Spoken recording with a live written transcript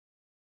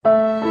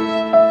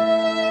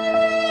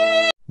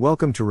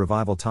Welcome to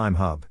Revival Time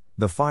Hub.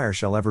 The fire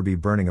shall ever be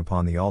burning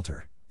upon the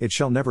altar. It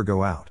shall never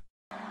go out.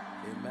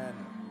 Amen.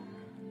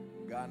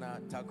 Ghana,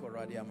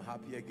 Takoradi, I'm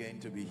happy again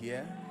to be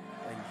here.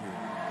 Thank you.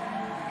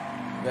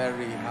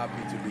 Very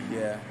happy to be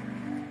here.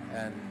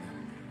 And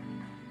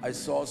I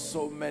saw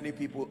so many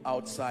people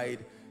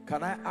outside.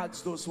 Can I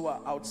ask those who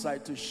are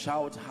outside to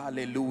shout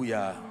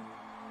hallelujah?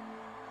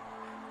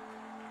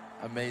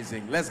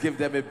 Amazing. Let's give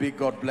them a big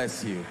God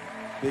bless you.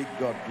 Big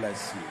God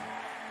bless you.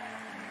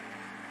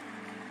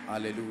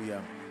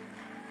 Hallelujah.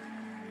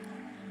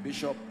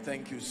 Bishop,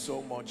 thank you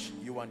so much.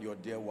 You and your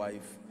dear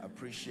wife. I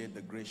appreciate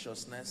the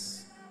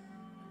graciousness.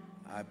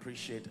 I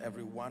appreciate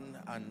everyone.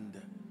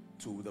 And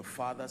to the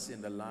fathers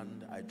in the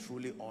land, I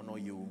truly honor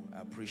you.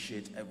 I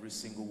appreciate every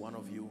single one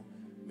of you.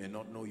 May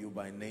not know you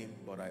by name,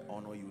 but I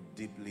honor you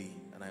deeply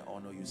and I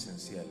honor you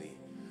sincerely.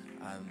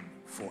 And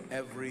for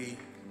every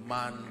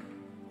man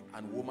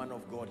and woman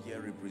of God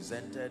here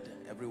represented,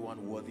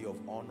 everyone worthy of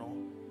honor,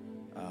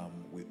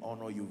 we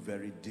honor you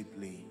very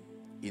deeply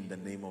in the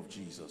name of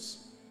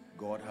Jesus.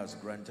 God has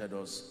granted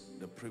us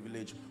the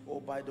privilege.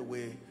 Oh, by the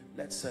way,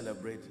 let's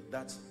celebrate.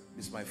 That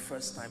is my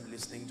first time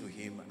listening to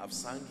him. I've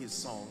sung his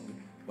song,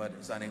 but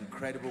it's an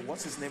incredible,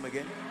 what's his name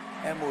again?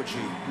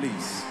 Emoji,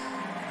 please.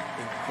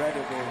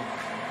 Incredible,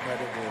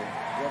 incredible.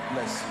 God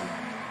bless you.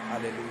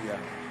 Hallelujah.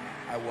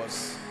 I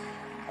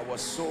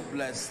was so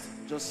blessed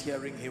just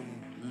hearing him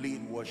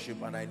lead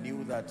worship, and I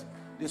knew that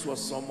this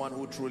was someone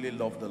who truly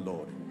loved the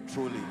Lord.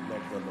 Truly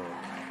loved the Lord.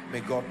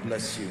 May God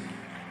bless you.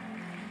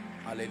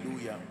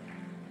 Hallelujah.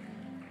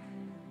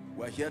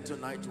 We're here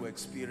tonight to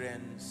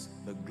experience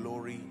the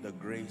glory, the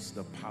grace,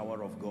 the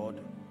power of God.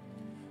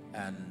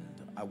 And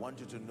I want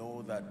you to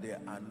know that there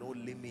are no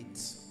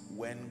limits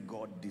when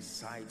God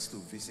decides to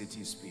visit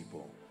his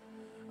people.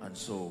 And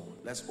so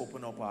let's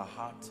open up our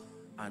heart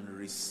and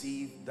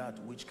receive that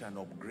which can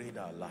upgrade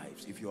our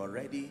lives. If you are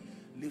ready,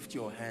 lift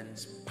your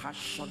hands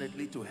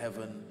passionately to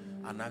heaven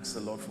and ask the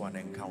Lord for an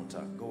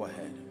encounter. Go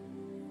ahead.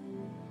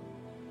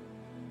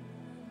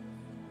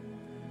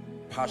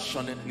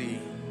 Passionately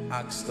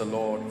ask the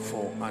Lord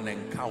for an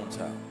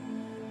encounter.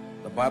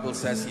 The Bible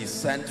says he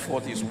sent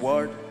forth his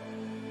word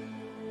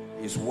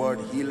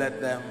healed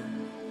them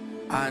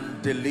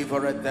and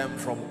delivered them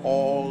from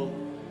all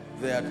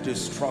their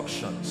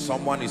destruction.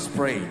 Someone is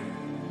praying.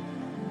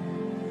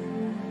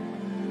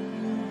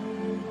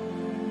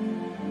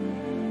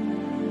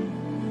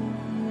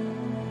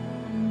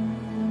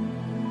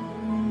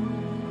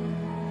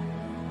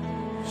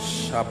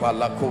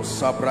 Shabalako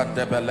sabra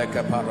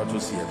debeleke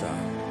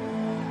paratusiata.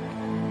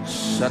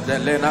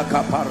 Shadelena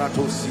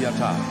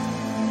kaparatusiata.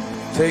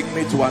 Take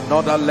me to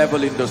another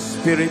level in the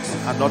spirit,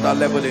 another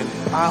level in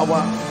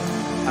power,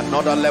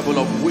 another level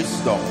of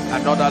wisdom,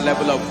 another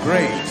level of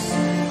grace,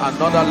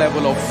 another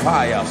level of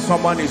fire.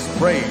 Someone is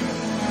praying.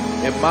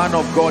 A man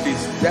of God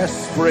is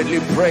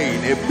desperately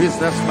praying. A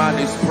businessman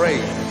is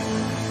praying.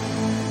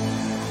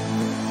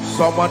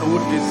 Someone who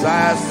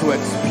desires to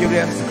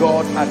experience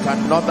God at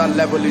another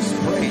level is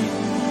praying.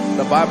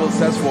 The Bible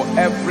says, for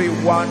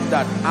everyone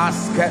that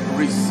asketh,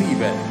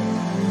 receiveth.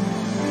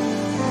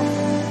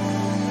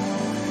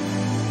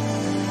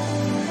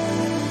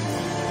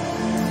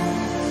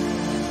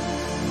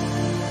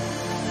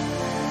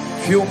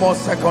 Few more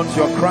seconds,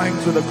 you're crying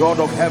to the God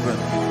of heaven.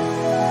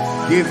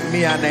 Give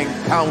me an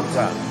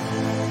encounter,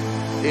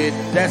 a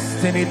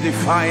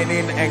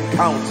destiny-defining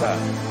encounter.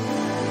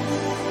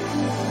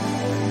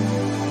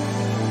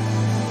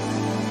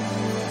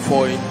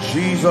 For in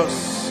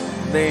Jesus'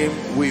 name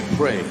we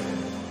pray.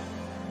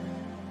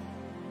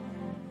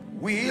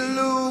 We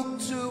look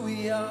to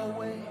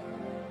Yahweh,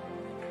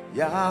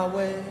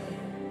 Yahweh.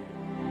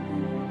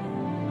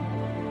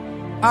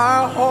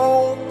 Our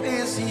hope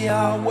is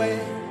Yahweh,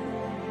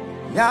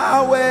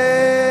 Yahweh.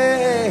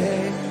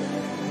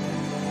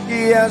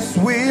 Yes,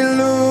 we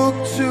look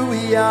to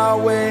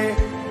Yahweh,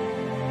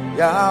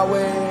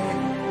 Yahweh.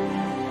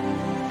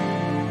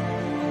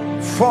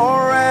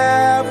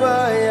 Forever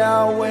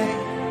Yahweh,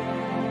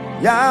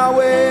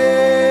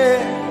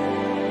 Yahweh.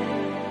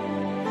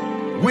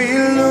 We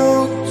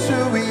look to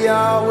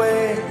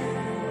Yahweh,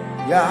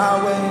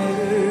 Yahweh.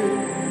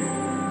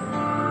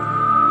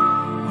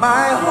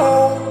 My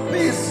hope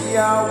is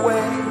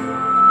Yahweh,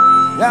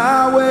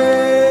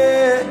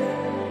 Yahweh.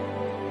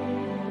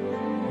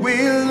 We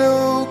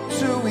look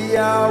to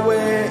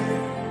Yahweh,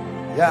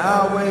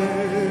 Yahweh.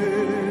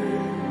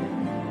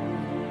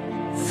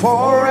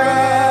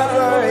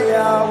 Forever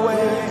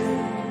Yahweh,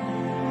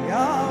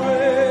 Yahweh.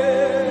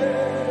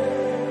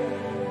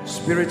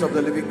 Spirit of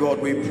the living God,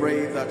 we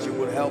pray that you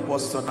will help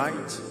us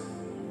tonight.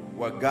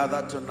 We're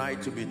gathered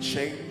tonight to be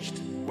changed.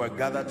 We're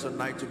gathered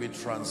tonight to be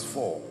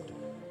transformed.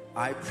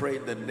 I pray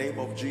in the name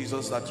of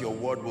Jesus that your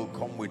word will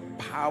come with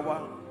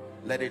power.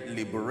 Let it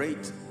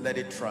liberate, let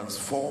it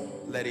transform,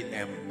 let it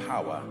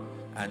empower.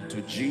 And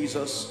to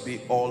Jesus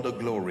be all the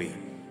glory.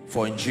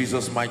 For in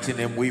Jesus' mighty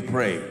name we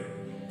pray.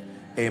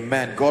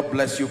 Amen. God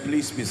bless you.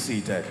 Please be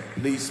seated.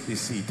 Please be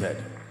seated.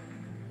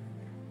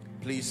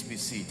 Please be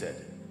seated.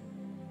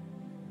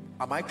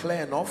 Am I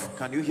clear enough?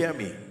 Can you hear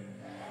me?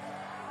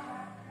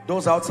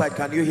 Those outside,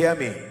 can you hear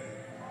me?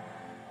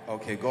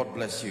 Okay, God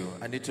bless you.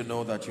 I need to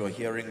know that you're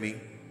hearing me.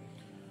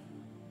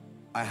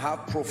 I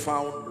have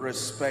profound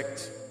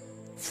respect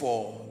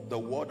for the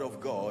Word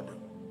of God,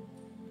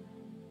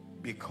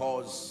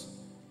 because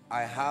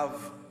I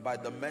have, by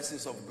the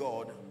mercies of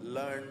God,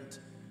 learned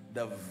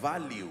the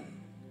value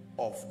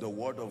of the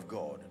Word of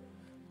God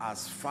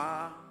as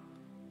far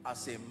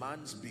as a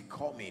man's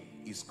becoming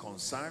is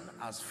concerned,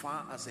 as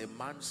far as a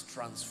man's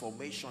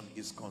transformation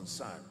is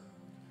concerned.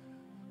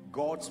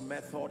 God's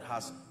method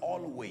has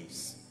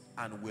always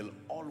and will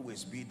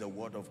always be the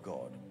Word of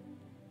God.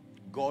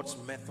 God's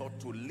method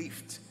to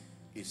lift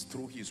is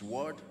through His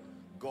Word.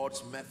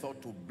 God's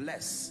method to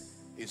bless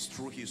is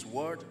through His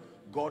Word.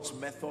 God's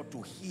method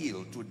to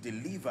heal, to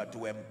deliver,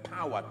 to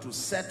empower, to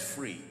set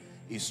free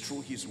is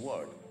through His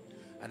Word.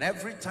 And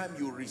every time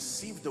you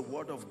receive the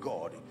Word of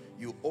God,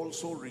 you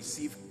also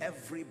receive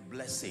every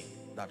blessing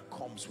that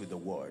comes with the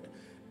Word.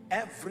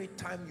 Every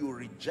time you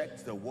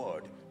reject the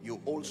Word, you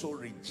also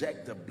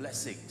reject the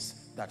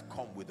blessings that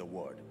come with the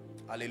Word.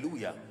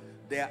 Hallelujah.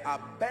 There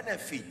are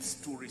benefits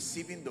to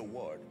receiving the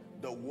Word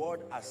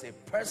as a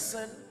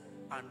person,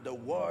 and the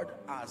Word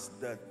as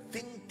the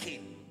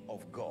thinking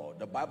of God.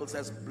 The Bible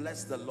says,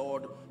 bless the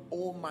Lord,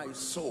 O my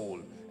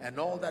soul, and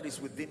all that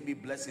is within me,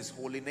 bless His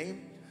holy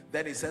name.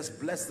 Then it says,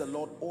 bless the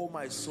Lord, O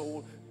my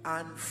soul,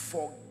 and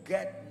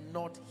forget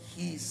not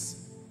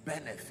His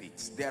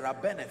benefits. There are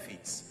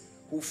benefits.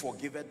 Who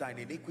forgiveth thine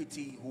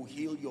iniquity, who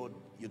heal your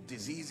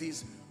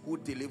diseases, who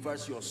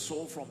delivers your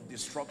soul from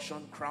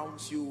destruction,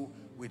 crowns you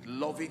with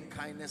loving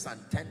kindness and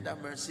tender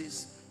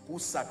mercies, who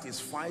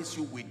satisfies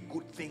you with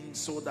good things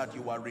so that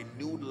you are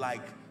renewed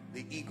like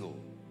the eagle.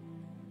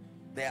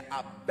 There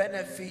are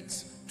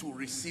benefits to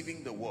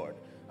receiving the Word,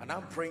 and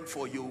I'm praying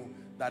for you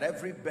that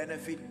every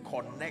benefit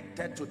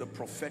connected to the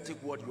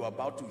prophetic word you are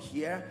about to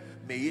hear,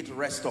 may it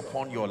rest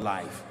upon your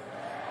life.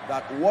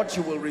 That what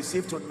you will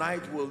receive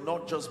tonight will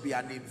not just be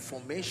an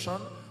information.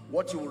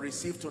 What you will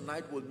receive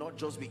tonight will not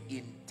just be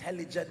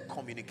intelligent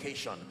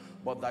communication,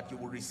 but that you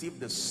will receive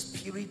the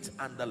spirit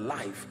and the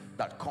life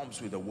that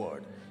comes with the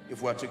Word.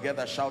 If we're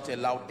together, shout a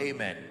loud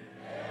amen.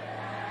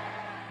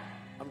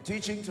 I'm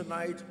teaching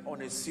tonight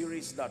on a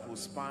series that will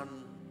span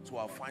to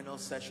our final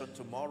session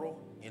tomorrow,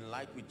 in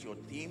line with your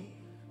theme,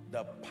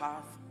 the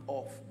path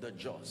of the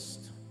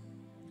just.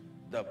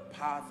 The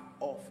path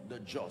of the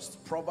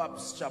just.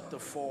 Proverbs chapter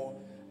 4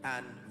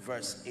 and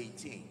verse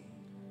 18.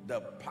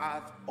 The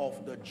path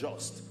of the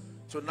just.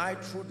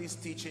 Tonight, through this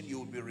teaching, you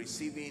will be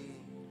receiving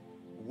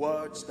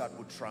words that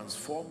will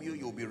transform you.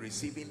 You'll be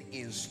receiving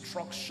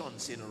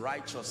instructions in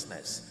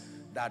righteousness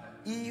that,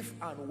 if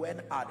and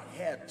when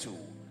adhered to,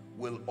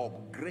 will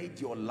upgrade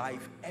your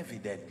life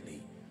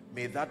evidently.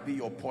 May that be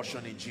your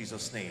portion in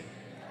Jesus' name.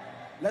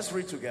 Let's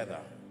read together.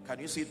 Can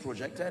you see it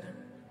projected?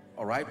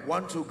 All right,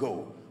 1, 2,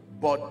 go.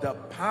 But the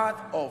path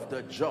of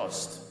the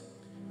just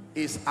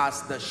is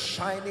as the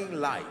shining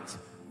light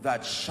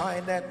that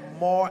shineth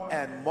more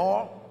and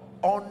more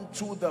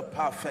unto the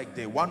perfect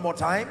day. One more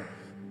time.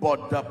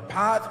 But the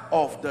path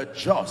of the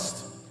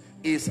just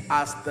is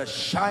as the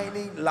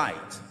shining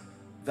light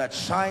that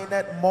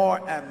shineth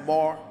more and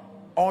more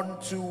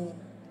unto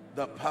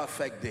the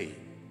perfect day.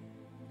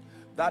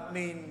 That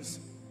means,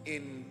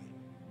 in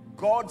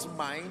God's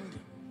mind,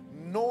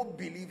 no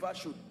believer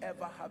should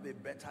ever have a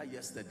better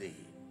yesterday.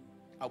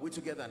 Are we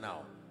together now?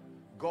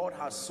 God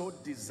has so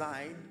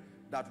designed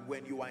that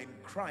when you are in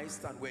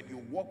Christ and when you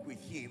walk with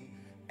Him,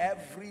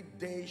 every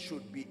day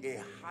should be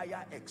a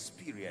higher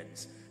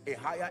experience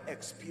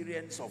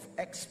of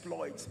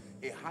exploits,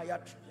 a higher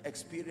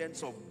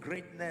experience of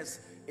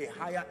greatness, a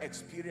higher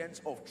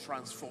experience of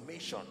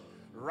transformation.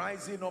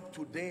 Rising up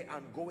today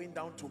and going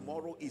down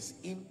tomorrow is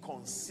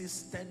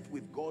inconsistent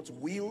with God's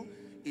will.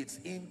 It's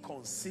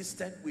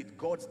inconsistent with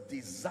God's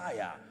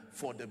desire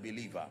for the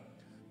believer.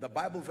 The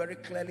Bible very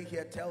clearly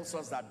here tells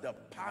us that the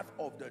path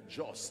of the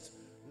just,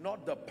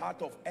 not the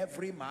path of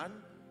every man,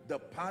 the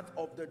path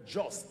of the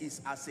just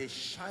is as a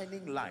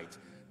shining light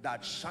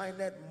that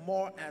shineth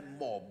more and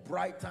more,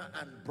 brighter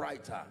and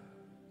brighter,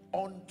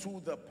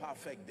 unto the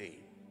perfect day.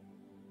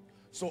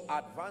 So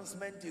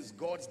advancement is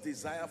God's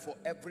desire for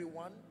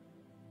everyone.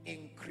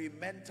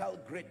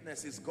 Incremental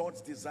greatness is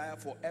God's desire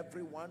for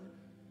everyone.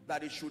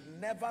 That it should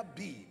never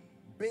be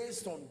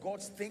based on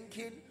God's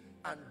thinking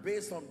and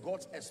based on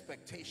God's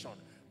expectation,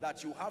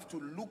 that you have to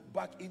look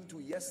back into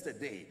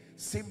yesterday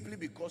simply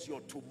because your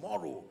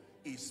tomorrow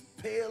is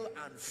pale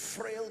and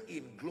frail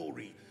in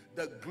glory.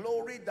 The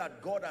glory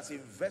that God has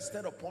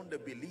invested upon the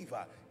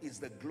believer is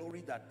the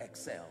glory that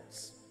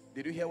excels.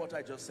 Did you hear what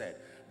I just said?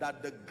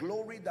 That the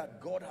glory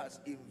that God has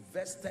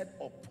invested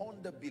upon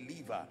the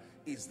believer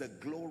is the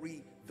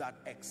glory that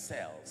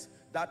excels.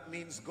 That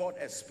means God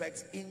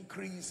expects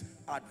increase,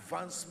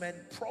 advancement,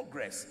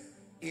 progress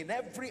in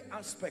every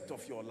aspect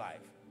of your life.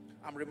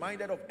 I'm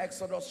reminded of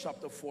Exodus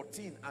chapter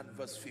 14 and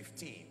verse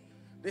 15.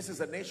 This is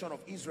the nation of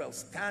Israel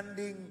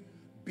standing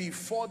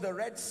before the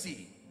Red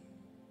Sea.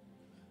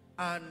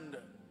 And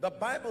the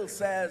Bible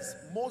says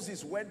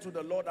Moses went to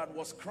the Lord and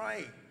was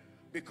crying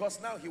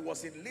because now he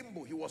was in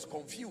limbo. He was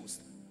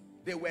confused.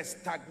 They were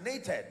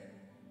stagnated.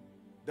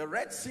 The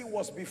Red Sea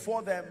was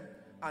before them,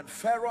 and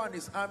Pharaoh and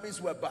his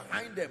armies were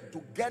behind them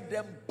to get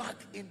them back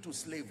into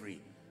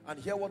slavery. And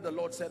hear what the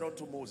Lord said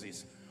unto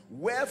Moses.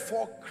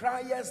 Wherefore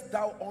criest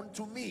thou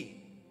unto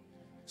me?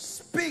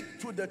 Speak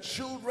to the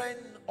children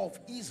of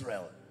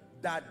Israel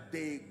that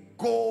they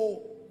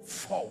go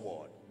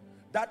forward.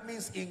 That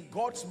means in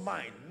God's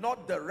mind,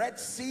 not the Red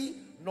Sea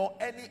nor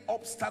any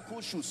obstacle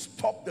should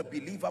stop the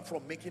believer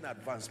from making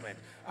advancement.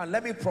 And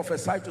let me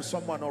prophesy to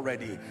someone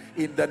already.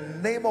 In the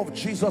name of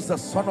Jesus, the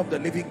Son of the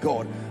living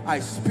God, I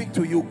speak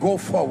to you, go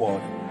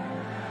forward.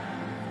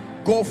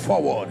 Go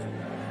forward.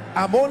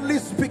 I'm only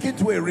speaking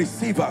to a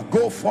receiver.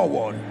 Go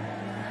forward.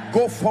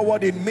 Go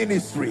forward in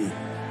ministry.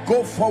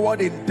 Go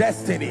forward in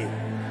destiny.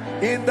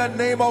 In the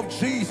name of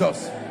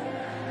Jesus.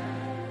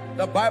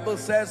 The Bible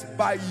says,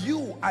 by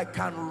you I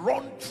can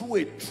run through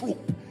a troop.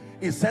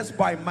 It says,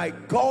 by my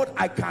God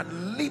I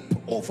can leap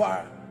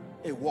over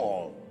a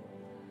wall.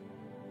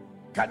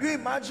 Can you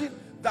imagine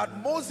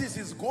that Moses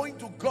is going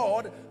to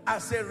God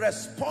as a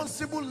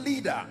responsible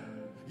leader?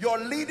 You're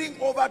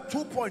leading over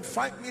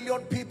 2.5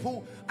 million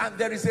people, and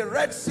there is a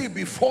Red Sea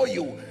before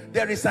you.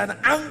 There is an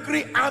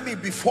angry army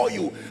before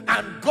you,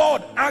 and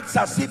God acts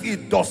as if he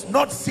does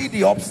not see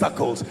the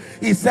obstacles.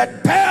 He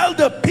said, tell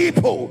the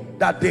people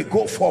that they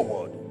go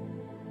forward.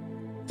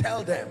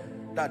 Tell them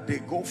that they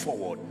go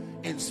forward.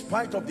 In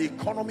spite of the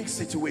economic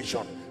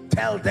situation,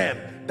 tell them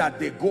that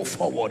they go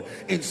forward.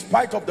 In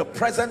spite of the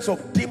presence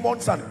of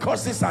demons and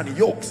curses and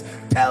yokes,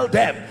 tell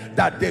them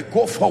that they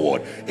go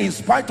forward. In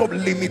spite of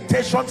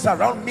limitations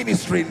around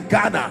ministry in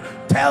Ghana,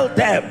 tell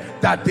them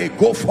that they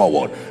go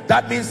forward.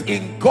 That means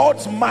in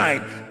God's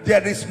mind,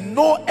 there is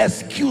no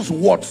excuse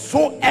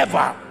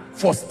whatsoever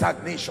for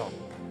stagnation.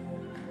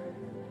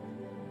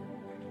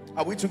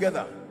 Are we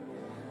together?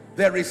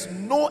 There is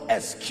no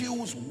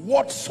excuse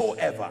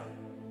whatsoever.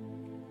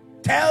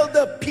 Tell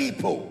the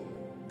people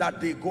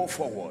that they go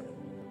forward,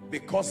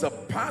 because the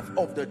path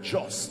of the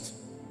just,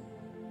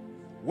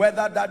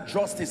 whether that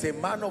just is a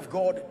man of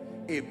God,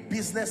 a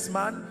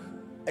businessman,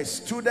 a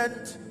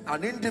student,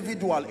 an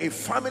individual, a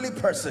family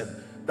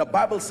person, the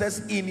Bible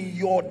says in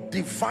your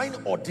divine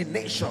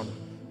ordination,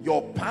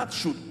 your path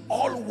should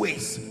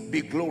always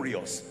be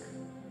glorious.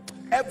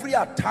 Every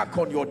attack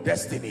on your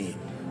destiny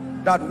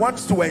that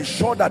wants to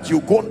ensure that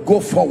you go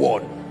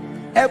forward,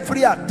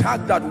 every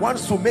attack that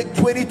wants to make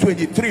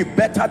 2023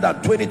 better than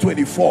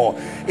 2024,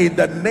 in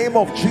the name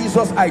of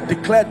Jesus, I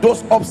declare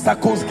those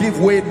obstacles give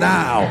way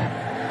now.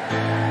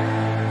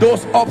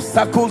 Those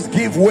obstacles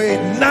give way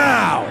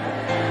now.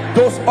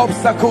 Those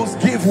obstacles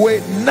give way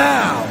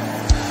now.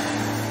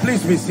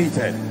 Please be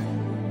seated.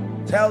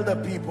 Tell the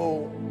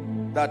people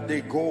that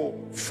they go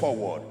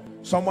forward.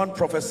 Someone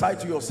prophesy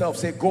to yourself,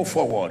 say go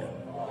forward.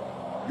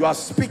 You are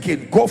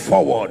speaking, go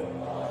forward.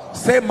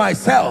 Say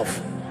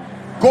myself,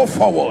 go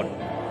forward.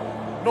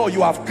 No,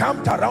 you have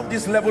camped around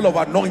this level of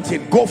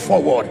anointing, go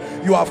forward.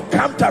 You have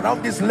camped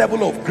around this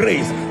level of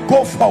grace,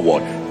 go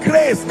forward.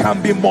 Grace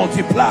can be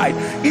multiplied,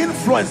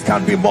 influence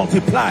can be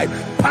multiplied,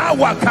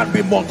 power can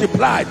be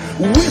multiplied,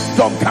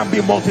 wisdom can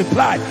be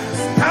multiplied,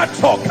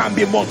 stature can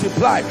be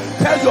multiplied.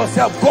 Tell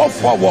yourself, go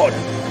forward.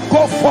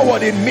 Go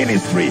forward in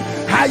ministry.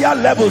 Higher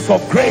levels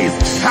of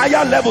grace,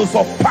 higher levels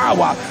of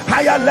power,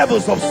 higher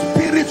levels of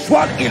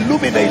spiritual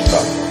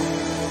illumination.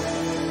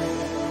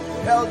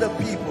 Tell the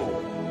people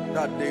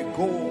that they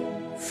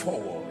go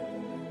forward.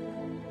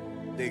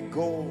 They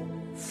go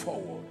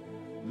forward.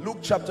 Luke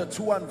chapter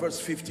 2 and verse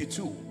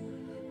 52.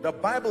 The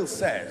Bible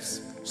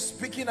says,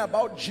 speaking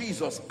about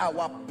Jesus,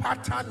 our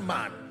pattern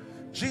man,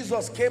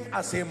 Jesus came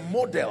as a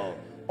model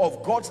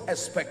of God's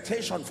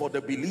expectation for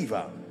the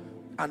believer.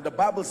 And the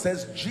Bible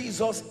says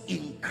Jesus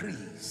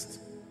increased.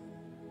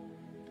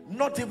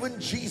 Not even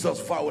Jesus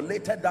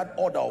violated that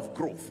order of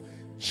growth.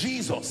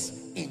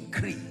 Jesus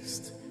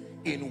increased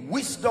in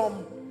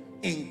wisdom,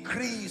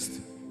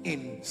 increased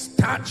in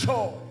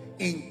stature,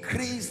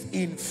 increased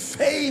in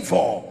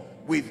favor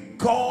with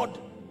God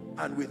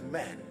and with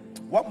men.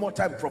 One more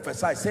time,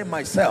 prophesy. Say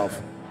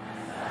myself,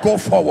 go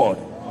forward.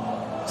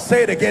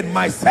 Say it again,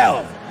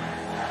 myself,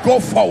 go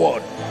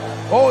forward.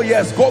 Oh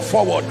yes, go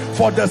forward.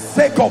 For the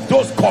sake of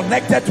those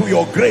connected to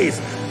your grace,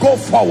 go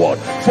forward.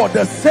 For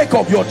the sake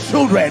of your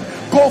children,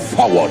 go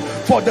forward.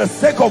 For the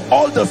sake of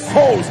all the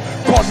souls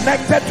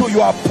connected to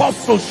your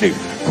apostleship,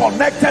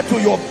 connected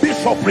to your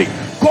bishopric,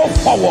 go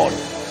forward.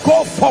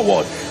 Go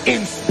forward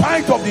in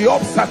spite of the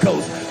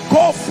obstacles.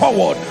 Go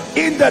forward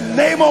in the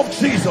name of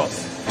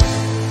Jesus.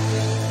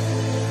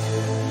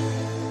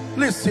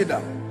 Please sit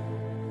down.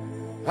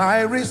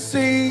 I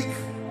receive,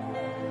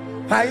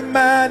 I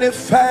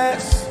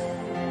manifest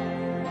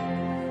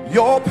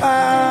your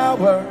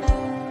power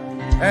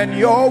and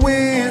your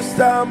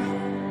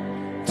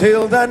wisdom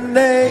till the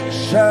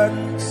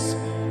nations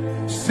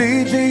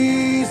see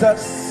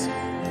Jesus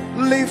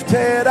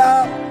lifted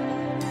up,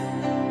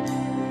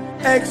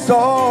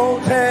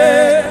 exalted.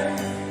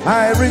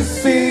 I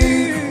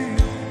receive,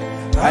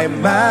 I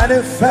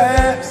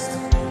manifest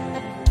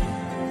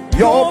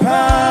your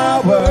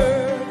power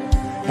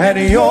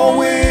and your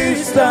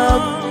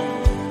wisdom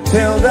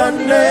till the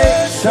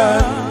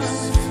nations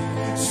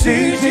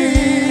see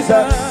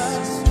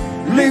Jesus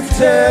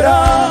lifted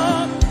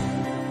up,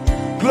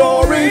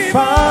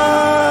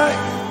 glorified.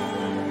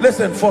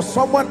 Listen, for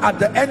someone at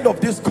the end of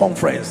this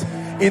conference,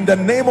 in the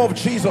name of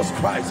Jesus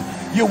Christ,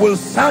 you will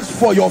search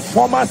for your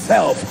former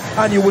self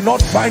and you will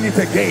not find it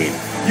again.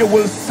 You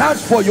will search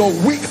for your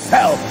weak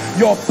self,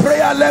 your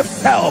prayerless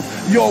self,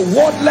 your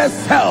wordless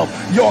self,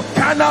 your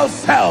carnal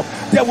self.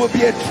 There will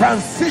be a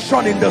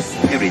transition in the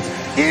spirit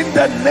in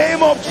the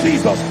name of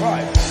Jesus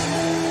Christ.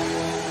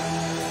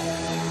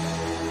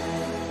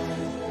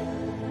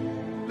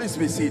 Please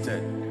be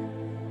seated.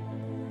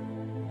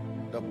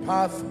 The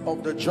path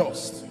of the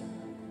just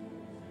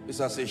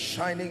is as a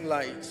shining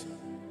light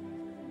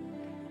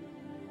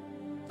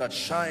that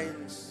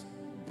shines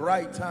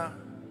brighter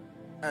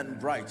and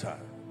brighter.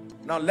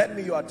 Now let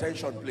me your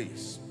attention,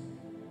 please.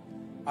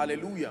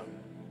 Hallelujah.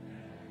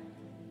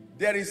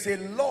 There is a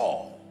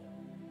law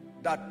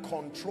that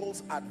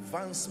controls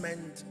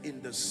advancement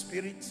in the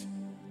spirit,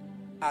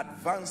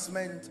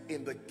 advancement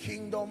in the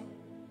kingdom,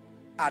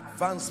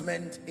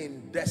 advancement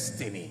in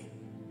destiny.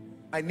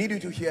 I need you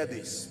to hear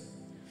this.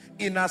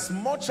 In as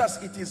much as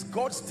it is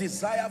God's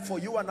desire for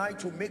you and I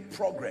to make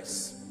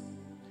progress,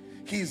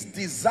 his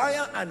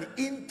desire and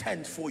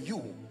intent for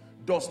you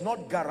does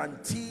not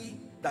guarantee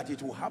that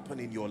it will happen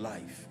in your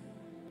life.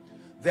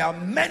 There are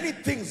many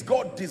things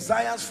God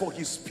desires for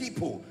his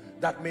people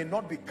that may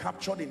not be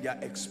captured in their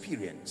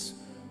experience,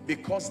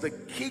 because the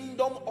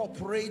kingdom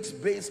operates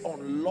based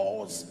on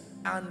laws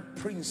and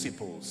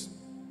principles.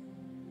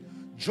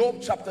 Job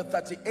chapter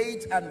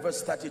 38 and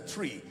verse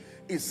 33,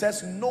 it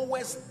says,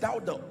 knowest thou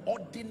the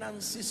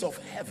ordinances of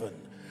heaven,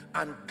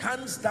 and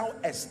canst thou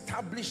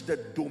establish the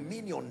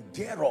dominion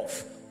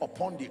thereof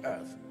upon the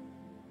earth?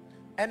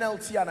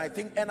 NLT and I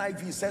think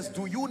NIV says,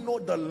 do you know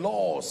the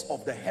laws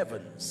of the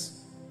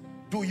heavens?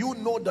 Do you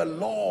know the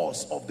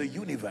laws of the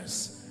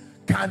universe?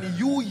 Can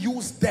you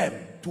use them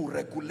to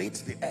regulate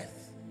the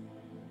earth?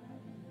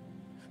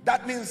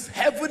 That means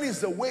heaven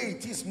is the way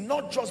it is,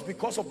 not just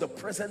because of the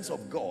presence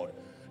of God.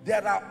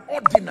 There are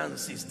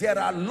ordinances, there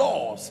are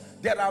laws,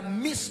 there are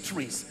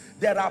mysteries,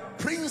 there are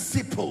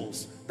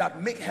principles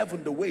that make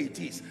heaven the way it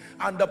is.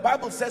 And the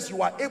Bible says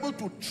you are able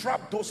to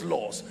trap those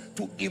laws,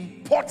 to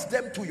import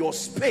them to your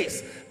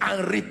space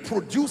and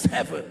reproduce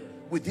heaven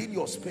within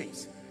your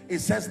space. It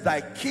says,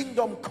 thy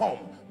kingdom come,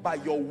 by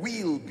your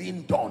will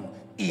being done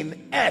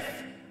in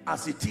earth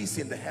as it is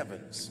in the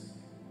heavens.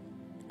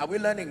 Are we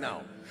learning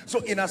now? So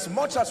in as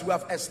much as we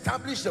have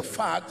established the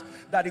fact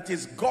that it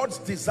is God's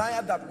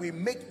desire that we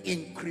make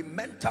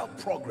incremental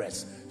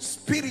progress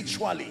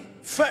spiritually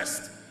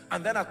first,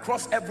 and then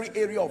across every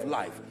area of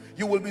life,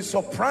 you will be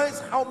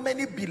surprised how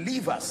many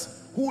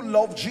believers who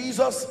love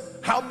Jesus,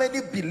 how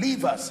many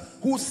believers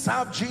who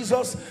serve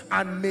Jesus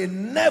and may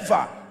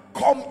never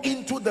come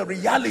into the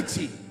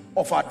reality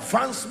of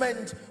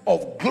advancement,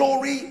 of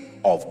glory,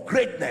 of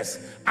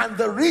greatness. And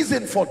the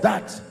reason for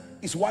that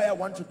is why I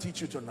want to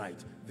teach you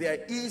tonight.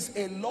 There is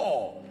a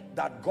law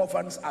that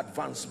governs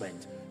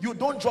advancement. You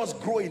don't just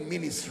grow in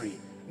ministry.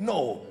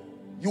 No,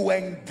 you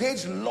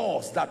engage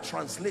laws that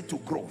translate to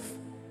growth.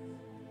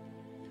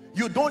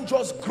 You don't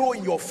just grow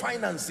in your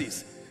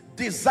finances.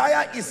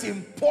 Desire is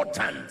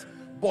important,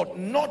 but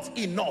not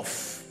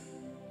enough.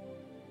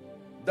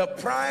 The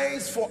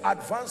price for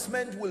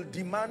advancement will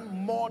demand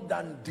more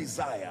than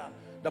desire.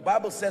 The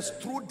Bible says,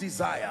 through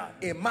desire,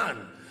 a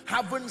man,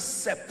 having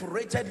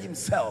separated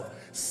himself,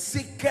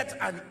 seeketh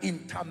and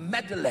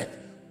intermeddleth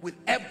with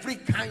every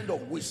kind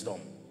of wisdom.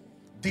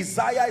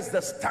 Desire is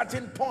the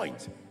starting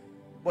point,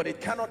 but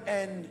it cannot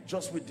end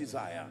just with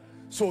desire.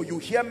 So you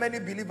hear many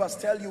believers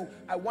tell you,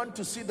 I want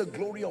to see the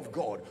glory of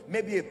God.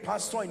 Maybe a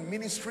pastor in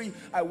ministry,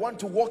 I want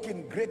to walk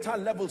in greater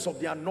levels of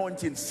the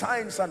anointing,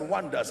 signs and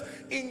wonders,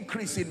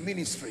 increase in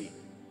ministry.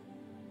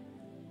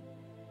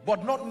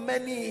 But not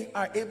many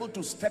are able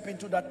to step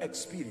into that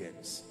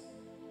experience.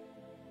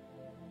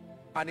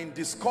 And in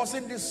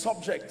discussing this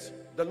subject,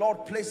 the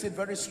Lord placed it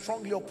very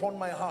strongly upon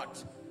my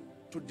heart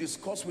to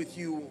discuss with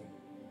you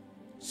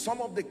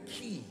some of the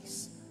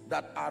keys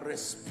that are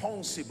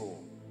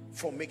responsible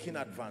for making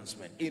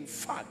advancement. In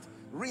fact,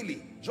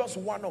 really, just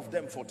one of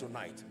them for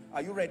tonight.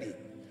 Are you ready?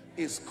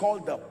 It's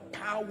called the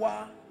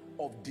power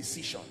of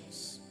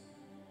decisions.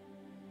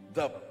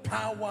 The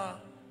power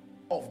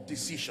of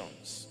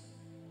decisions.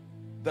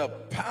 The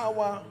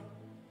power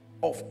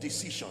of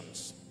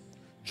decisions.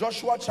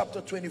 Joshua chapter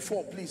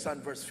 24, please,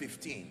 and verse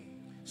 15.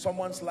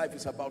 Someone's life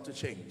is about to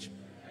change.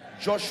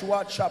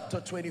 Joshua chapter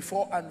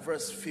 24 and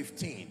verse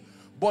 15.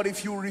 But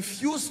if you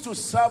refuse to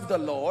serve the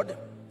Lord,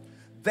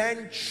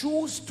 then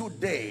choose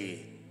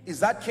today. Is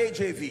that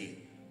KJV?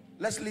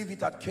 Let's leave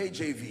it at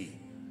KJV.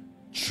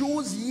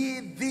 Choose ye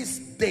this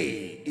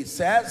day, it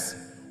says,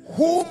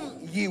 whom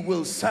ye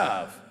will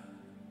serve,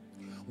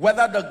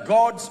 whether the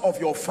gods of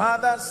your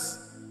fathers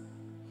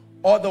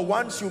or the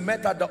ones you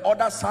met at the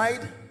other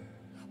side.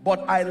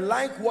 But I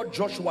like what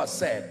Joshua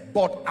said.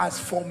 But as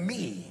for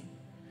me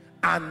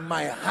and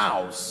my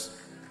house,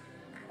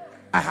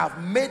 I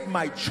have made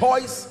my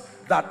choice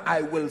that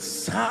I will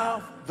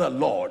serve the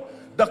Lord.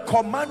 The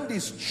command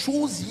is,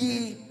 choose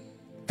ye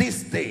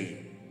this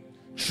day.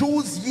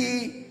 Choose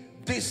ye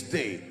this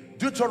day.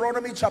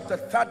 Deuteronomy chapter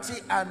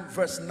 30 and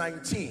verse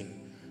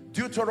 19.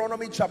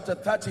 Deuteronomy chapter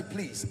 30,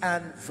 please,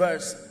 and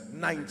verse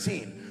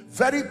 19.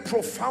 Very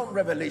profound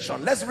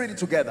revelation. Let's read it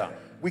together.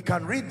 We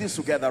can read this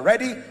together.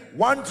 Ready?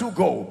 1, 2,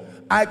 go.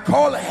 I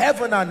call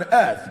heaven and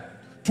earth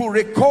to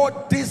record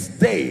this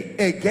day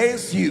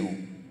against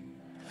you,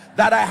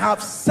 that I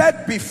have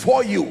set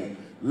before you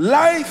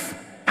life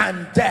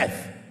and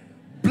death,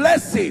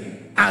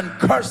 blessing and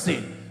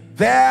cursing.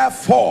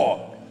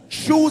 Therefore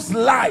choose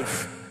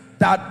life,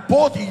 that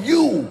both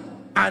you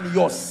and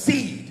your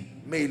seed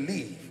may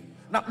live.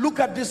 Now look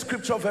at this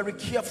scripture very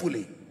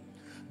carefully.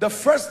 The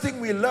first thing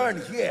we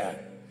learn here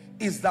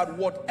is that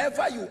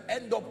whatever you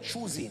end up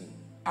choosing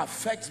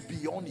affects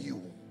beyond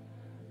you.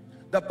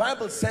 The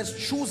Bible says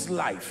choose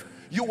life.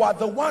 You are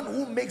the one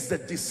who makes the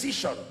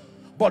decision,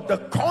 but the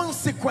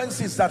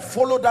consequences that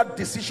follow that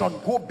decision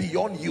go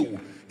beyond you.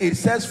 It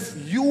says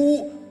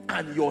you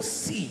and your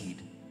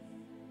seed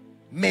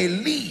may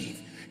live.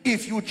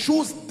 If you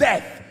choose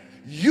death,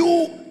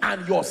 you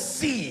and your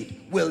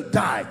seed will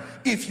die.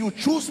 If you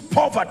choose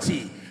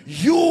poverty,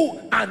 you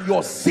and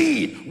your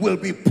seed will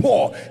be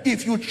poor.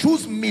 If you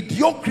choose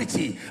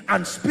mediocrity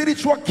and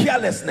spiritual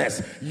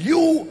carelessness,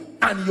 you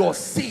and your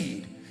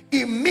seed.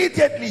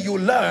 Immediately you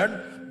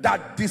learn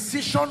that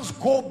decisions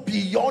go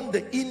beyond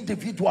the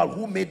individual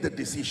who made the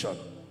decision,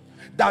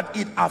 that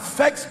it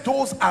affects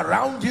those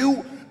around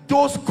you,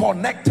 those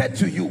connected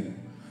to you.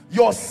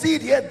 Your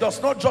seed here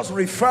does not just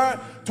refer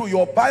to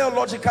your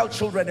biological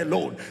children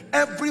alone.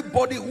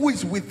 Everybody who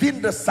is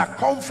within the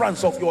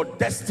circumference of your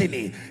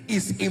destiny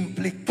is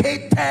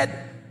implicated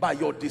by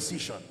your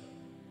decision.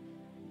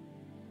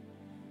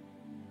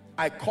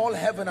 I call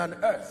heaven and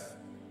earth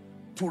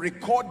to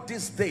record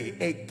this day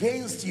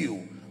against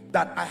you,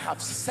 that I have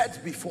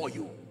set before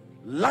you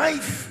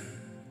life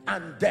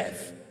and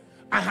death.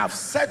 I have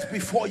set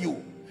before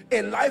you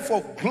a life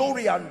of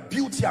glory and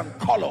beauty and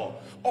color,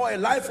 or a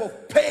life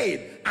of pain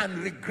and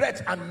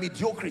regret and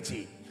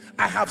mediocrity.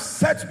 I have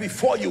set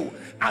before you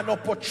an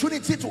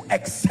opportunity to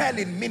excel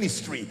in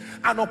ministry,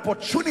 an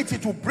opportunity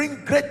to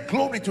bring great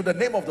glory to the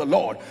name of the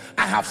Lord.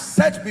 I have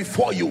set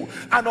before you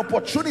an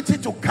opportunity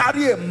to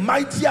carry a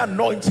mighty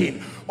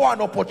anointing, or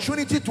an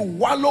opportunity to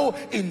wallow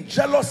in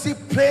jealousy,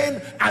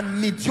 pain and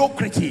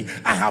mediocrity.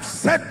 I have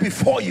set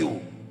before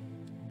you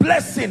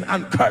blessing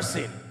and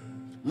cursing,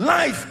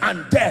 life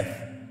and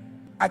death.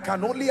 I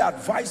can only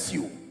advise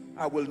you,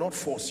 I will not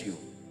force you.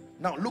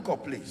 Now look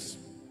up, please.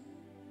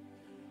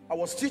 I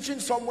was teaching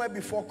somewhere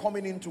before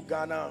coming into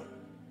Ghana,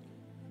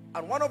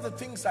 and one of the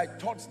things I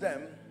taught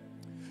them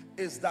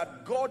is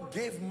that God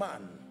gave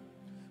man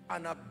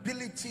an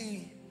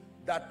ability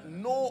that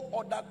no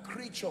other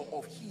creature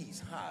of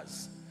his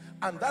has,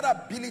 and that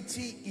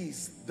ability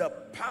is the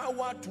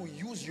power to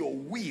use your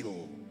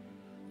will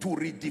to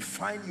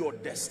redefine your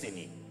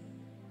destiny.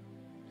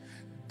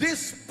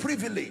 This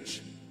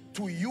privilege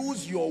to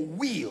use your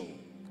will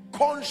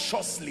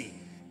consciously,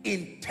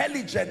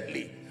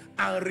 intelligently,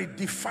 and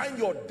redefine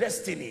your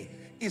destiny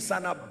is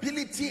an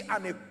ability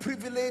and a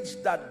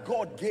privilege that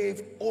God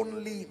gave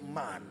only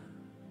man.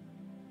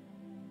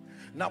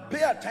 Now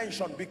pay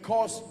attention,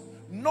 because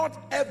not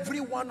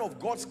every one of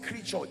God's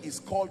creature is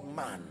called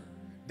man.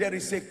 There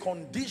is a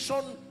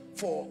condition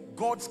for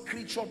God's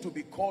creature to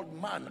be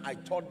called man. I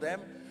taught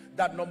them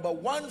that number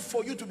one,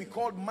 for you to be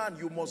called man,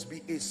 you must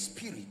be a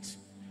spirit.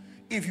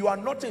 If you are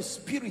not a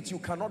spirit, you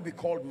cannot be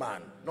called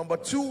man. Number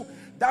two,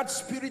 that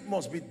spirit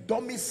must be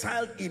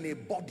domiciled in a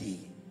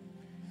body.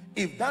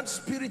 If that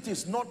spirit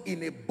is not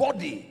in a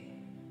body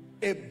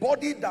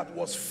that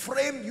was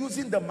framed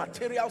using the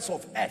materials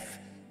of earth,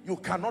 you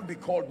cannot be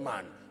called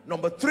man.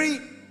 Number three,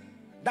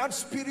 that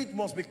spirit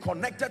must be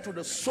connected to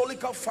the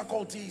solical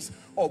faculties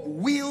of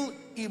will,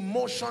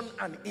 emotion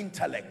and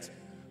intellect.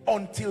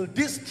 Until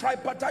these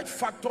tripartite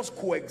factors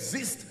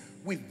coexist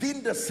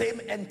within the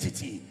same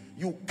entity,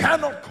 you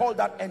cannot call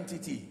that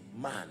entity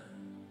man.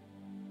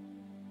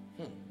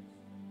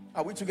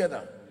 Are we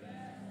together?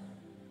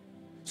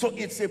 So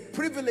it's a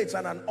privilege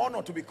and an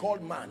honor to be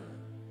called man,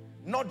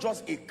 not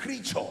just a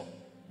creature,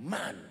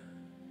 man.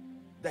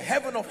 The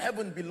heaven of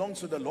heaven belongs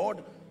to the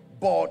Lord,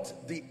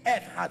 but the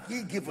earth hath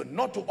he given,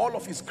 not to all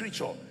of his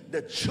creature,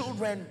 the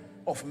children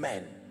of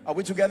men. Are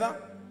we together?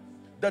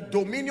 The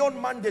dominion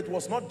mandate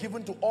was not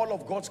given to all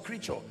of God's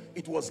creature,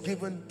 it was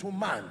given to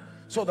man.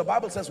 So the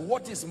Bible says,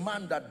 what is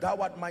man that thou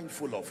art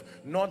mindful of?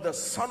 Not the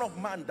son of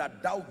man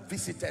that thou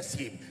visitest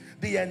him.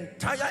 The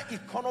entire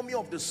economy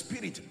of the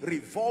spirit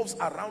revolves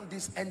around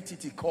this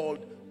entity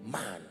called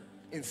man.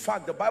 In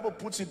fact, the Bible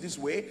puts it this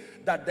way,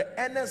 that the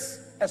earnest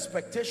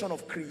expectation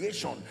of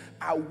creation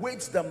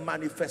awaits the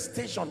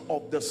manifestation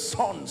of the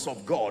sons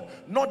of God,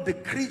 not the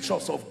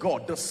creatures of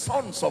God, the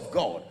sons of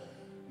God.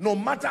 No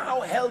matter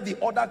how healthy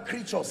other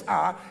creatures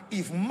are,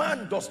 if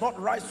man does not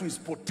rise to his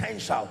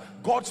potential,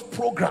 God's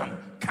program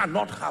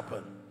cannot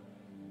happen.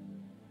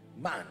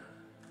 Man.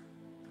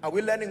 Are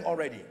we learning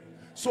already?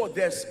 So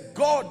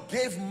God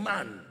gave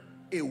man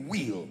a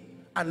will.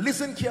 And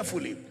listen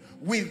carefully,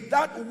 with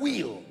that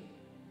will,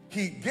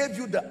 he gave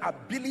you the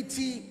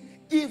ability,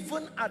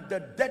 even at the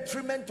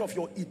detriment of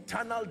your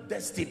eternal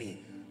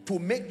destiny, to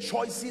make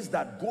choices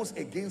that goes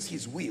against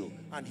his will,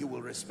 and he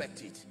will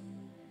respect it.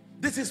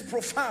 This is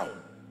profound.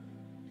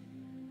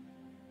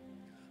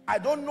 I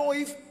don't know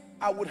if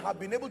I would have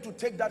been able to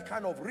take that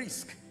kind of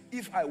risk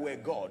if I were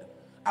God.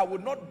 I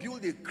would not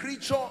build a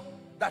creature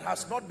that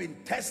has not been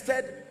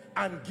tested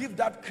and give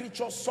that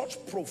creature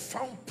such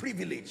profound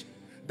privilege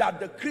that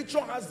the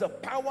creature has the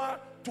power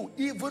to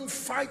even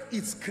fight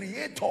its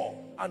creator,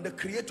 and the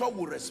creator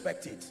will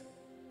respect it.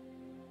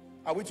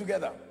 Are we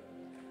together?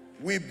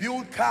 We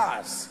build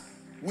cars,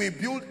 we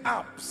build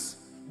apps,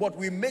 but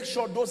we make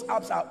sure those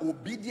apps are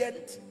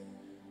obedient.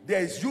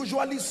 There is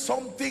usually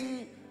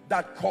something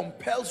that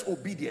compels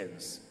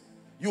obedience.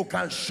 You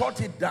can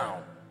shut it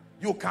down.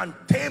 You can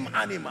tame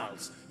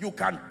animals. You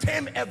can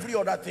tame every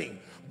other thing.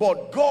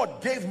 But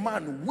God gave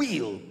man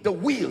will, the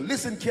will,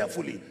 listen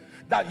carefully,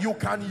 that you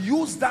can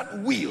use that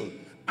will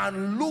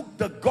and look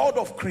the God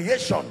of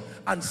creation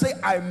and say,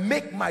 I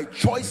make my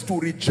choice to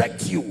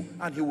reject you,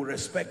 and he will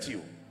respect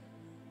you.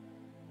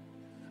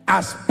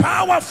 As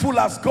powerful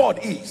as God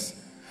is,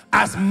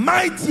 as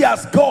mighty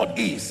as God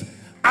is,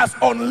 as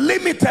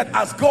unlimited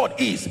as God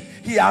is,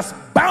 he has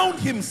bound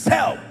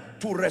himself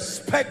to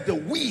respect the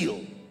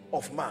will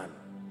of man.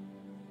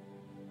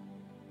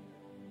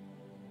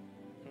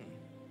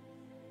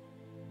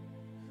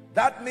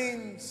 That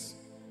means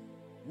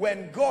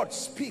when God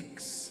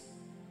speaks,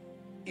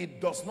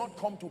 it does not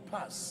come to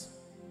pass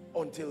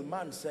until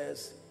man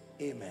says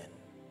amen.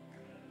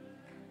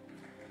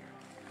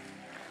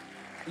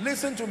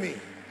 Listen to me.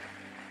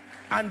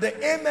 And the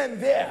amen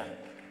there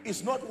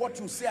is not what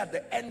you say at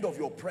the end of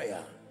your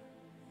prayer.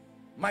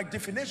 My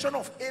definition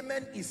of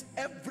amen is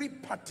every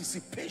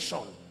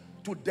participation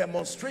to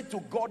demonstrate to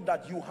God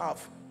that you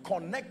have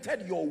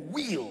connected your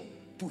will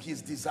to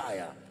his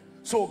desire.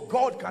 So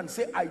God can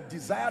say, I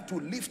desire to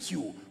lift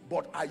you,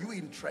 but are you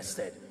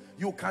interested?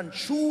 You can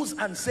choose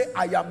and say,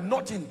 I am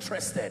not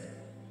interested,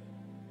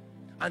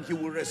 and he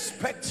will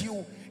respect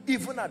you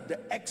even at the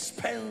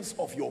expense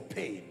of your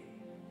pain.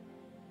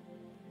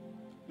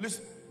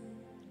 Listen,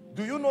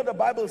 do you know the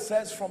Bible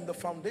says from the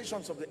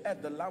foundations of the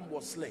earth the Lamb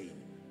was slain?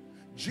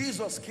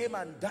 Jesus came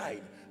and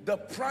died. The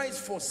price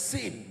for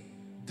sin,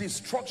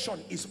 destruction,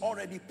 is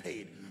already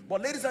paid.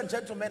 But ladies and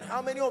gentlemen,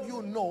 how many of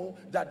you know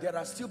that there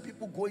are still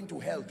people going to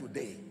hell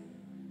today?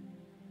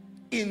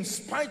 In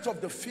spite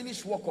of the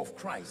finished work of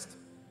Christ,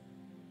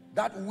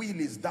 that will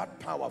is that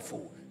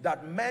powerful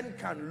that men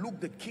can look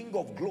the King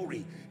of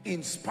glory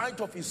in spite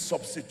of his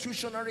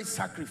substitutionary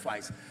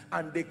sacrifice,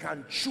 and they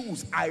can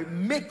choose, I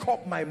make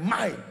up my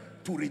mind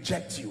to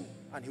reject you,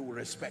 and he will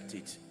respect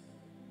it.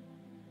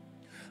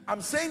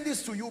 I'm saying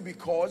this to you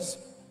because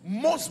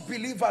most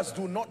believers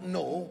do not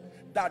know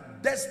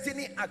that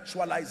destiny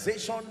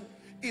actualization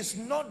is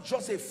not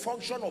just a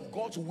function of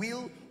God's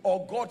will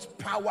or God's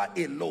power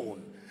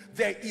alone.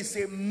 There is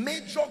a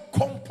major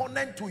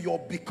component to your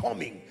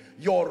becoming,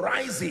 your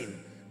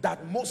rising,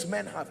 that most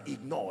men have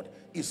ignored.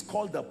 Is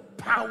called the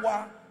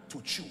power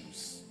to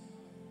choose.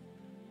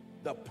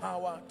 The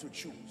power to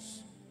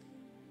choose.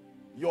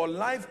 Your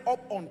life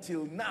up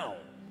until now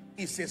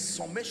is a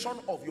summation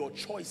of your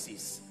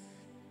choices.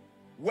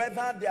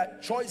 Whether they are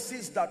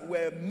choices that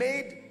were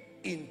made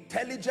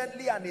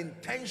intelligently and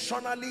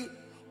intentionally,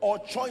 or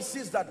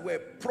choices that were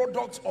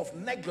products of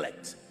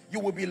neglect, you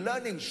will be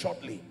learning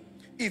shortly.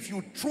 If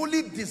you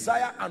truly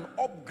desire an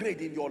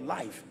upgrade in your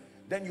life,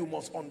 then you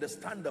must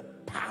understand the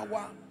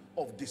power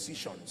of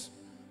decisions.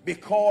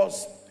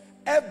 Because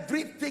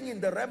everything in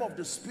the realm of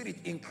the spirit,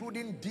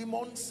 including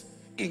demons,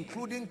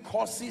 including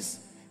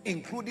curses,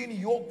 including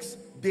yokes,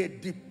 they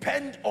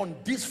depend on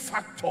this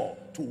factor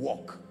to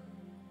work.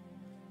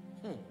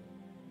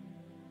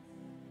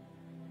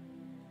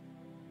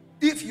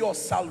 If your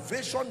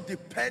salvation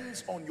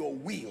depends on your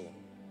will,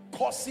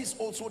 curses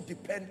also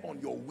depend on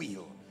your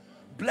will.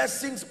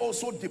 Blessings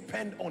also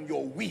depend on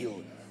your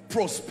will.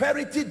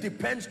 Prosperity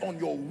depends on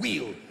your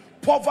will.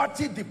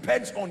 Poverty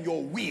depends on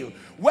your will.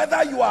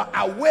 Whether you are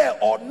aware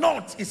or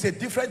not is a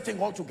different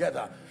thing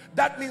altogether.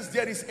 That means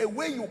there is a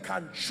way you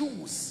can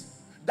choose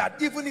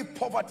that even if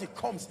poverty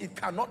comes, it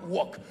cannot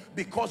work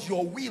because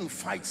your will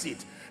fights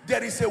it.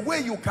 There is a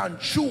way you can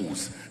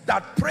choose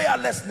that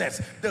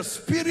prayerlessness, the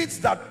spirits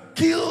that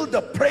kill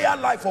the prayer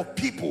life of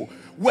people,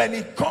 when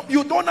it comes,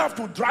 you don't have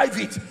to drive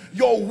it.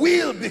 Your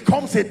will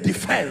becomes a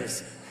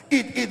defense.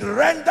 It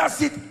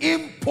renders it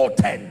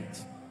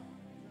impotent.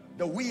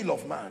 The will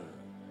of man.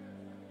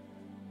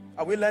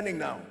 Are we learning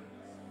now?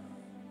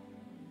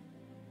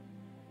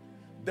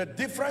 The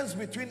difference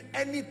between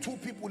any two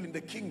people in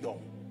the kingdom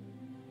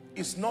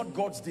is not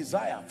God's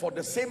desire. For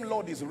the same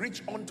Lord is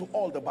rich unto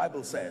all, the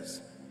Bible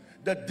says.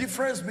 The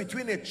difference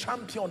between a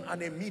champion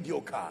and a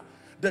mediocre,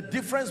 the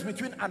difference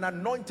between an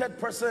anointed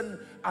person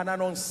and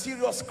an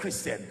unserious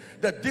Christian,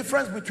 the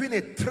difference between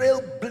a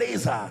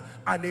trailblazer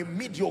and a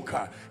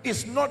mediocre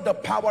is not the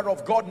power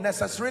of God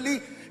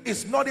necessarily.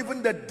 It's not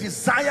even the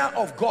desire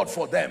of God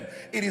for them.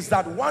 It is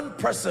that one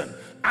person,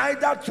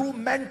 either through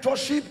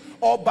mentorship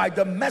or by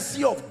the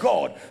mercy of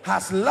God,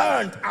 has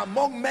learned,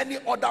 among many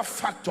other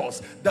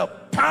factors, the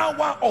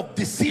power of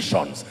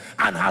decisions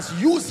and has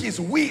used his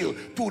will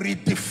to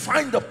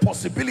redefine the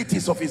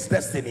possibilities of his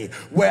destiny.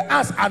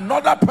 Whereas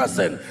another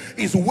person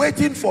is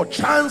waiting for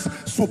chance,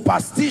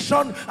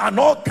 superstition, and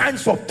all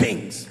kinds of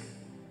things.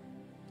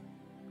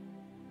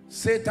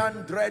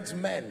 Satan dreads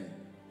men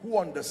who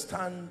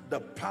understand the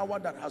power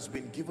that has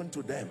been given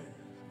to them,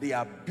 the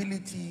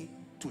ability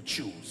to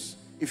choose.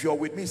 If you're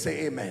with me,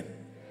 say amen.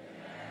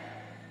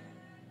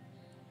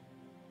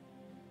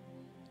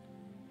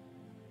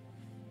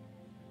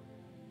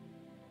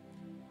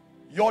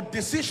 Your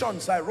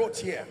decisions, I wrote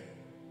here,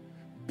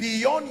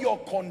 beyond your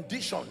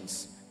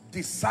conditions,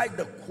 decide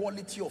the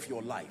quality of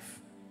your life.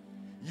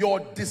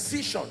 Your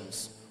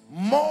decisions,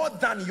 more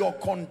than your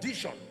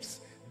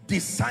conditions,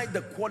 decide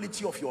the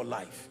quality of your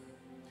life.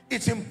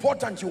 It's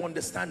important you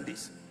understand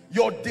this.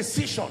 Your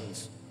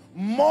decisions,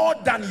 more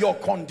than your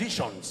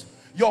conditions.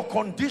 Your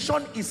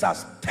condition is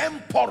as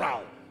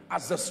temporal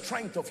as the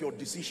strength of your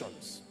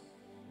decisions.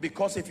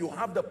 Because if you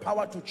have the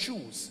power to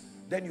choose,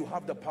 then you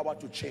have the power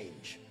to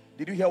change.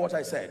 Did you hear what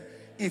I said?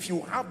 If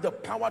you have the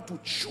power to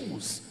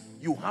choose,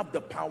 you have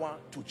the power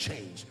to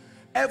change.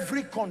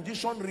 Every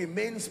condition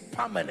remains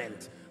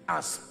permanent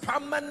as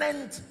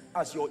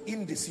your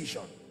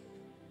indecision.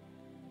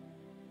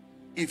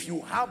 If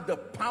you have the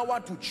power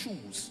to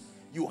choose,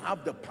 you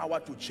have the power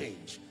to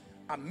change.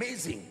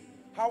 Amazing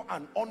how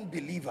an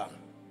unbeliever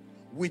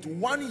with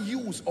one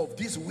use of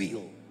this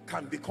will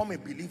can become a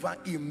believer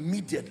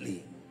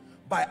immediately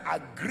by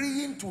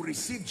agreeing to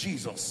receive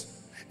Jesus.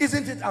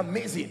 Isn't it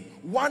amazing?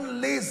 One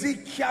lazy,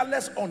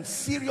 careless,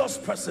 unserious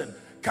person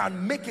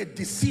can make a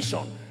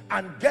decision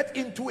and get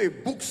into a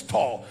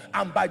bookstore,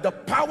 and by the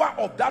power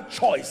of that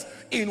choice,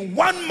 in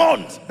 1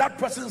 month, that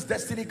person's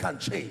destiny can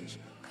change.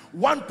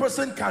 One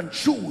person can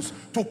choose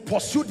to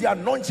pursue the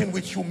anointing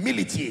with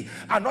humility.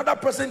 Another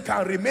person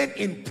can remain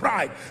in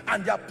pride,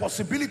 and their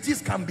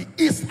possibilities can be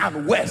east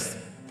and west.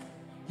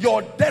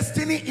 Your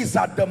destiny is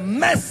at the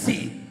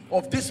mercy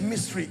of this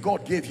mystery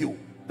God gave you,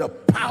 the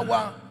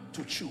power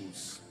to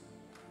choose.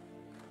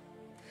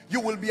 You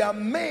will be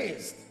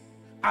amazed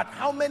at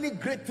how many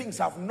great things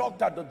have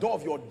knocked at the door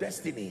of your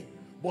destiny,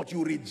 but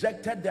you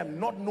rejected them,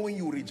 not knowing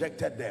you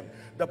rejected them.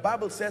 The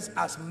Bible says,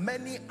 as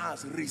many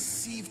as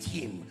received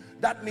him.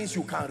 That means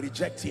you can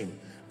reject him.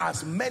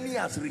 As many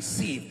as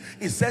received.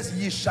 It says,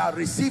 ye shall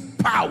receive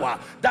power.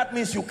 That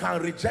means you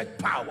can reject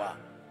power.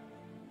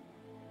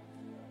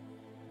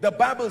 The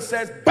Bible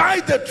says,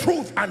 buy the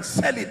truth and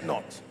sell it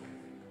not.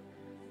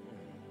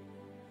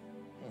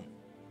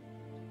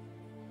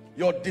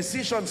 Your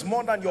decisions,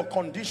 more than your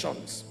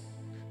conditions,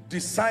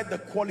 decide the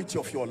quality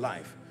of your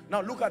life.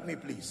 Now look at me,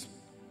 please.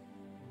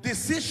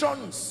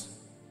 Decisions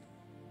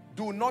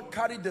do not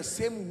carry the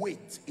same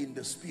weight in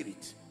the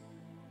spirit.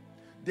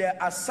 There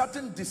are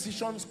certain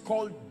decisions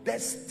called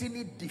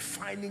destiny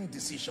defining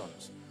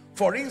decisions.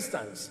 For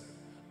instance,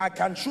 I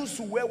can choose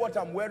to wear what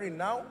I'm wearing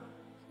now.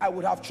 I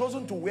would have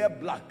chosen to wear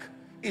black.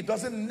 It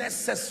doesn't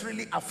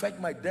necessarily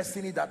affect my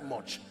destiny that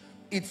much.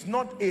 It's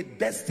not a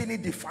destiny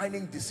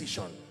defining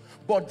decision.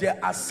 But there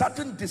are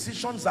certain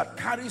decisions that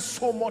carry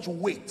so much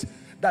weight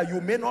that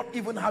you may not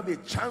even have a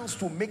chance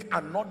to make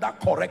another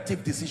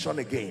corrective decision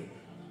again.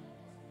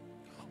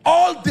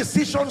 All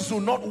decisions do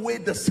not weigh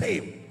the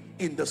same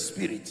in the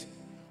spirit.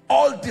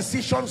 All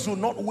decisions do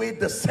not weigh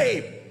the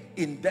same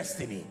in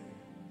destiny.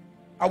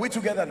 Are we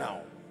together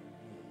now?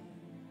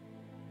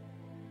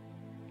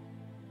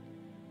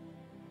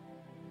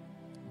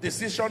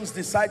 Decisions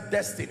decide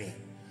destiny.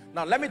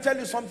 Now let me tell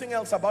you something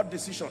else about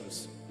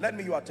decisions. Lend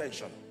me your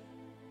attention.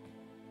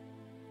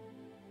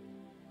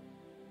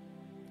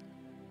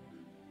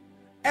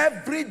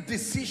 Every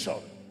decision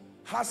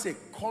has a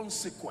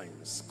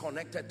consequence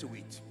connected to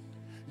it.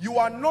 You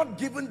are not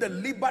given the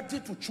liberty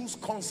to choose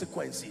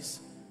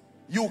consequences.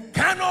 You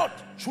cannot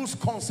choose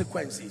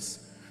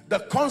consequences. The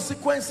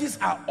consequences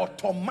are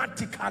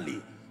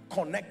automatically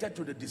connected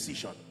to the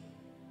decision.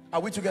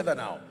 Are we together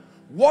now?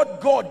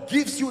 What God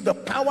gives you the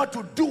power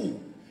to do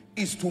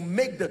is to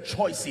make the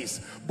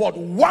choices. But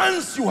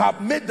once you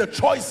have made the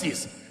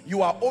choices,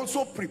 you are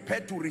also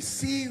prepared to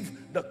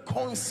receive the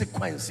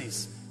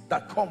consequences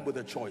that come with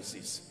the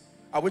choices.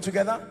 Are we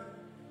together?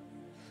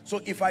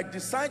 So if I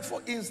decide, for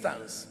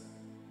instance,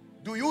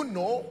 do you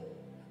know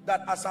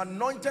that as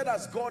anointed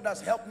as God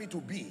has helped me to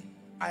be,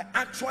 I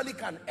actually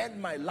can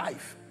end my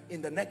life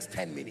in the next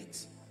 10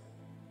 minutes.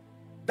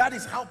 That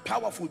is how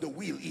powerful the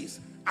will is.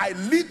 I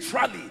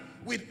literally,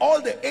 with all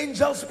the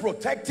angels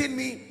protecting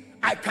me,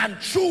 I can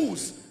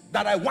choose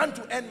that I want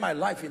to end my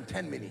life in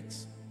 10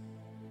 minutes.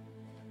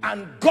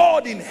 And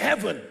God in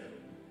heaven,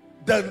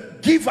 the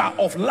giver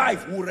of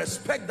life, will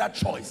respect that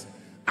choice,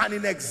 and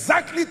in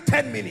exactly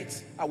 10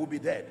 minutes I will be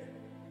dead.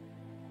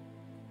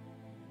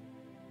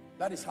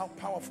 That is how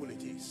powerful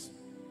it is.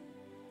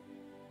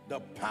 The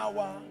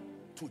power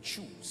to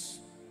choose.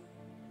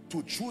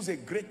 To choose a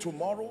great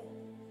tomorrow,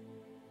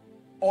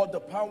 or the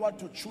power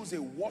to choose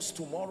a worse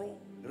tomorrow,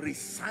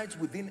 resides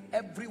within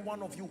every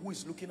one of you who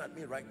is looking at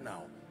me right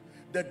now.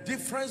 The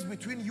difference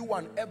between you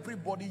and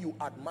everybody you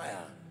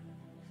admire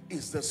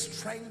is the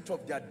strength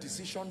of their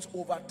decisions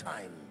over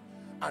time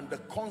and the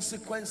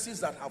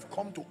consequences that have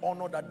come to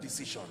honor that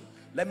decision.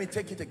 Let me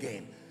take it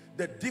again.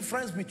 The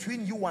difference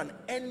between you and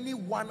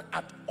anyone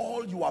at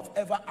all you have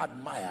ever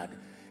admired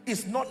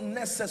is not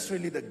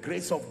necessarily the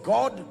grace of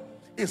God.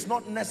 It's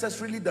not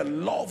necessarily the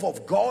love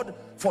of God,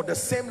 for the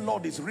same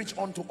Lord is rich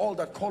unto all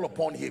that call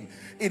upon him.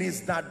 It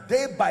is that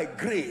they by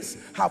grace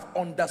have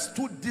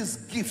understood this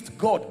gift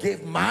God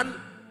gave man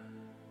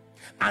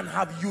and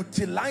have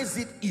utilized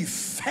it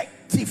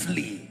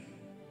effectively.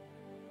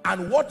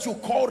 And what you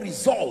call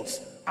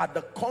results are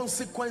the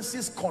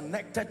consequences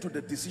connected to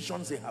the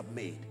decisions they have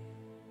made.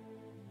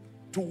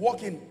 To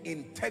walk in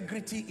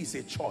integrity is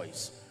a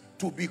choice.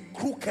 To be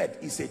crooked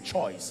is a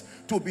choice.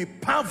 To be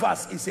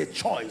perverse is a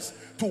choice.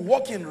 To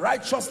walk in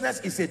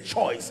righteousness is a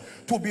choice.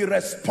 To be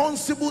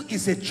responsible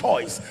is a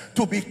choice.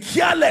 To be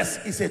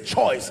careless is a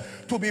choice.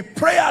 To be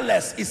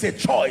prayerless is a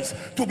choice.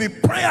 To be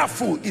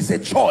prayerful is a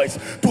choice.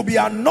 To be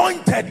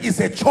anointed is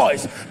a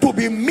choice. To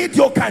be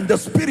mediocre in the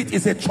spirit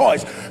is a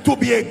choice. To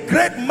be a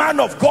great man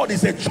of God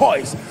is a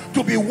choice.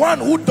 To be one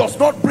who does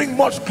not bring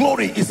much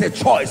glory is a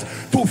choice.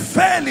 To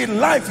fail in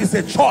life is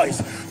a choice.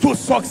 To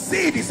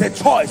succeed is a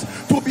choice.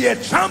 To be a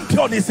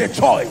champion is a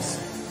choice.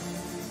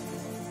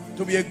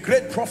 To be a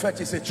great prophet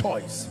is a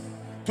choice.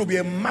 To be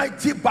a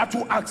mighty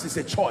battle axe is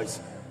a choice.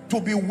 To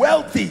be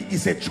wealthy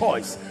is a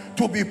choice.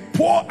 To be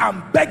poor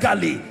and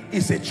beggarly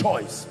is a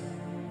choice.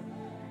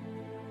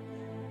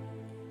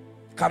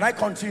 Can I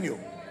continue?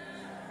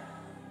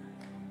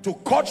 To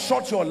cut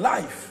short your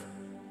life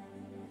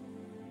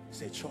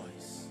is a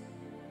choice.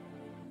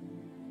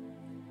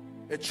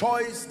 A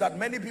choice that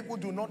many people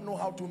do not know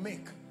how to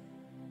make.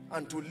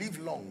 And to live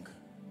long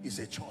is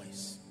a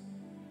choice.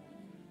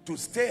 To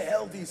stay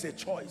healthy is a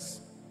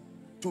choice.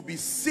 To be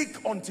sick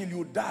until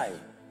you die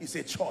is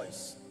a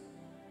choice.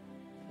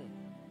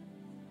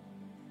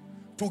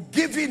 To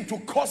give in to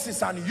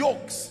curses and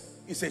yokes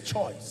is a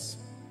choice.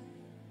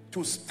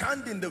 To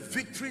stand in the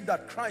victory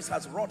that Christ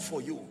has wrought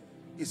for you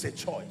is a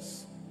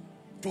choice.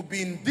 To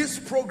be in this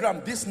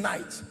program this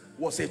night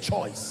was a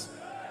choice.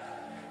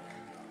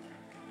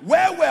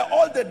 Where were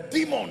all the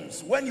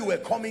demons when you were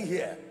coming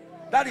here?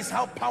 That is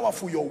how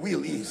powerful your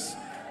will is.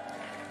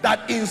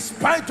 That in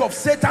spite of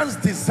Satan's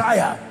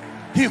desire,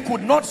 he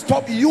could not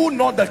stop you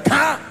nor the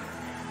car.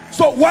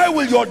 So why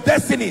will your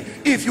destiny,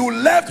 if you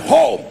left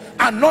home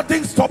and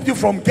nothing stopped you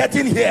from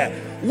getting here,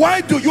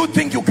 why do you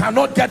think you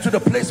cannot get to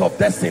the place of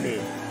destiny?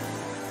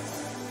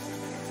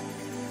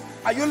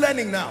 Are you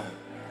learning now?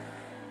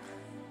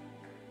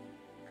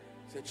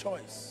 It's a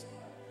choice.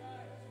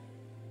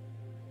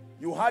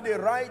 You had a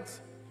right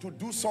to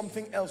do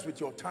something else with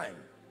your time.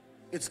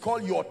 It's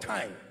called your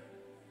time.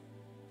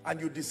 And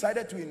you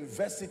decided to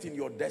invest it in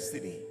your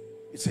destiny.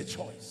 It's a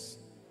choice.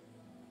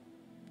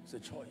 It's a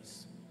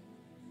choice.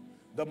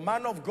 The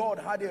man of God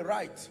had a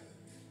right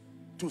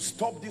to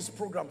stop this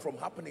program from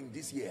happening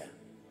this year.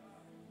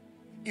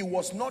 It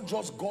was not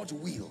just God's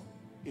will,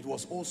 it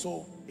was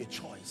also a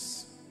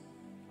choice.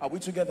 Are we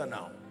together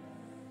now?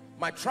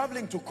 My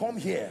traveling to come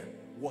here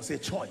was a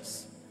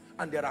choice,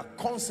 and there are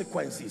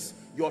consequences.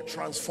 Your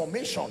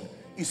transformation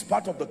is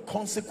part of the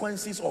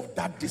consequences of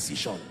that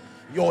decision.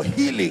 Your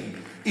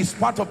healing is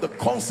part of the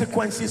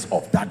consequences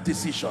of that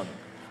decision.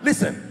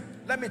 Listen,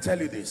 let me tell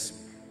you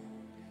this.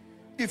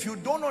 If you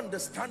don't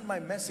understand my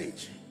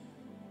message,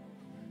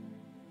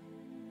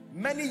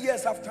 many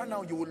years after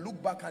now, you will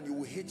look back and you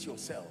will hate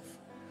yourself,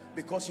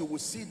 because you will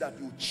see that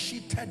you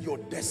cheated your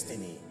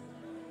destiny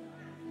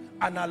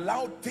and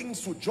allowed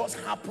things to just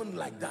happen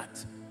like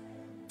that.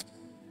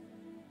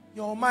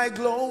 You're my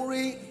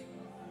glory,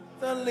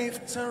 the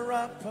lifter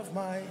up of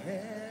my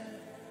head.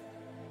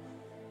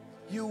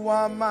 You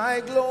are my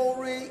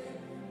glory,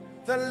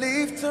 the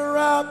lifter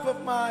up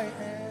of my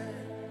head.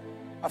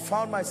 I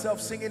found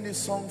myself singing this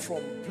song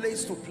from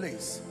place to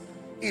place.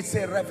 It's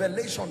a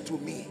revelation to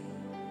me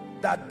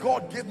that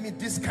God gave me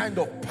this kind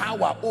of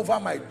power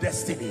over my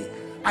destiny.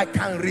 I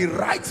can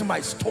rewrite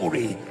my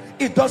story.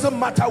 It doesn't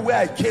matter where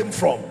I came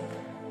from.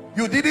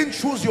 You didn't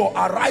choose your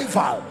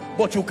arrival,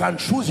 but you can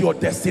choose your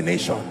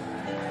destination.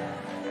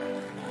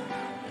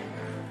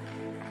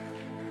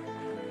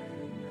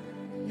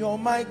 You're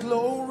my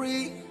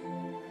glory,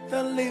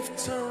 the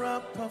lifter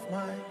up of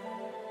my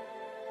head.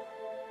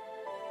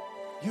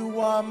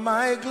 You are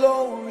my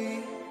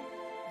glory,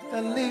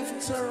 the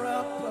lifter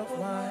up of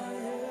my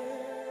head.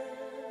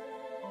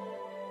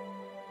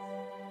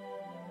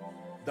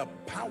 The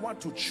power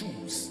to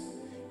choose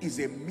is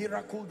a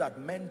miracle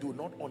that men do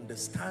not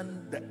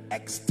understand the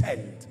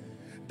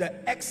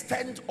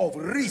extent of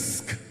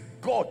risk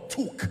God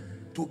took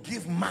to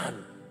give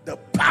man the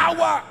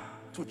power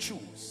to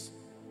choose.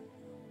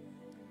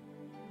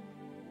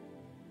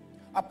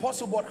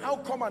 Apostle, but how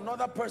come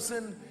another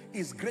person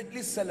is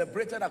greatly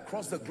celebrated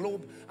across the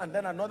globe and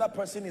then another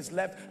person is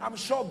left? I'm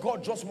sure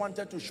God just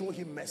wanted to show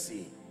him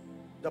mercy.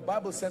 The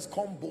Bible says,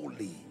 come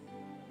boldly.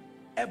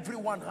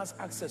 Everyone has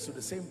access to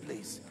the same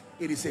place.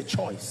 It is a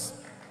choice.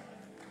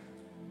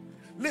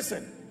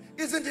 Listen,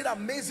 isn't it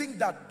amazing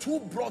that two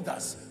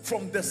brothers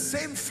from the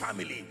same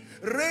family,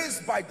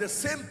 raised by the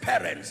same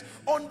parents,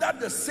 under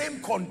the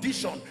same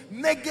condition,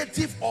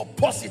 negative or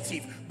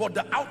positive, but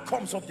the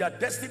outcomes of their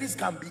destinies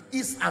can be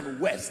east and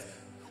west?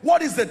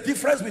 What is the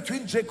difference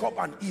between Jacob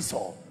and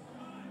Esau?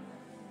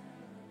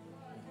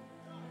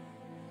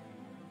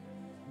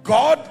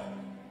 God?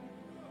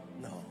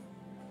 No.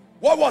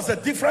 What was the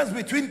difference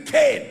between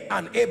Cain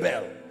and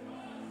Abel?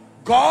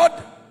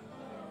 God?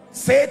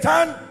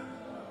 Satan?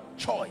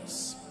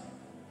 Choice.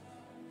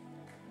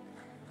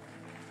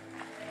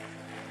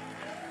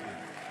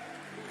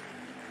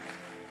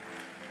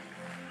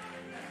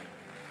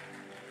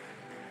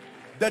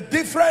 The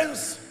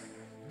difference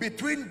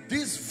between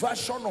this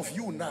version of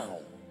you now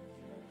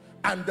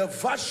and the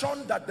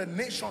version that the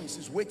nations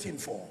is waiting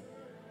for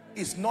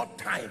is not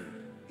time,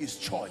 is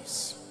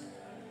choice.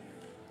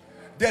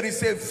 There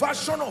is a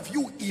version of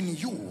you in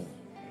you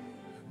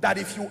that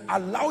if you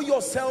allow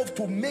yourself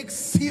to make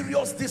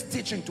serious this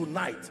teaching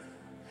tonight,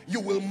 you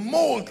will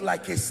mold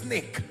like a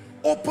snake,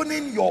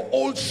 opening your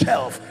old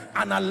shelf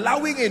and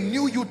allowing a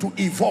new you to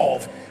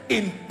evolve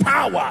in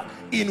power,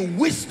 in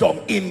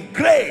wisdom, in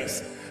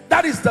grace.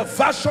 That is the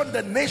version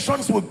the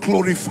nations will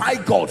glorify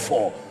God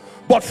for.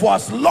 But for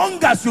as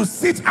long as you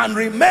sit and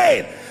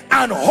remain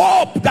and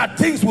hope that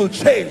things will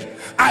change,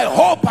 I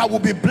hope I will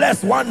be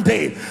blessed one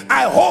day,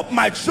 I hope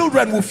my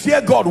children will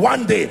fear God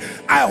one day,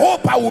 I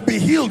hope I will be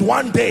healed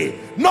one day.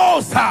 No,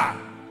 sir.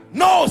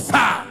 No,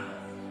 sir.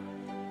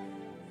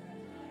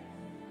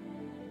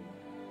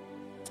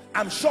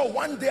 I'm sure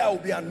one day I will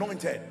be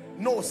anointed.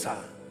 No, sir.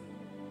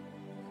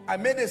 I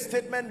made a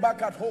statement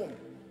back at home.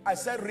 I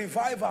said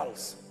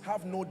revivals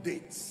have no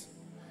dates.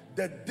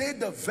 The day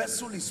the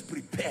vessel is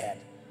prepared,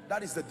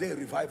 that is the day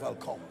revival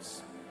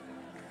comes.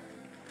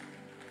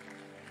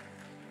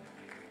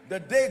 The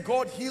day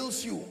God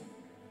heals you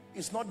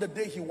is not the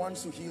day he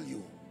wants to heal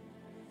you.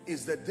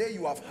 It's the day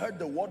you have heard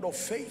the word of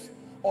faith,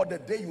 or the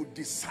day you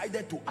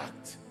decided to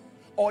act,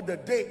 or the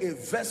day a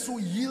vessel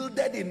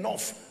yielded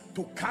enough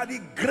to carry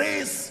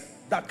grace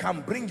that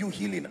can bring you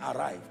healing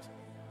arrived.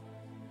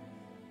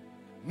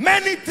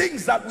 Many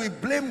things that we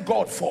blame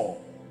God for,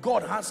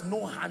 God has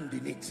no hand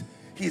in it.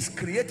 He's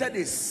created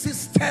a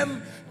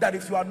system that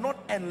if you are not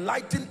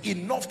enlightened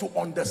enough to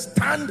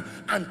understand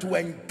and to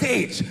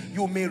engage,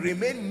 you may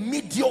remain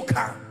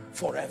mediocre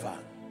forever.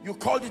 You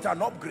called it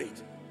an upgrade.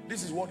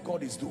 This is what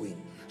God is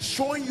doing,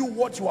 showing you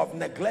what you have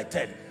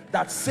neglected,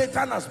 that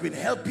Satan has been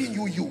helping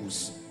you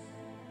use,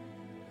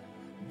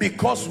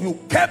 because you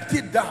kept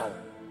it down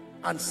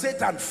and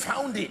Satan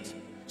found it,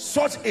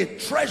 such a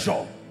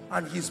treasure,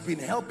 and he's been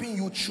helping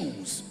you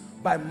choose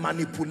by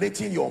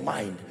manipulating your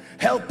mind,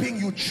 helping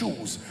you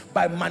choose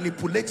by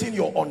manipulating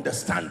your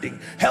understanding,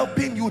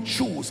 helping you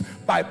choose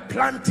by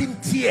planting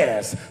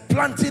tears,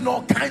 planting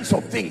all kinds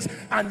of things,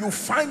 and you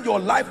find your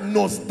life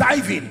nose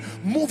diving,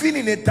 moving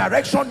in a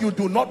direction you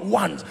do not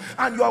want,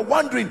 and you are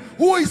wondering,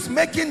 who is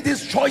making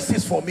these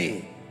choices for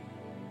me?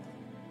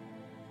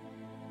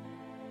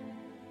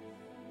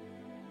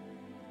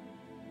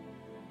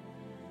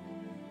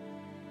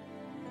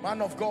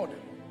 Man of God,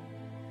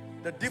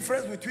 the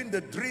difference between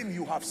the dream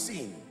you have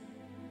seen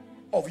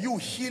of you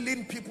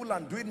healing people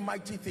and doing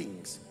mighty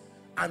things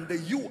and the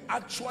you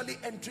actually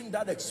entering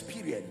that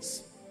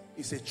experience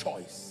is a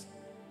choice.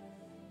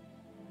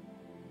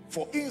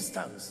 For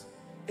instance,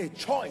 a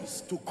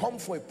choice to come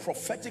for a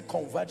prophetic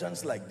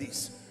convergence like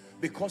this,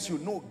 because you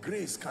know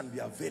grace can be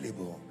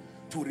available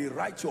to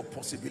rewrite your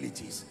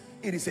possibilities.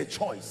 It is a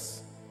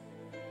choice.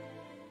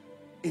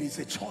 It is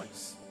a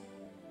choice.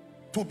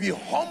 To be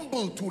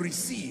humble to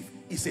receive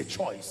is a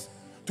choice.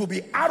 To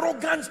be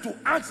arrogant to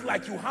act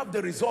like you have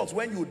the results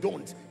when you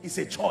don't is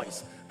a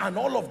choice. And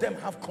all of them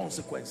have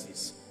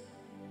consequences.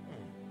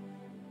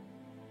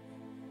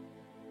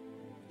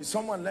 Is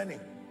someone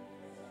learning?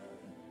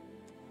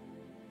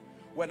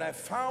 When I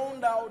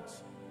found out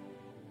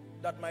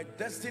that my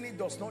destiny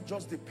does not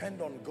just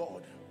depend on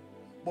God,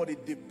 but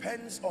it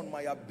depends on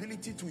my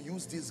ability to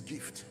use this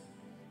gift,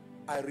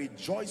 I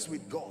rejoiced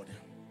with God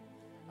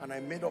and I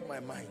made up my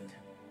mind.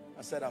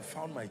 I said, I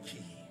found my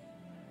key.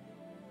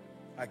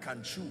 I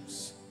can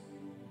choose.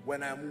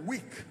 When I'm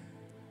weak,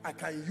 I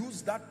can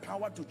use that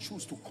power to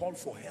choose to call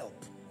for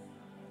help.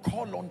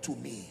 Call unto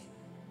me.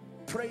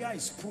 Prayer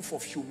is proof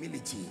of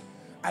humility.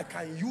 I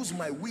can use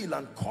my will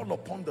and call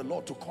upon the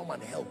Lord to come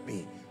and help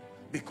me,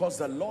 because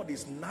the Lord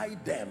is nigh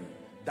them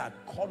that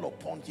call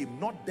upon him,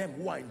 not them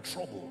who are in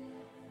trouble.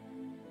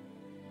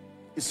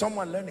 Is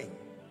someone learning?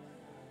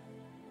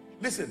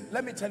 Listen,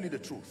 let me tell you the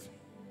truth.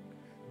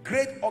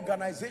 Great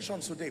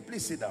organizations today,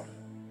 please sit down,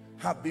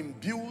 have been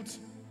built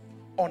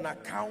on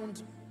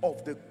account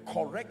of the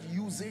correct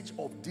usage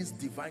of this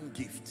divine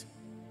gift.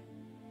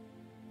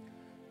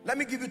 Let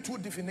me give you two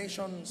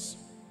definitions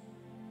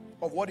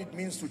of what it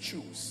means to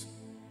choose.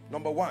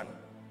 Number one,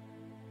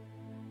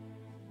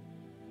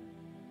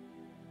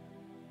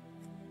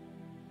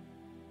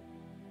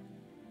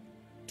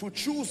 to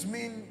choose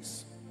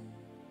means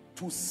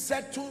to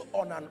settle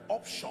on an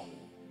option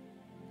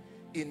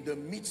in the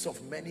midst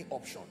of many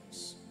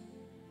options.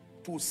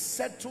 To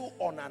settle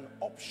on an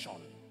option.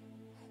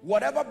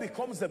 Whatever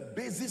becomes the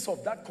basis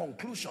of that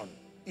conclusion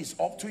is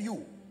up to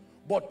you.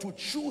 But to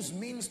choose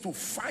means to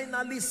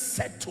finally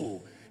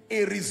settle,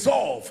 a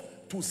resolve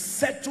to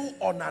settle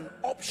on an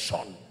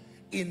option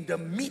in the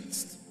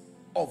midst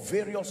of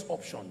various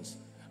options.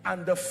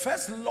 And the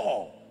first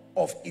law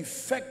of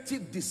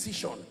effective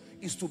decision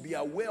is to be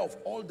aware of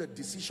all the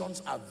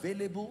decisions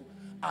available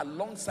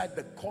alongside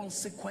the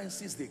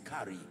consequences they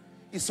carry.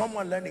 Is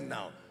someone learning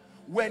now?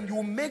 When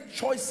you make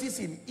choices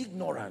in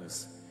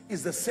ignorance,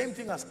 it's the same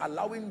thing as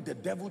allowing the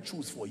devil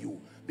choose for you,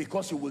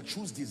 because you will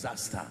choose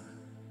disaster.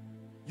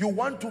 You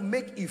want to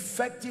make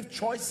effective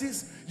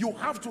choices, you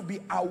have to be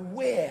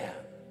aware.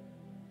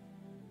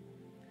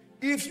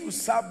 If you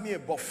serve me a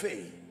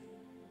buffet,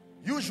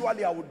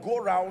 usually I would go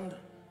around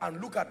and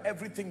look at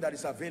everything that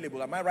is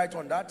available. Am I right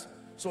on that?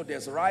 So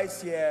there's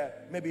rice here,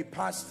 maybe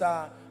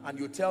pasta, and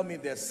you tell me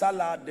there's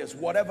salad, there's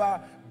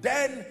whatever.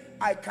 Then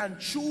I can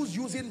choose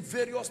using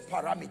various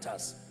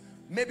parameters.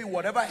 Maybe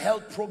whatever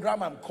health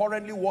program I'm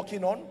currently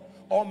working on,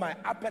 or my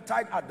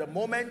appetite at the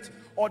moment,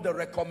 or the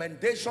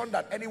recommendation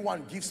that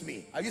anyone gives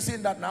me. Are you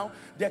seeing that now?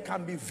 There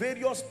can be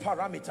various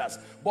parameters,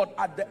 but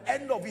at the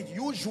end of it,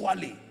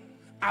 usually,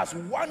 as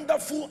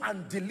wonderful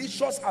and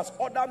delicious as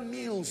other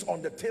meals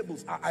on the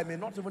tables are, I may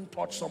not even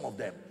touch some of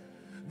them.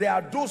 There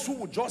are those who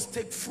would just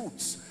take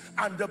fruits,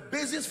 and the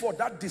basis for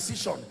that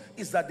decision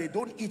is that they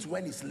don't eat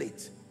when it's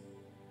late.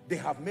 They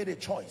have made a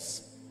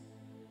choice.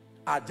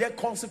 Are there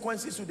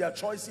consequences to their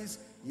choices?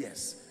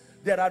 Yes.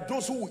 There are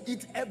those who will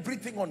eat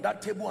everything on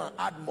that table and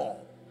add more.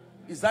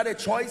 Is that a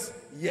choice?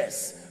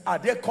 Yes. Are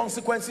there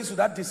consequences to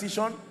that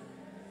decision?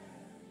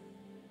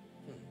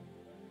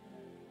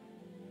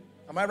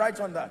 Am I right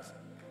on that?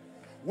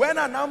 When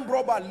an armed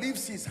robber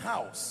leaves his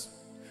house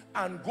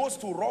and goes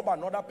to rob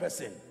another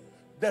person,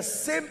 the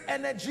same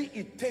energy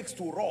it takes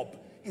to rob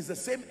is the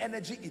same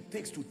energy it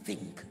takes to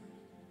think.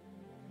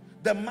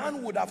 The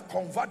man would have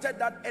converted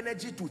that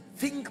energy to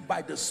think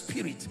by the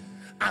Spirit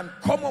and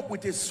come up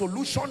with a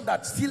solution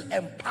that still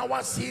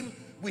empowers him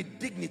with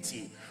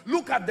dignity.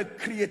 Look at the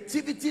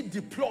creativity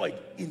deployed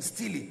in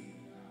stealing.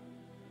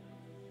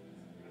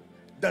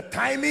 The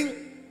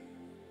timing,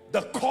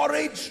 the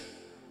courage,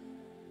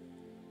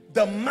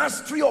 the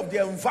mastery of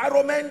the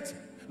environment,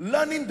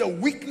 learning the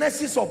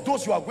weaknesses of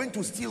those you are going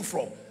to steal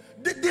from.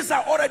 These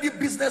are already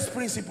business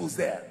principles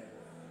there.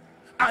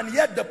 And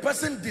yet the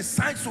person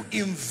decides to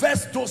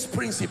invest those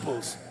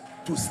principles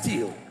to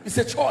steal. It's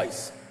a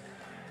choice.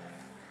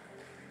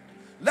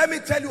 Let me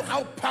tell you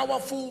how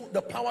powerful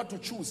the power to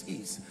choose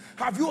is.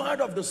 Have you heard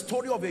of the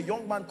story of a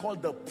young man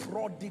called the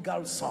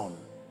prodigal son?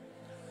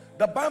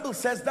 The Bible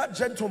says that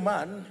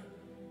gentleman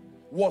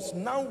was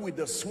now with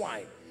the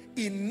swine.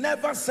 It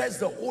never says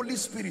the Holy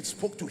Spirit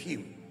spoke to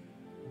him.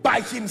 By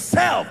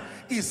himself,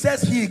 it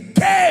says he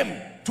came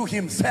to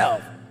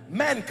himself.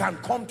 Men can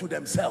come to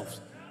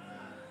themselves.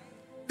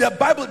 The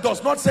Bible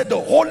does not say the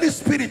Holy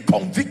Spirit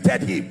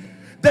convicted him.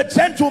 The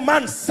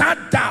gentleman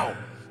sat down,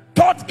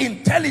 thought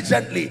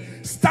intelligently,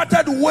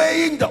 started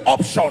weighing the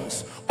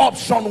options.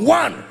 Option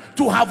one,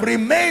 to have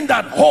remained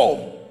at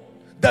home.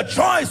 The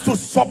choice to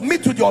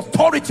submit to the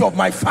authority of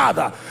my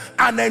father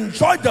and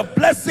enjoy the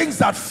blessings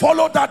that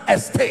follow that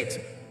estate.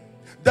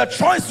 The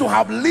choice to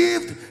have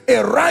lived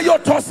a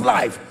riotous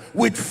life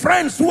with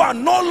friends who are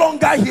no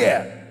longer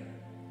here.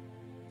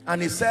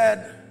 And he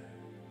said,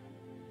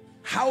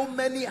 how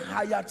many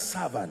hired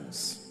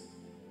servants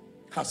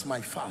has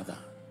my father?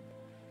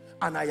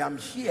 And I am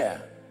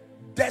here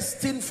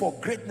destined for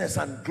greatness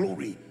and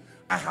glory.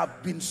 I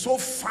have been so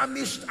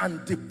famished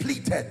and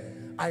depleted,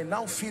 I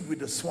now feed with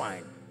the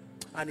swine.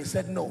 And he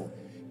said, no,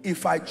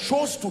 if I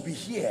chose to be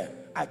here,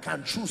 I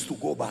can choose to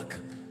go back.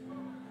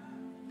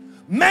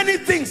 Many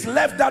things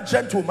left that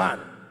gentleman.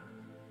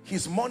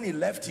 His money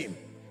left him,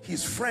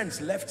 his friends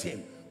left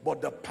him,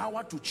 but the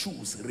power to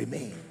choose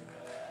remained.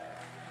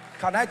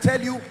 Can I tell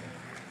you,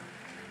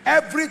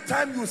 every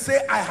time you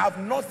say I have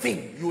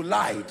nothing, you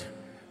lied.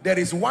 There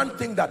is one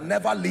thing that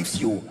never leaves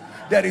you.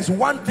 There is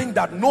one thing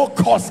that no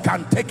curse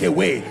can take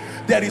away.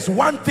 There is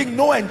one thing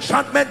no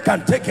enchantment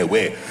can take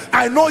away.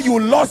 I know you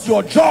lost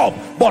your job,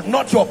 but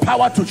not your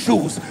power to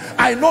choose.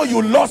 I know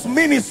you lost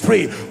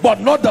ministry, but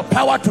not the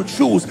power to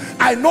choose.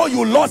 I know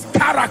you lost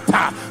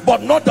character,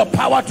 but not the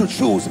power to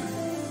choose.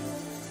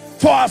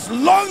 For as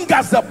long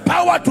as the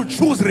power to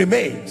choose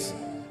remains,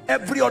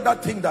 every other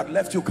thing that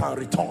left you can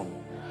return.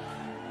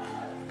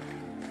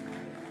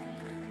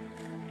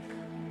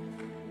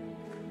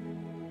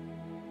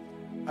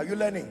 Are you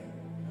learning?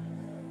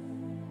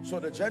 So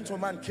the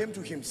gentleman came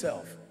to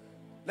himself.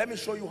 Let me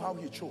show you how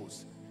he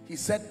chose. He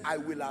said, I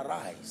will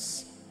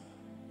arise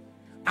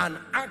and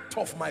act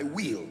of my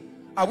will.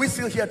 Are we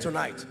still here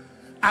tonight?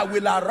 I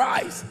will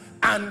arise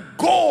and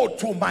go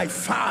to my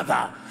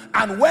father.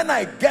 And when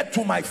I get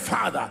to my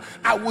father,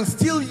 I will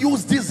still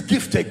use this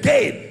gift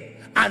again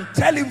and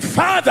tell him,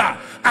 Father,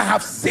 I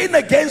have sinned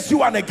against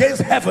you and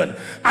against heaven.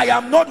 I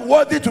am not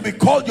worthy to be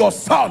called your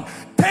son.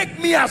 Take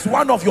me as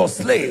one of your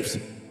slaves.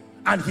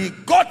 And he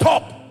got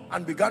up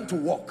and began to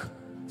walk.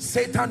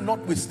 Satan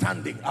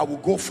notwithstanding, I will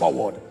go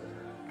forward.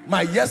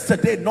 My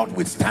yesterday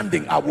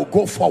notwithstanding, I will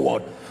go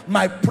forward.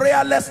 My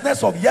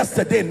prayerlessness of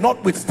yesterday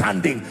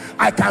notwithstanding,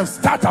 I can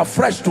start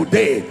afresh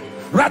today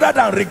rather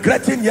than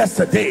regretting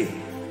yesterday.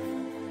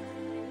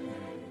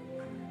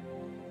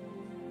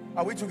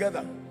 Are we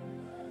together?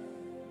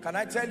 Can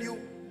I tell you,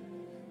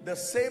 the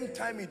same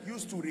time it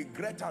used to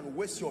regret and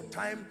waste your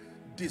time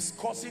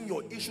discussing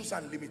your issues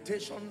and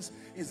limitations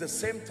is the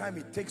same time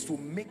it takes to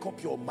make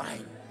up your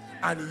mind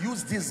and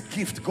use this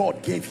gift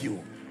God gave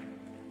you.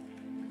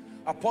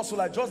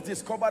 Apostle, I just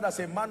discovered as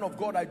a man of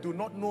God, I do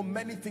not know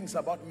many things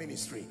about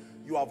ministry.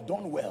 You have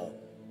done well,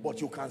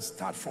 but you can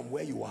start from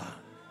where you are.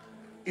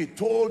 He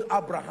told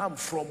Abraham,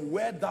 from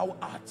where thou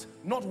art,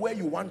 not where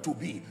you want to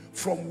be,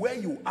 from where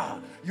you are.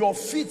 Your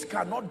feet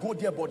cannot go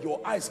there, but your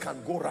eyes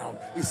can go round.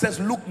 It says,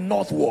 look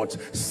northwards,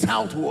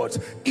 southwards,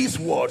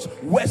 eastwards,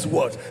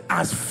 westwards,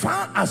 as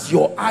far as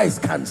your eyes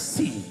can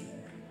see.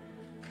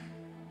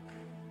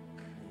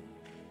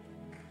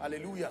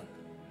 Hallelujah.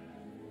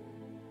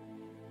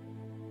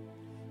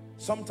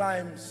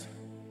 Sometimes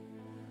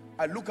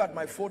I look at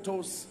my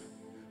photos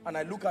and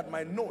I look at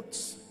my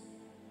notes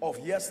of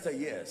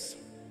yesteryears,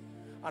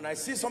 and I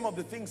see some of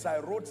the things I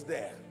wrote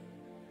there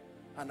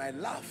and I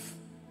laugh.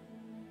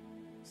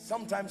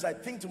 Sometimes I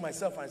think to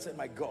myself and I say,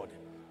 my God,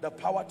 the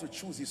power to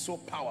choose is so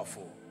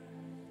powerful.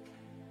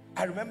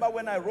 I remember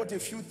when I wrote a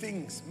few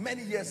things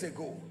many years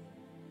ago,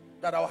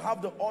 that I'll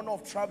have the honor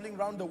of traveling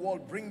around the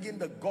world, bringing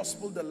the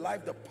gospel, the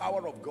life, the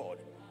power of God.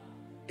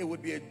 It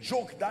would be a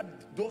joke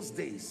that those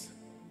days,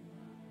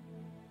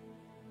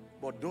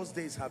 but those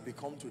days have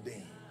become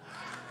today.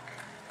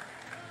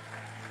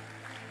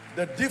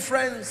 The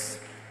difference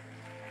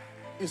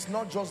is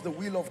not just the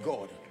will of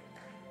God.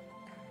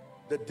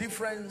 The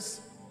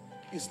difference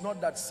is not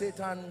that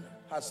Satan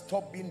has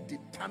stopped being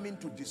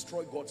determined to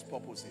destroy God's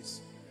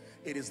purposes.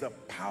 It is the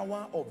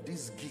power of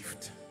this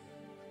gift.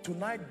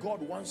 Tonight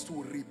God wants to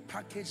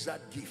repackage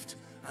that gift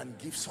and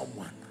give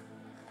someone.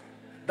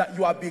 That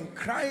you have been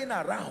crying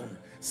around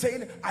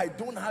saying, I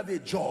don't have a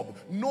job,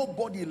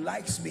 nobody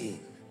likes me.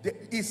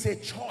 It's a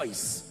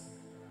choice.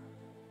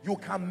 You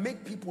can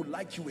make people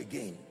like you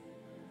again.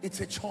 It's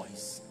a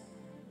choice.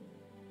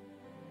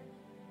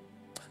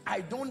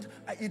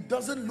 It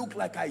doesn't look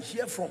like I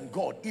hear from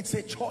God. It's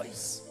a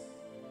choice.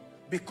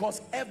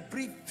 Because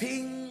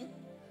everything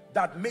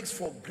that makes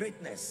for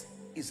greatness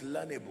is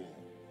learnable.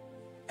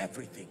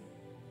 Everything.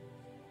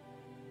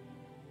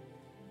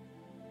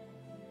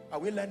 Are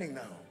we learning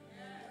now?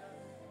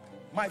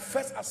 My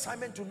first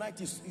assignment tonight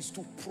is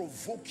to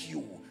provoke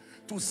you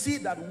to see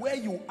that where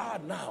you are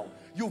now,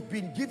 you've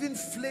been given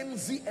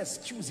flimsy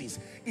excuses.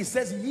 It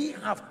says, ye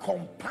have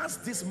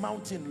compassed this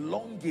mountain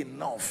long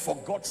enough, for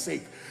God's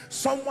sake.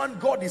 Someone,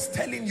 God is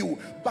telling you,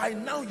 by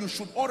now you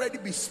should already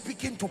be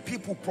speaking to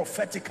people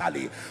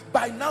prophetically.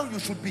 By now you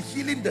should be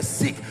healing the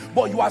sick,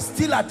 but you are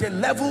still at a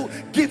level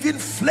giving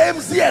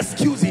flimsy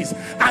excuses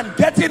and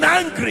getting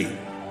angry.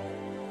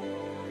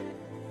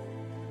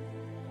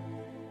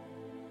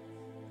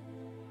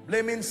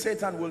 Blaming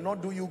Satan will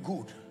not do you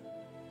good.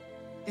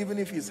 Even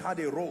if he's had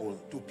a role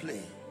to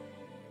play.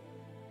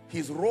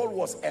 His role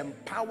was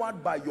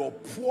empowered by your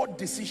poor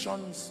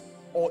decisions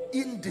or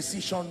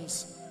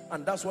indecisions,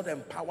 and that's what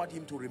empowered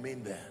him to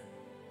remain there.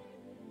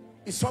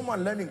 Is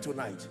someone learning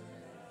tonight?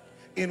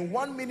 In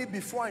 1 minute,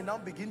 before I now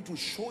begin to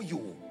show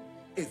you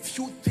a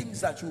few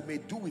things that you may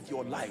do with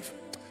your life,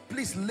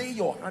 please lay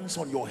your hands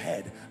on your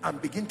head and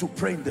begin to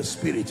pray in the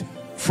spirit.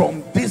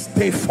 From this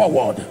day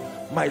forward,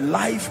 my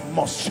life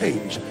must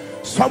change.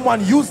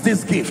 Someone use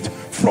this gift.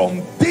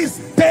 From this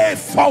day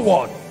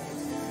forward,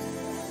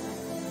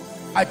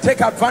 I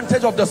take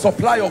advantage of the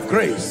supply of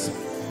grace,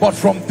 but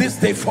from this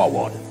day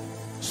forward,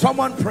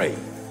 someone pray.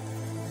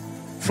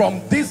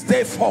 From this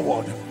day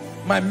forward,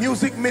 my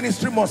music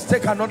ministry must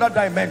take another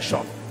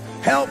dimension,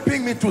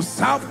 helping me to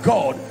serve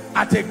God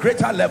at a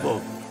greater level.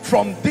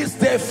 From this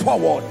day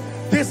forward,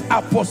 this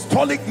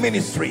apostolic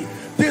ministry,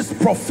 this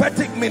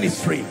prophetic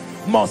ministry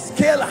must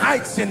scale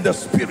heights in the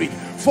spirit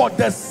for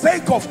the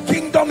sake of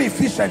kingdom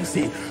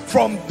efficiency.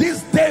 From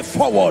this day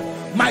forward,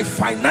 my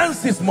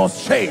finances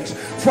must change.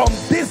 From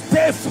this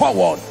day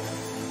forward,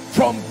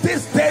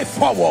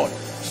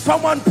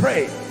 someone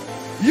pray.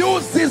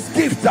 Use this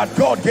gift that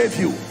God gave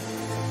you.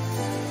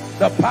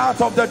 The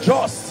path of the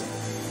just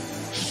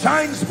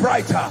shines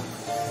brighter,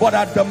 but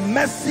at the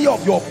mercy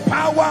of your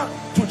power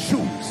to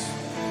choose.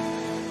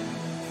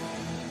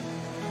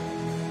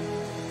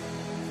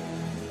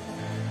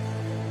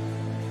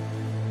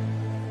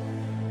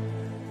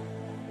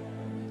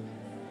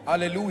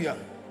 Hallelujah.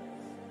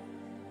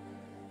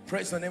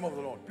 Praise the name of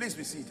the Lord. Please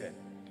be seated.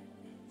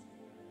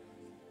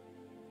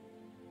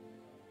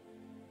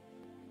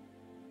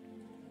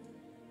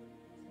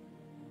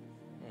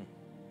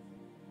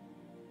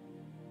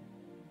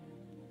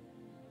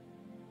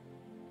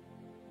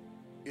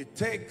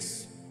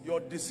 takes your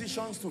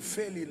decisions to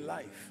fail in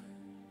life,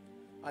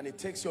 and it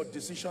takes your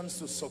decisions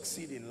to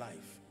succeed in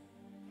life.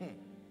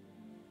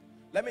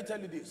 Let me tell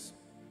you this.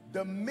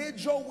 The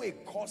major way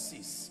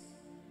curses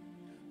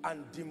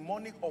and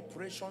demonic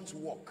operations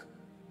work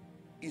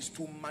is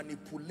to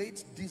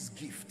manipulate this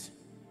gift.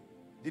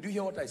 Did you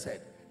hear what I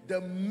said?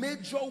 The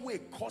major way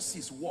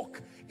curses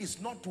work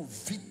is not to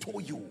veto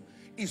you,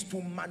 is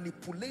to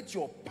manipulate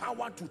your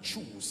power to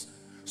choose,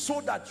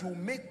 so that you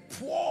make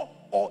poor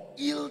or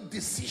ill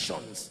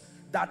decisions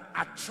that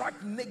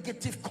attract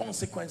negative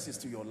consequences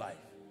to your life.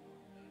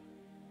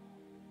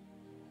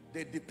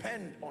 They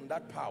depend on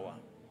that power.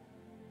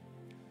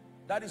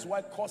 That is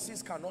why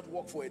curses cannot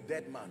work for a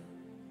dead man.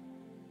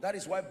 That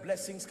is why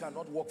blessings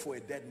cannot work for a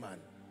dead man.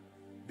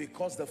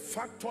 Because the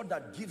factor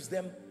that gives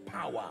them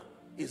power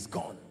is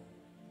gone.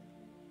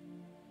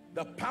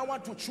 The power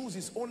to choose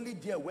is only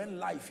there when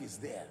life is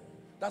there.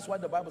 That's why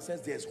the Bible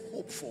says there's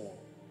hope for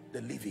the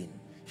living.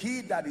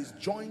 He that is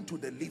joined to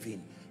the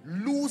living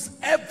lose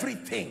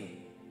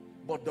everything,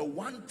 but the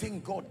one thing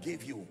God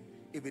gave you,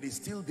 if it is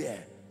still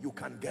there, you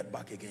can get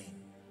back again.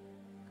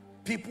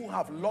 People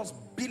have lost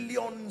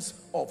billions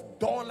of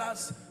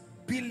dollars,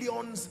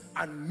 billions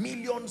and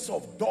millions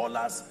of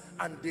dollars,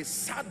 and they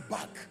sat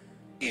back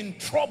in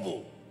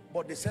trouble,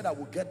 but they said, I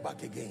will get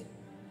back again,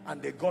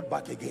 and they got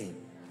back again.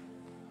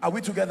 Are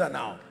we together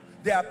now?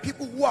 There are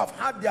people who have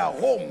had their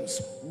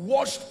homes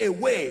washed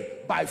away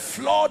by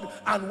flood,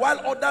 and while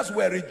others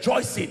were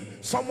rejoicing,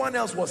 someone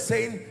else was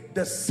saying,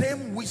 the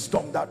same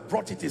wisdom that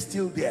brought it is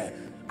still there.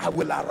 I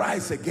will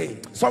arise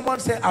again. Someone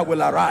say, I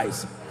will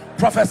arise.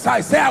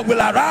 Prophesy, say, I will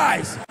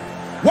arise.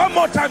 One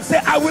more time, say,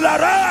 I will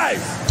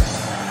arise.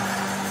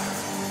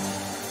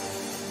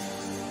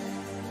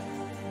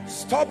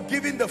 Stop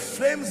giving the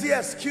flimsy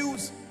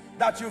excuse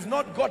that you've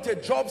not got a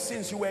job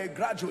since you were a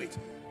graduate.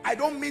 I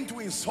don't mean to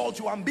insult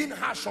you. I'm being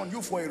harsh on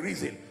you for a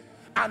reason.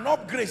 An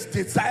upgrade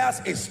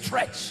desires a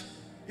stretch.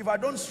 If I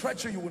don't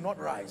stretch you, you will not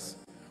rise.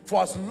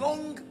 For as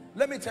long,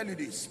 let me tell you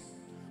this,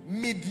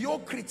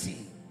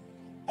 mediocrity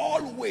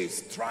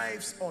always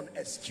thrives on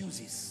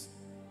excuses.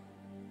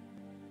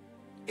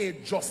 A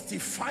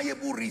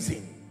justifiable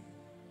reason.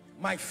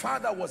 My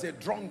father was a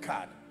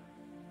drunkard.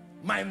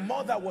 My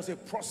mother was a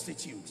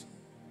prostitute.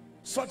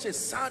 Such a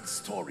sad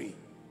story.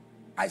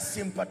 I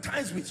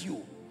sympathize with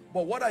you.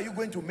 But what are you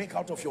going to make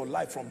out of your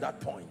life from that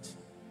point?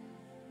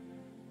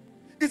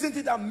 Isn't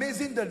it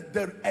amazing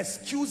the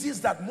excuses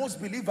that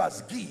most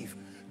believers give,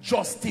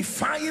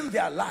 justifying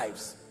their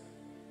lives?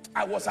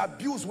 I was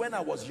abused when I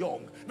was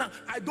young. Now,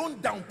 I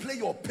don't downplay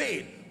your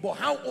pain, but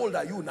how old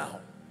are you now?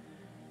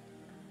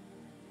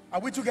 Are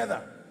we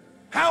together?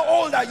 How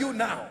old are you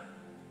now?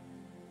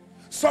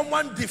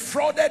 Someone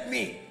defrauded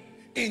me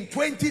in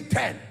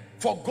 2010.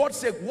 For God's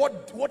sake,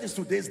 what is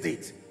today's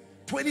date?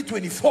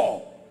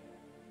 2024.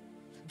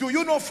 Do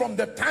you know from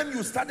the time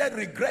you started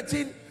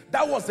regretting,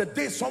 that was the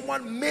day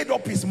someone made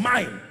up his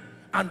mind,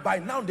 and by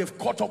now they've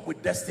caught up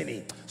with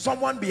destiny?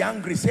 Someone be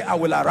angry, say, I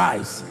will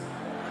arise.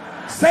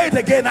 Say it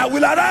again, I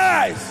will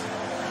arise.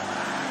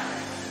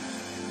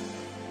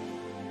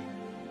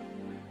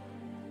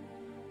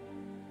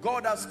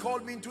 God has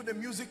called me into the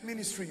music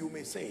ministry, you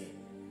may say.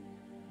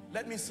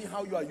 Let me see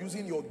how you are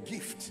using your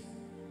gift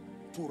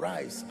to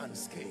rise and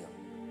scale.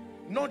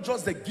 Not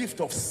just the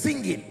gift of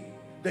singing,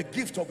 the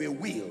gift of a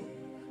will.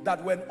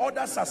 That when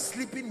others are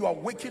sleeping, you are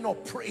waking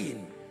up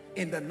praying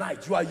in the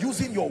night. You are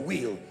using your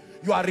will.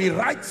 You are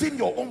rewriting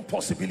your own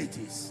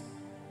possibilities.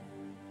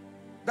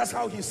 That's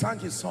how he sang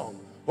his song.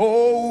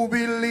 Oh,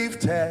 be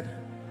lifted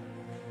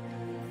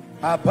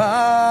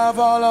above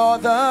all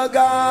other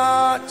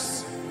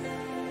gods.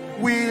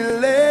 We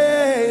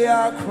lay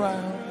our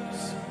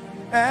crowns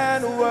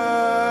and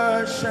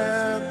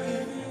worship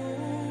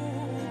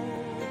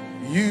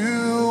you.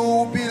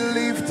 You be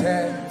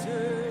lifted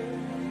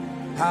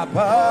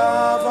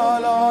above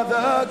all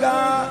other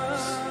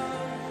gods.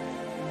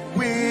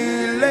 We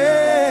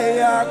lay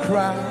our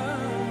crown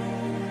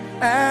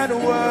and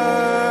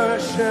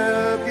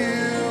worship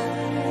you.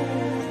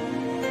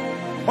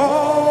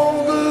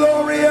 Oh,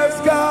 glorious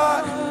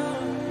God,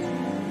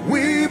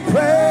 we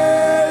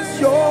praise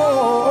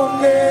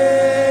your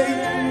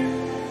name.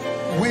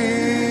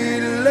 We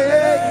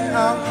lay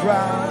our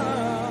crown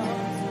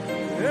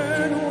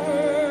and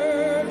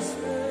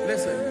worship.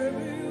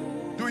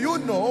 Listen, do you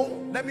know?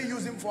 Let me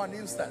use him for an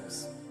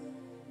instance.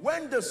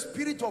 When the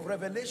spirit of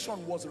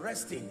revelation was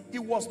resting, it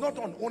was not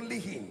on only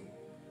him.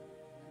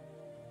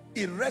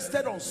 It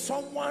rested on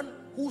someone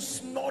who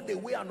snored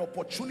away an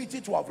opportunity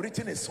to have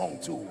written a song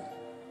too.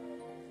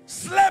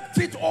 Slept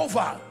it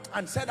over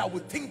and said, I will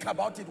think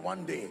about it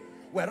one day.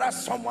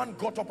 Whereas someone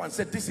got up and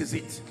said, this is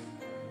it.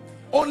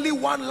 Only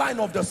one line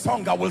of the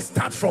song, I will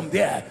start from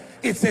there.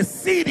 It's a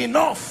seed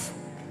enough.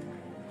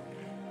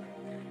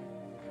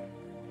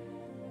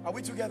 Are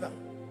we together?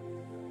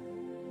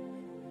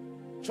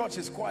 Church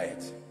is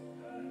quiet.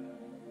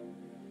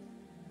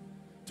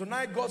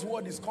 Tonight God's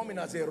word is coming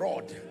as a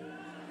rod,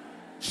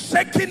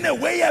 shaking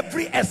away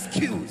every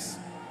excuse.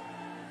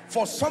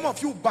 For some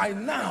of you by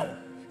now,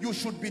 You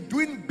should be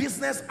doing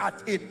business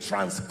at a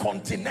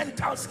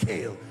transcontinental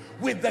scale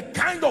with the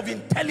kind of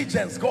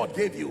intelligence God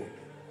gave you.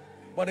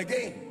 But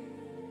again,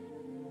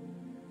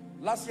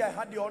 last year I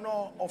had the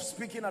honor of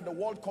speaking at the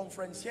World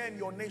Conference here in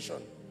your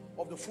nation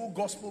of the Full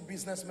Gospel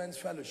Businessmen's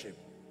Fellowship.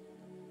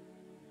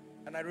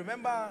 And I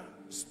remember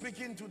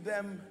speaking to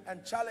them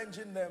and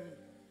challenging them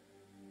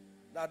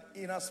that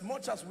in as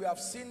much as we have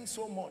seen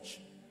so much,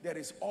 there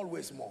is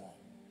always more.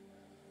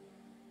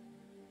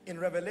 In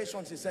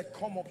Revelations, he said,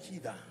 come up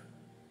hither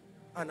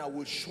and I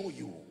will show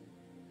you.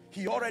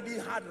 He already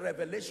had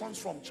revelations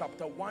from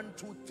chapter 1,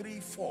 2, 3,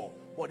 4,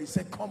 but he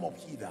said, come up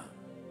hither.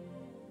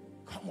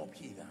 Come up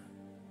hither.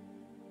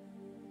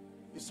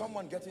 Is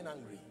someone getting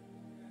angry?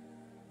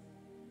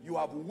 You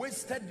have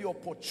wasted the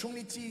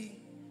opportunity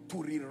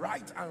to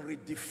rewrite and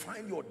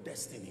redefine your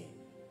destiny.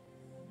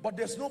 But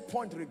there's no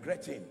point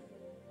regretting,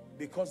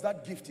 because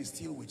that gift is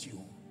still with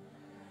you.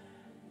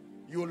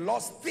 You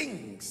lost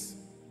things,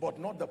 but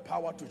not the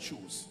power to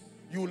choose.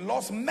 You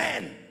lost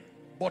men,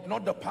 but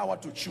not the power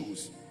to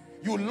choose.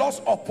 You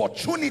lost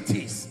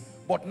opportunities,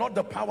 but not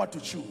the power to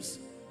choose.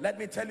 Let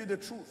me tell you the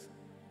truth.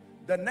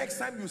 The next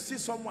time you see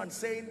someone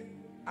saying,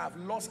 I've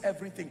lost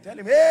everything, tell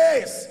him,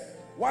 hey,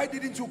 why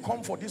didn't you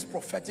come for this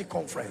prophetic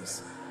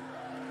conference?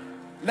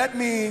 Let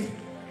me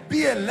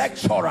be a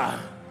lecturer.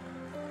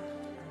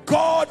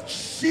 God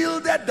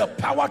shielded the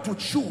power to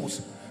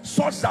choose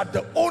such that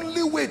the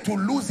only way to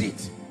lose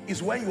it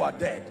is when you are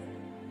dead.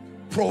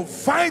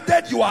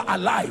 Provided you are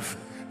alive,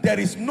 there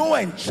is no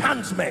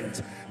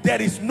enchantment,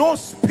 there is no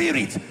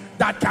spirit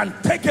that can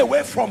take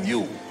away from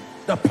you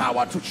the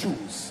power to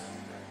choose.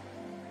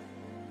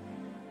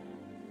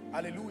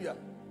 Hallelujah.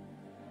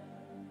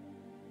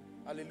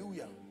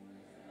 Hallelujah.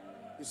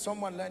 Is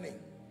someone learning?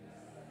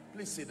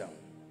 Please sit down.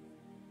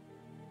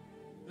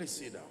 Please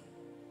sit down.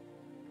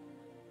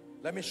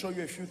 Let me show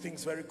you a few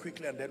things very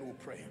quickly and then we'll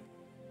pray.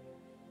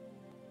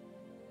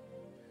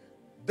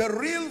 The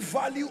real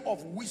value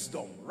of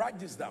wisdom, write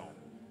this down.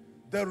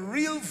 The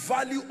real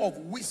value of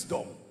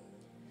wisdom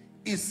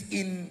is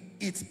in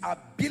its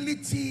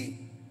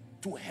ability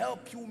to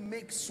help you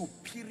make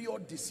superior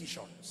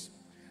decisions.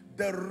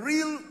 The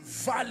real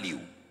value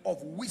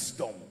of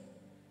wisdom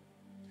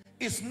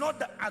is not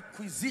the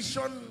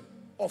acquisition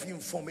of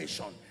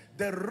information.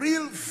 The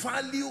real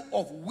value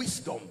of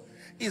wisdom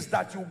is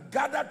that you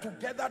gather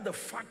together the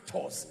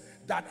factors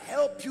that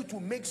help you to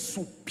make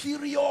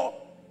superior,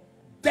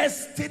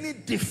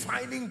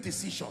 destiny-defining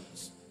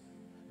decisions.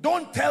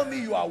 Don't tell me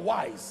you are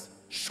wise.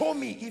 Show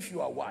me if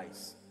you are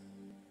wise.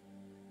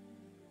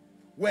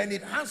 When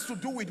it has to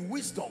do with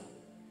wisdom,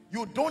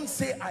 you don't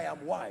say I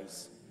am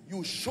wise.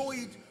 You show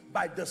it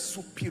by the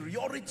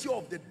superiority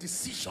of the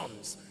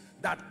decisions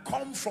that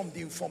come from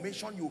the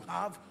information you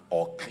have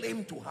or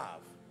claim to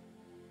have.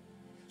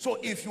 So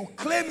if you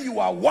claim you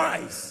are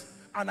wise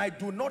and I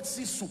do not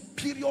see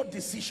superior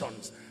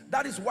decisions,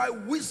 that is why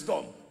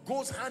wisdom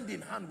goes hand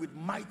in hand with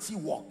mighty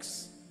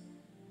works.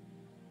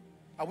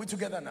 Are we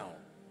together now?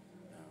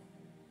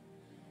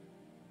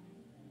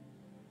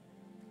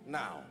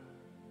 Now,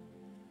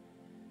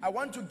 I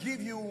want to give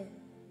you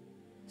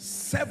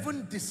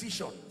 7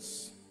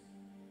 decisions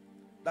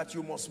that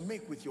you must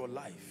make with your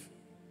life.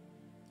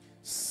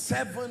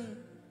 7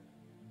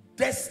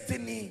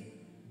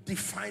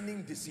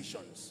 destiny-defining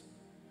decisions.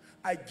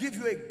 I give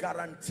you a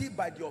guarantee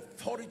by the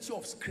authority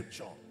of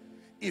Scripture.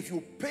 If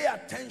you pay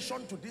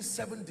attention to these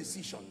 7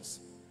 decisions,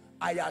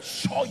 I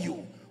assure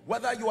you,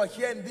 whether you are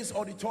here in this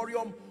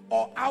auditorium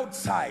or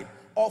outside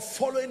or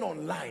following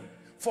online,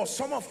 for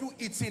some of you,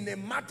 it's in a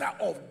matter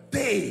of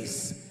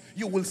days,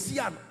 you will see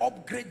an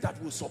upgrade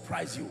that will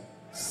surprise you.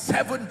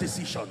 7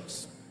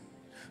 decisions.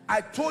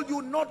 I told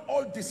you not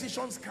all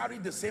decisions carry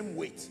the same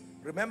weight.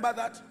 Remember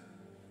that?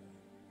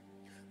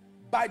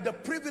 By the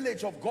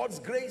privilege of God's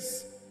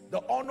grace,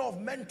 the honor of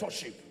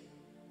mentorship,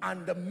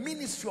 and the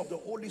ministry of the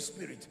Holy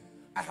Spirit,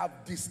 I have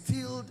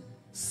distilled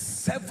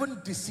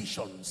 7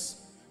 decisions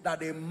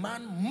that a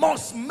man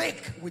must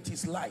make with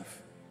his life.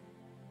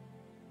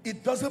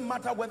 It doesn't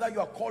matter whether you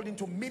are called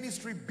into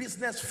ministry,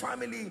 business,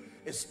 family,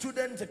 a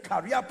student, a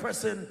career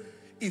person.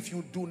 If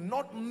you do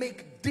not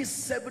make these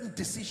 7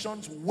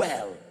 decisions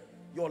well,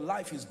 your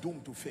life is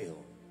doomed to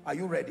fail. Are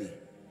you ready?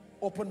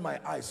 Open my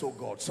eyes, oh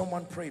God.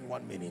 Someone pray in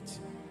 1 minute.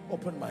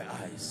 Open my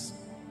eyes.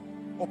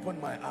 Open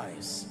my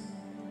eyes.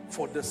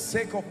 For the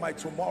sake of my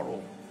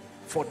tomorrow,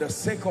 for the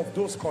sake of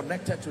those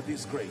connected to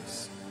this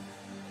grace.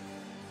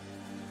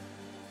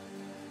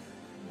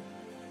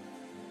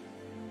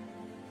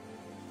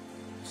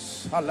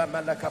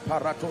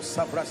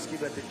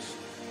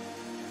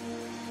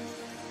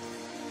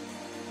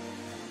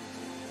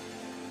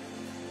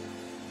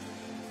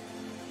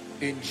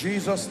 In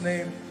Jesus'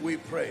 name we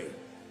pray.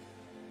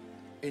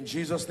 In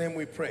Jesus' name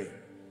we pray.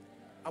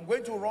 I'm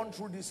going to run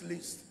through this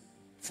list.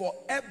 For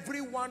every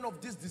one of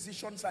these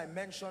decisions I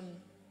mentioned,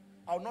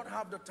 I'll not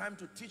have the time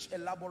to teach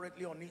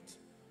elaborately on it,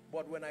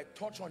 but when I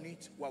touch on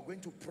it, we're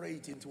going to pray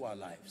it into our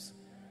lives.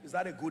 Is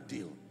that a good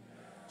deal?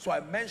 So I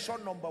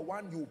mentioned number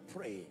 1, you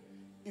pray.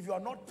 If you are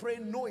not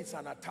praying, no, it's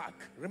an attack.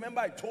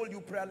 Remember, I told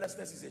you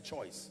prayerlessness is a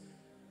choice.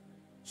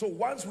 So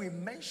once we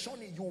mention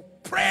it, you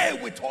pray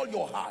with all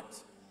your heart.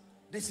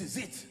 This is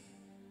it.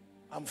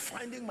 I'm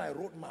finding my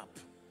roadmap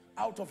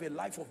out of a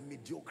life of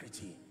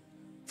mediocrity.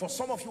 For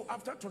some of you,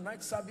 after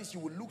tonight's service, you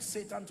will look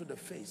Satan to the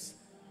face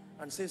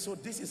and say, so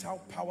this is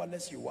how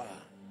powerless you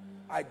are.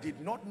 I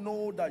did not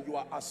know that you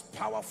are as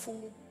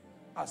powerful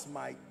as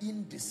my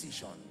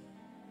indecision.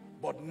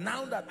 But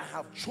now that I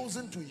have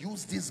chosen to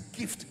use this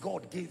gift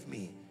God gave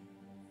me.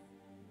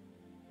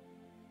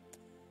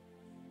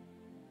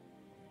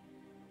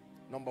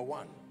 Number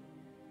one,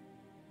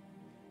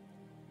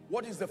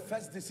 what is the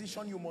first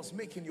decision you must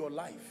make in your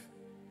life?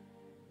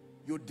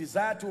 You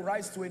desire to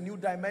rise to a new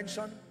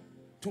dimension,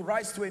 to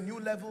rise to a new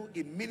level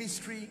in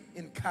ministry,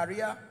 in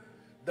career.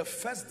 The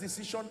first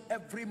decision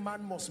every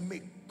man must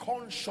make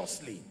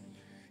consciously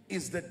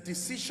is the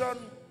decision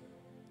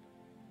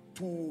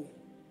to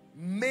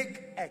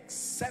make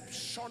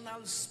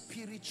exceptional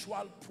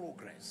spiritual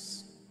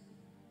progress.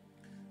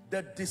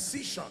 The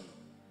decision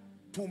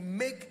to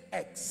make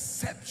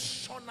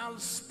exceptional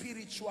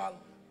spiritual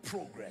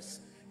progress.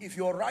 If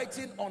you're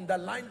writing,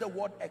 underline the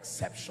word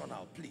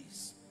exceptional,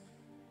 please.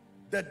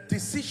 The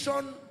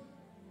decision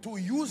to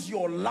use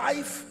your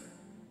life,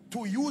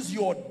 to use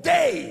your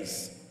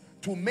days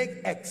to make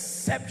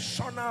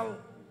exceptional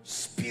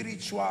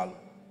spiritual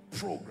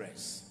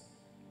progress.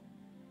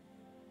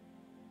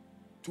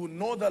 To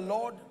know the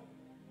Lord,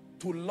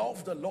 to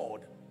love the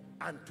Lord,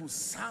 and to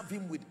serve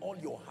him with all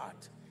your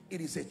heart. It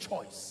is a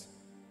choice.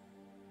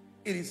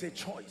 It is a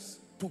choice.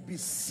 To be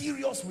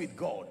serious with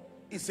God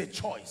is a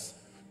choice.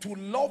 To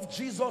love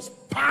Jesus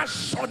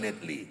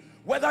passionately,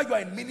 whether you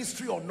are in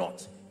ministry or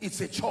not,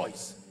 it's a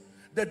choice.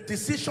 The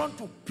decision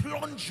to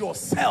plunge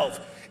yourself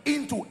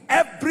into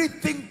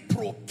everything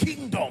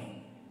pro-kingdom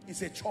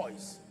is a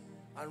choice.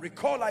 And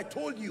recall, I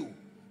told you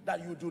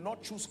that you do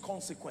not choose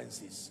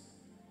consequences.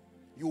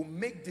 You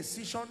make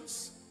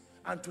decisions,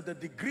 and to the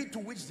degree to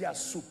which they are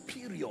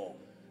superior,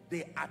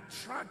 they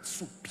attract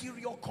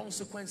superior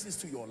consequences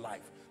to your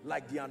life,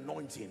 like the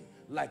anointing,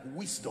 like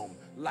wisdom,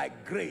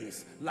 like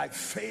grace, like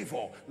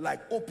favor, like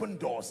open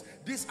doors.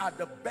 These are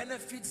the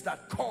benefits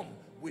that come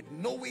with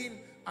knowing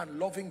and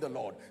loving the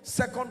Lord.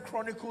 2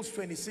 Chronicles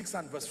 26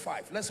 and verse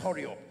 5. Let's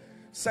hurry up.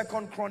 2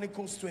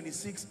 Chronicles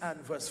 26 and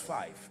verse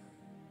 5.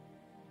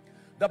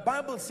 The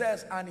Bible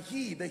says, and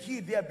he, the he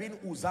there being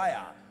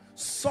Uzziah,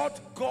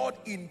 sought God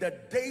in the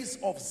days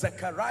of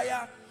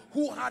Zechariah,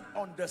 who had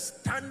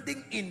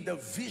understanding in the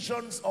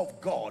visions of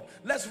God.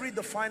 Let's read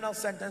the final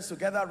sentence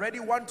together. Ready?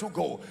 1, 2,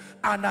 go.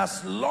 And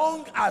as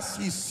long as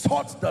he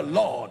sought the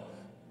Lord,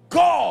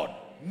 God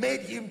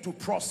made him to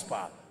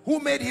prosper. Who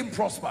made him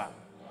prosper?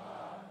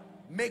 God.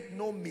 Make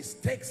no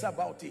mistakes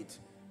about it.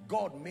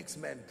 God makes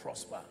men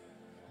prosper.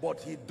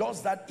 But he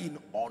does that in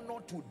honor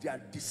to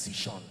their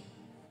decision.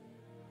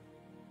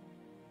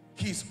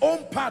 His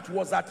own part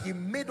was that he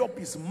made up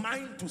his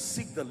mind to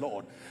seek the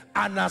Lord.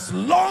 And as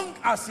long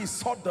as he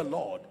sought the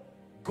Lord,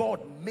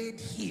 God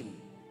made him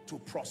to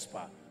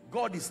prosper.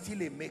 God is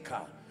still a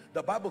maker.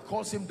 The Bible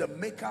calls him the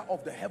maker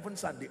of the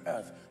heavens and the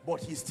earth,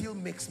 but he still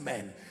makes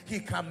men. He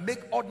can make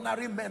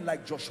ordinary men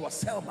like Joshua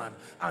Selman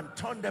and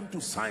turn them to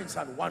signs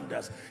and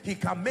wonders. He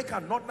can make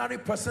an ordinary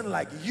person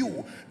like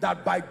you,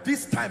 that by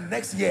this time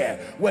next year,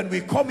 when we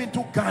come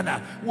into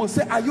Ghana, we'll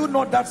say, are you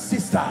not that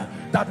sister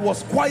that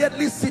was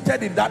quietly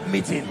seated in that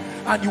meeting?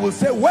 And you will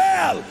say,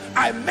 well,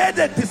 I made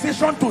a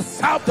decision to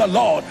serve the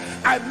Lord.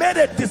 I made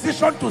a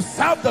decision to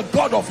serve the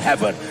God of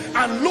heaven.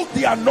 And look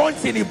the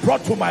anointing he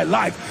brought to my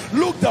life.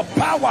 Look the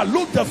power,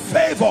 look the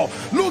favor,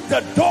 look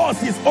the doors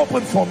he's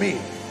opened for me.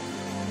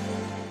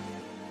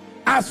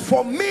 As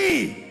for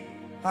me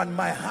and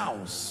my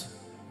house,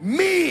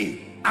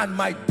 me and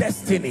my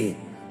destiny,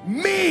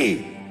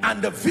 me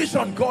and the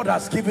vision God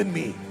has given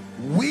me,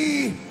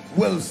 we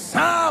will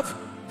serve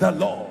the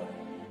Lord.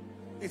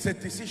 It's a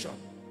decision.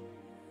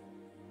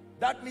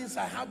 That means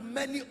I have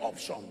many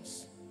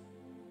options,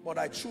 but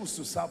I choose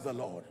to serve the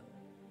Lord.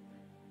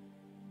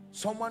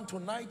 Someone,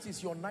 tonight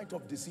is your night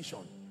of decision.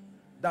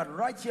 That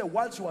right here,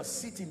 whilst you are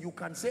sitting, you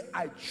can say,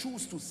 I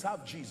choose to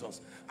serve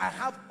Jesus. I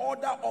have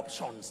other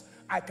options.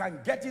 I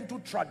can get into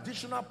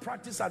traditional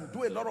practice and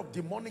do a lot of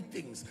demonic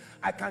things.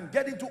 I can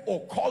get into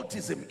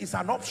occultism. It's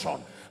an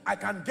option. I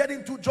can get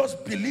into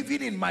just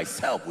believing in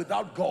myself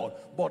without God.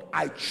 But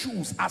I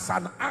choose, as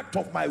an act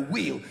of my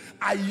will,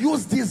 I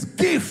use this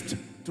gift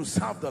to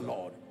serve the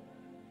Lord.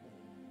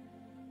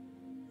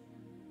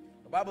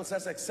 The Bible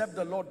says, except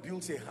the Lord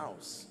builds a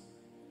house,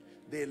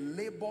 they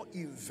labor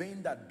in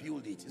vain that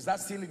build it. Is that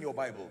still in your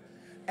Bible?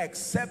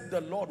 Except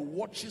the Lord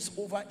watches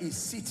over a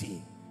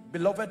city.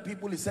 Beloved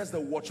people, it says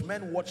the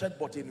watchman watcheth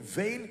but in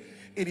vain.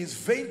 It is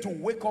vain to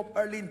wake up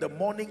early in the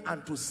morning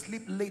and to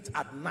sleep late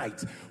at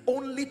night,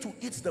 only to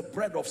eat the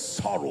bread of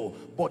sorrow,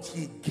 but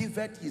he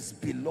giveth his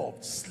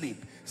beloved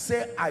sleep.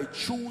 Say, I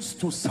choose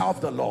to serve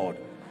the Lord.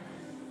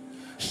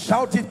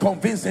 Shout it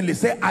convincingly.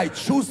 Say, I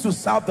choose to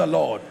serve the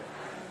Lord.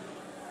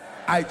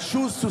 I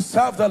choose to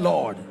serve the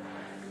Lord.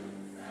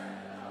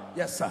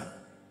 Yes, sir.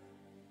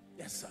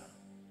 Yes, sir.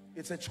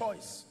 It's a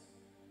choice.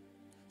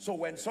 So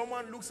when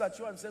someone looks at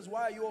you and says,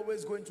 why are you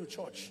always going to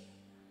church?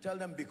 Tell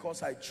them,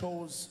 because I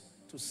chose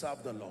to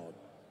serve the Lord.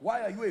 Why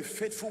are you a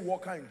faithful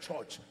worker in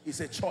church? It's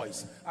a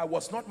choice. I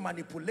was not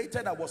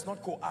manipulated. I was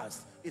not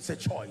coerced. It's a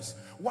choice.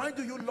 Why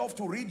do you love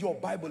to read your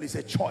Bible? It's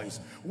a choice.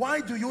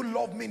 Why do you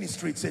love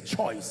ministry? It's a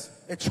choice.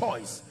 A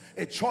choice.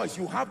 A choice.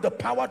 You have the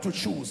power to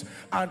choose.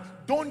 And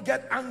don't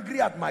get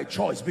angry at my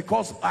choice,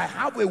 because I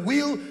have a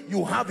will,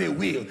 you have a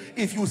will.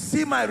 If you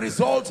see my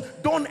results,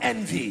 don't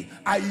envy.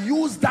 I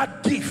use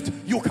that gift.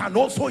 You can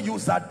also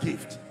use that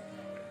gift.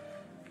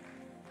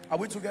 Are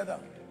we together?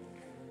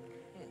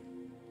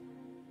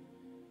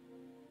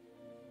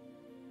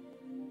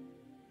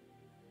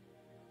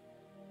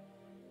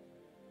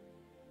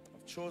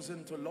 I've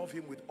chosen to love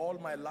him with all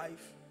my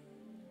life.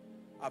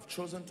 I've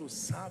chosen to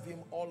serve him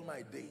all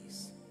my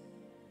days.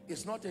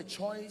 It's not a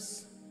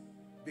choice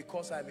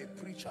because I'm a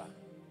preacher.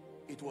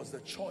 It was the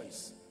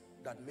choice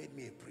that made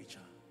me a preacher.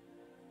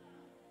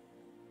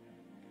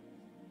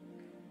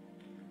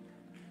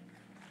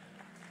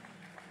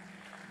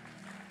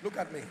 Look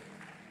at me.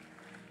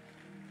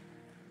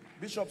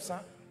 Bishop, sir,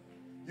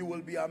 you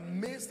will be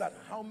amazed at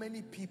how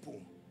many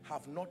people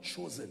have not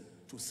chosen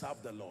to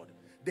serve the Lord.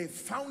 They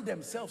found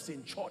themselves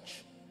in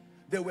church.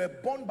 They were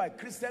born by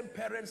Christian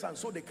parents, and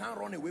so they can't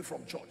run away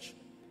from church.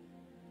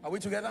 Are we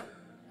together?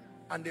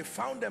 And they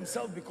found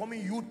themselves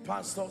becoming youth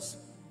pastors,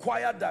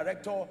 choir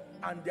director,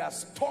 and they are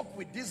stuck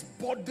with this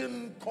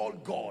burden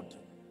called God.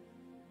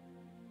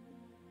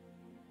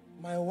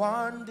 My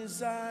one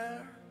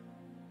desire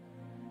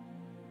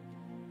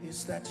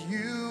is that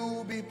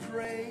you be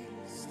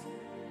praised,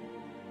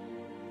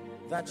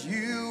 that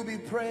you be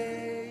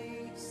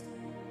praised,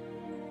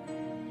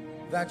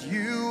 that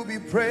you be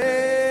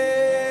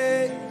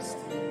praised.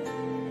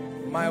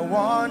 My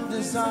one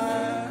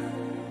desire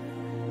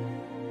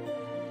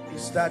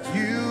is that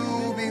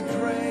you be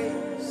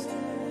praised,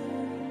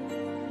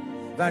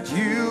 that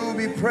you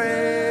be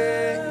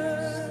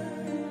praised,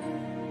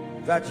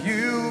 that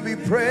you be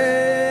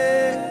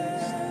praised.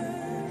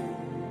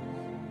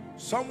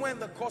 Somewhere in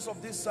the course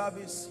of this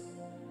service,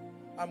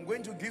 I'm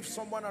going to give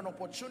someone an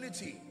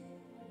opportunity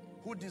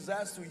who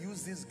desires to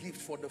use this gift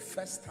for the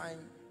first time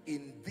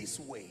in this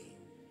way,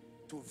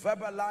 to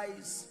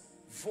verbalize,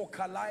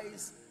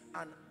 vocalize,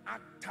 and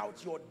act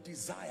out your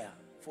desire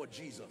for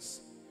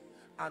Jesus.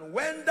 And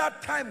when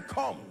that time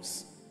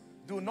comes,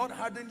 do not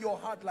harden your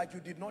heart like you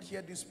did not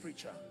hear this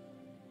preacher.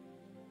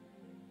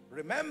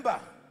 Remember,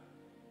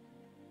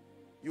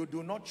 you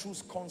do not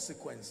choose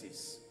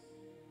consequences.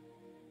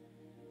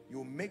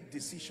 You make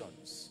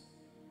decisions.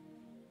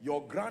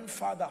 Your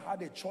grandfather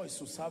had a choice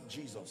to serve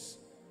Jesus,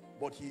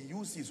 but he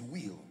used his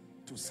will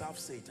to serve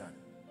Satan.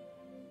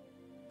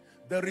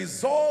 The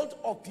result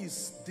of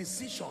his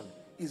decision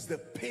is the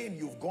pain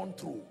you've gone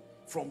through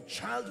from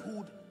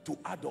childhood to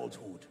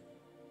adulthood.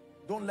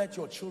 Don't let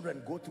your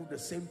children go through the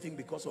same thing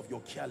because of your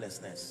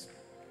carelessness.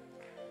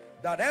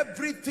 That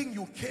everything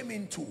you came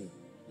into,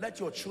 let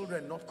your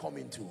children not come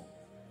into.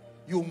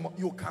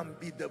 You can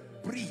be the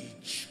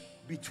bridge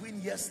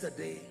between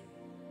yesterday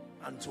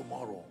and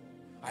tomorrow.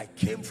 I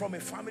came from a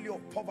family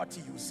of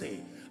poverty, you say.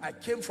 I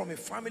came from a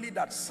family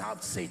that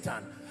served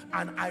Satan,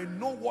 and I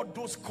know what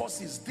those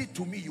causes did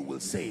to me, you will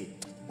say.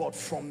 But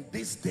from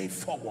this day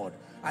forward,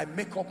 I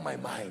make up my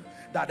mind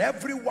that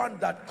everyone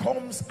that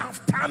comes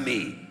after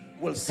me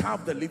will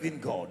serve the living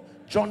God.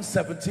 John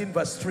 17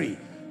 verse 3.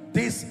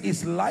 This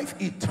is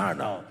life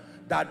eternal,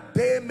 that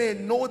they may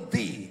know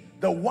thee,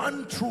 the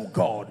one true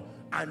God,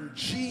 and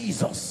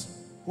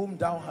Jesus whom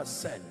thou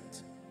hast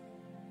sent.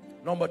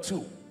 Number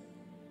 2.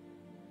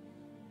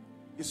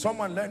 Is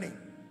someone learning?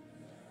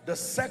 The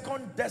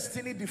second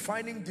destiny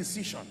defining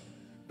decision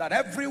that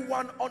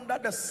everyone under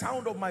the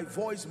sound of my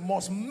voice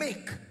must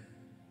make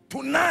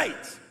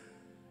tonight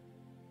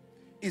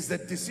is the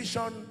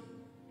decision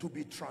to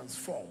be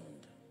transformed.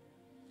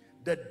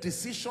 The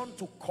decision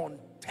to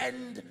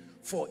contend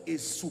for a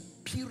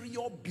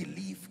superior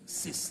belief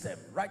system.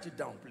 Write it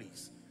down,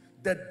 please.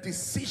 The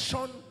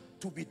decision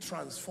to be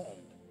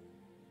transformed.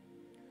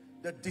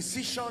 The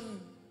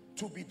decision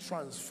to be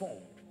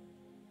transformed.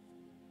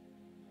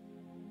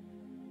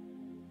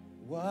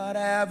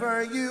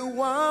 Whatever you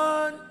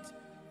want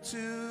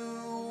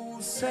to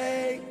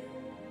say,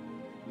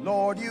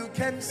 Lord, you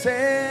can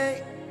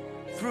say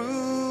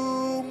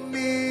through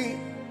me.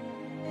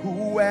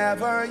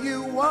 Whoever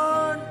you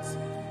want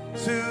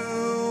to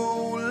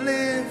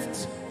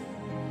lift,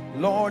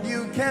 Lord,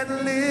 you can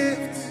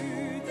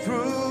lift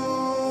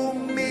through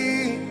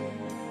me.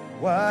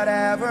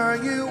 Whatever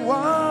you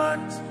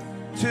want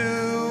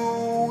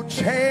to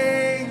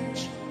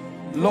change,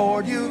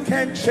 Lord, you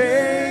can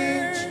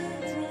change.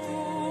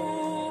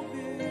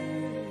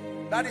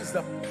 That is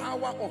the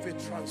power of a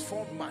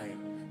transformed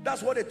mind.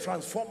 That's what a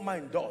transformed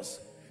mind does.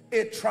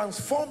 A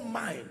transformed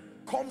mind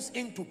comes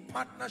into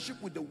partnership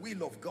with the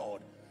will of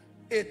God.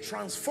 A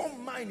transformed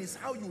mind is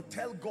how you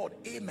tell God,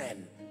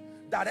 amen,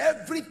 that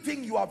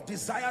everything you have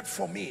desired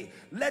for me,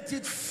 let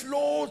it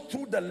flow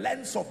through the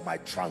lens of my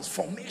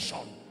transformation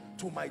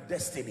to my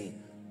destiny.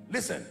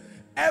 Listen,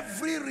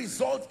 every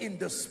result in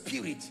the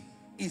spirit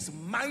is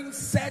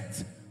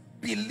mindset,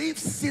 belief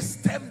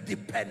system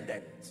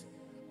dependent.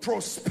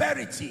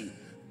 Prosperity,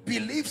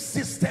 belief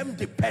system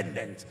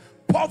dependent.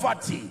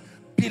 Poverty,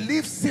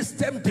 belief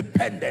system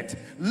dependent.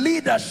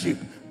 Leadership,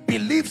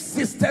 belief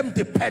system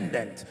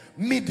dependent.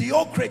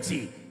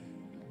 Mediocrity,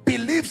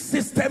 belief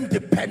system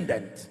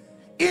dependent.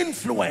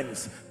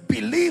 Influence,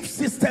 belief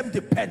system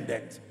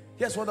dependent.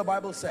 Here's what the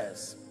Bible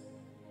says.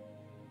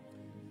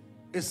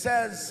 It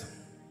says,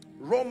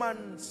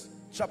 Romans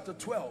chapter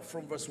 12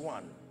 from verse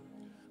 1.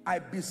 I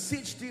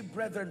beseech thee,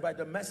 brethren, by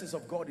the mercies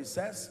of God, it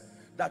says,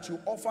 that you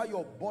offer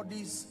your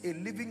bodies a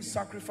living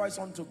sacrifice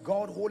unto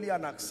God, holy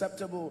and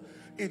acceptable.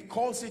 It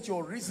calls it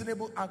your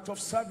reasonable act of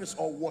service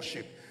or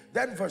worship.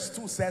 Then verse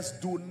 2 says,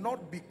 do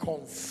not be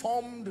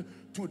conformed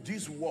to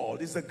this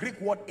world. It's the Greek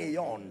word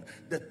aeon,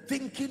 the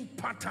thinking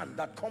pattern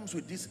that comes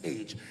with this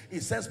age.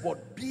 It says,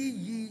 but be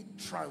ye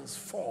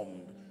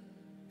transformed.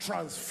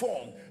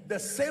 Transformed. The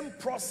same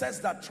process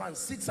that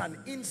transits an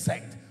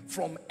insect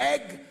from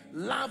egg,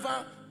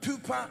 larva,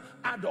 pupa,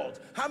 adult.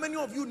 How many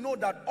of you know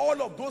that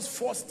all of those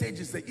 4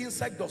 stages, the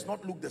insect does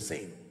not look the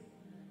same?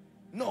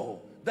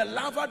 No, the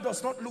larva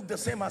does not look the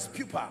same as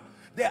pupa.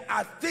 There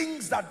are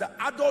things that the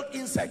adult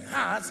insect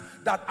has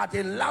that at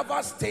a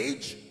larva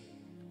stage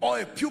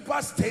or a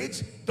pupa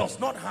stage does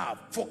not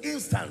have. For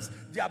instance,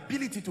 the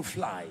ability to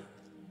fly.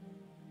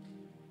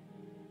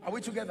 Are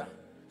we together?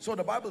 So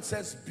the Bible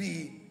says,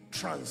 be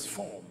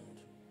transformed.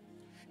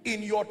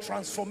 In your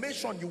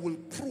transformation, you will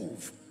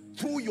prove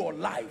through your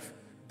life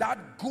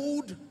that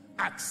good,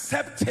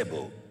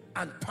 acceptable,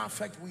 and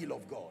perfect will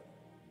of God.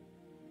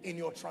 In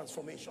your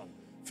transformation.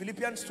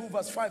 Philippians 2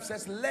 verse 5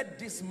 says, let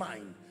this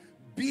mind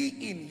be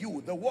in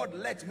you. The word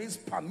let means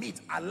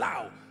permit,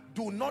 allow.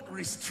 Do not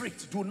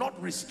restrict, do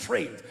not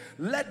restrain.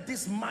 Let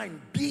this mind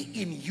be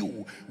in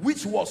you,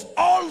 which was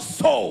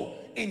also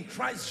in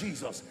Christ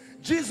Jesus.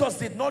 Jesus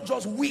did not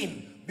just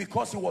win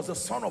because he was the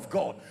Son of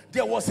God.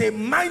 There was a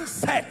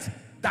mindset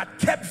that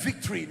kept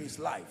victory in his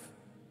life.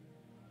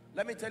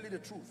 Let me tell you the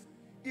truth.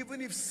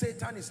 Even if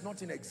Satan is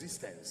not in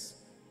existence,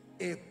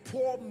 a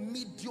poor,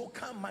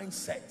 mediocre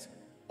mindset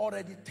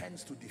already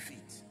tends to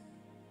defeat.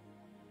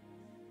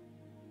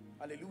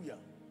 Hallelujah.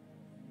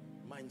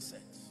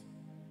 Mindset.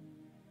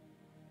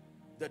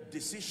 The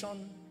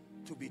decision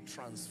to be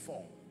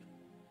transformed.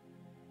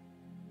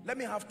 Let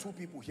me have 2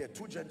 people here,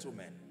 2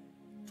 gentlemen.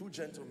 2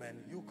 gentlemen,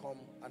 you come,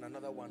 and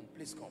another one,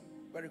 please come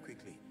very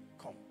quickly.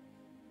 Come.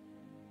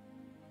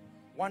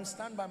 One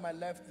stand by my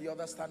left, the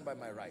other stand by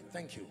my right.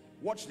 Thank you.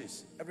 Watch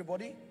this,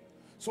 everybody.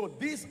 So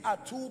these are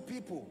 2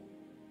 people,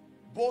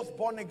 both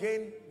born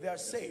again, they are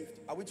saved.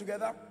 Are we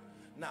together?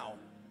 Now,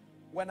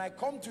 when I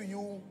come to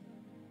you,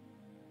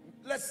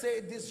 let's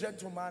say this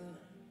gentleman,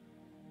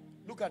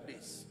 look at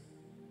this.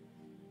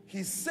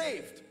 He's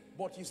saved,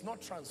 but he's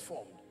not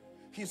transformed.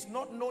 He's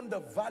not known the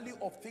value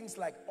of things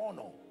like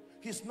honor.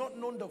 He's not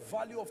known the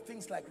value of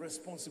things like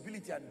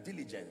responsibility and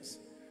diligence.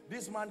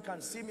 This man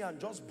can see me and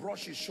just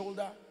brush his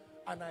shoulder,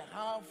 and I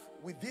have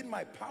within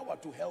my power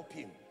to help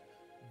him.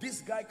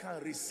 This guy can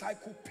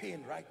recycle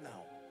pain right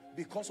now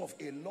because of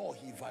a law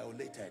he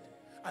violated.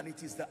 And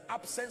it is the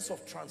absence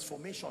of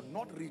transformation,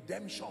 not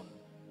redemption.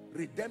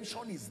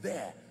 Redemption is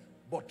there,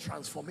 but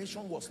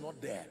transformation was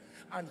not there.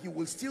 And he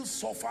will still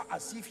suffer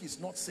as if he's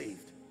not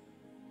saved.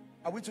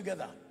 Are we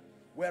together?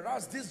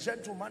 Whereas this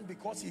gentleman,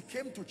 because he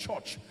came to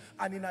church,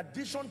 and in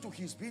addition to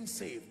his being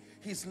saved,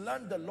 he's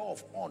learned the law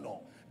of honor.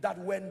 That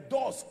when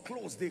doors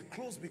close, they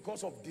close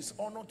because of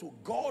dishonor to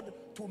God,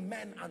 to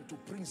men, and to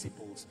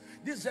principles.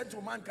 This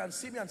gentleman can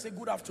see me and say,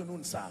 good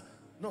afternoon, sir.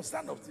 No,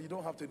 stand up, you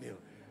don't have to kneel.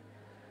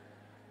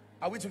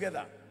 Are we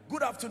together?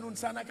 Good afternoon,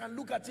 sir. And I can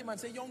look at him and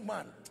say, young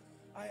man,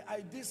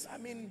 I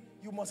mean,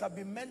 you must have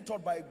been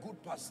mentored by a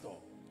good pastor.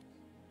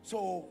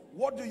 So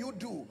what do you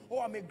do?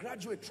 Oh, I'm a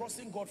graduate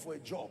trusting God for a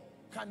job.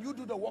 Can you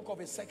do the work of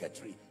a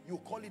secretary? You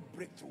call it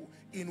breakthrough.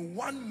 In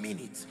 1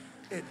 minute,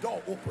 a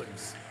door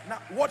opens.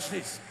 Now, watch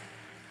this.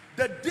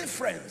 The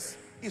difference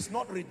is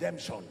not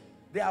redemption.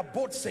 They are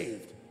both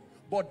saved.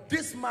 But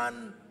this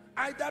man,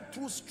 either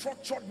through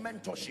structured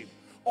mentorship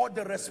or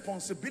the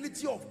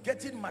responsibility of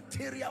getting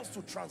materials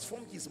to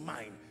transform his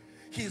mind,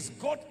 he's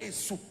got a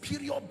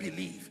superior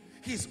belief.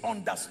 He's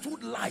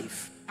understood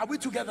life. Are we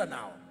together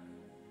now?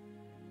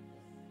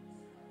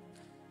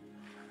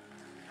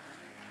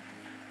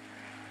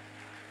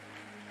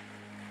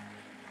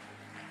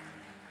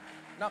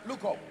 Now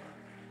look up.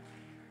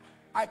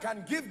 I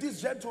can give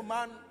this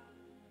gentleman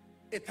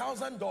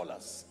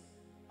 $1,000.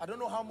 I don't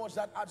know how much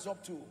that adds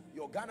up to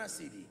your Ghana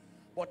cedi,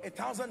 but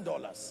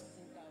 $1,000.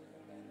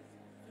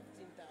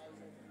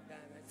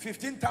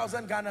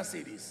 15,000 Ghana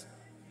cedis.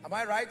 Am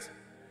I right?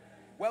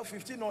 Well,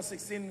 15 or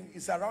 16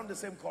 is around the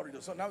same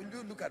corridor. So now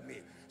you look at me.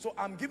 So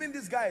I'm giving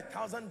this guy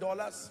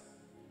 $1,000.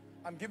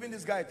 I'm giving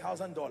this guy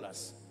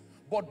 $1,000.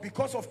 But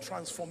because of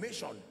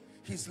transformation,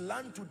 he's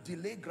learned to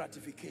delay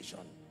gratification.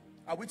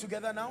 Are we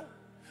together now?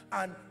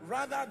 And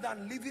rather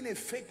than living a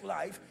fake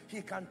life,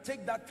 he can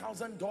take that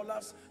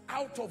 $1,000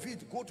 out of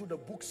it, go to the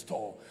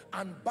bookstore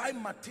and buy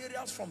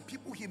materials from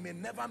people he may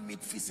never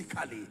meet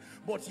physically,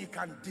 but he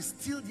can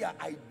distill their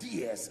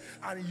ideas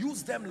and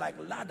use them like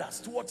ladders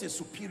towards a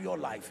superior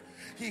life.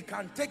 He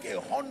can take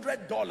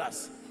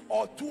 $100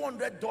 or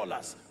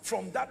 $200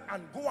 from that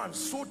and go and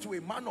sow to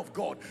a man of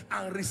God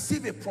and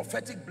receive a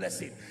prophetic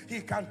blessing. He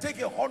can take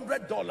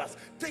 $100,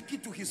 take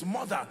it to his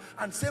mother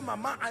and say,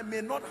 Mama, I may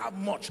not have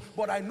much,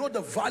 but I know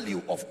the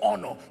value of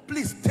honor.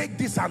 Please take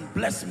this and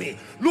bless me.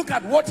 Look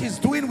at what he's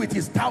doing with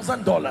his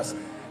 $1,000.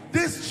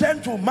 This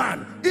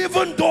gentleman,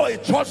 even though a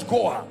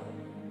churchgoer,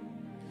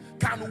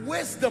 can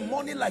waste the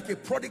money like a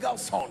prodigal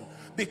son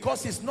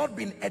because he's not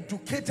been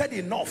educated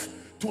enough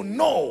to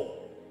know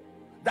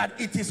that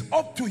it is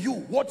up to you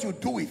what you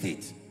do with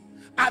it.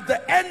 At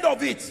the end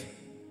of it,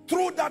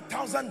 through that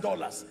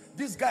 $1,000,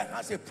 this guy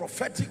has a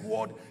prophetic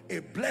word, a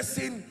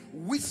blessing,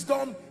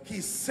 wisdom.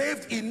 He's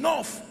saved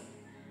enough.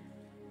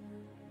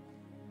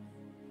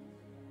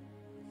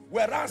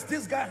 Whereas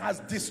this guy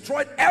has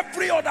destroyed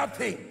every other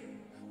thing.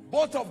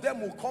 Both of them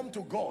will come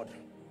to God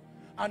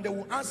and they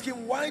will ask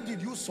him, why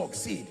did you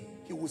succeed?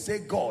 He will say,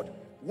 God.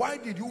 Why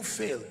did you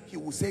fail? He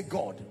will say,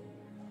 God.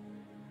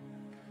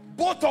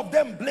 Both of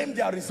them blame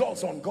their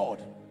results on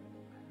God.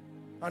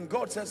 And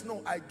God says,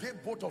 no, I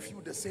gave both of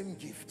you the same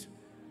gift,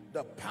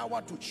 the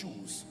power to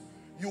choose.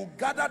 You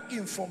gathered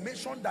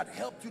information that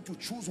helped you to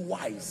choose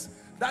wise.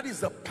 That is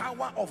the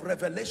power of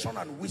revelation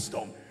and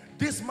wisdom.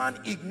 This man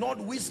ignored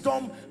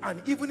wisdom,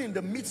 and even in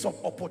the midst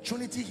of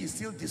opportunity, he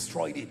still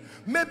destroyed it.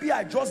 Maybe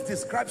I just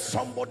described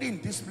somebody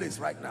in this place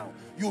right now.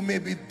 You may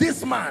be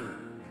this man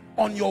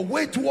on your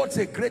way towards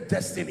a great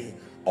destiny,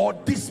 or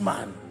this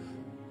man.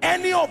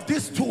 Any of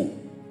these two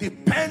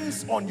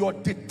depends on your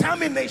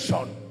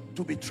determination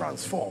to be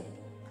transformed.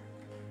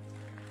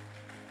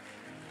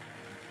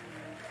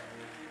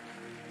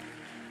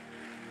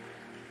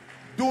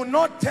 Do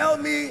not tell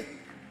me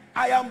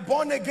I am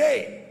born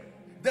again.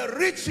 The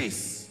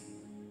riches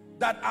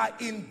that are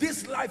in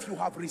this life you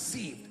have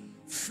received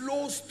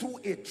flows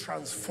through a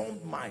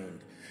transformed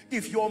mind.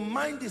 If your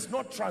mind is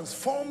not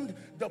transformed,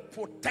 the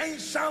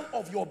potential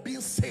of your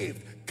being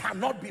saved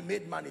cannot be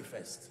made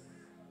manifest.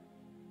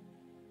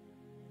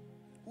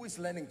 Who is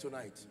learning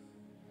tonight?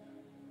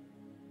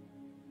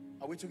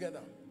 Are we together?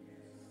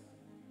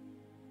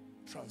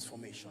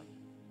 Transformation.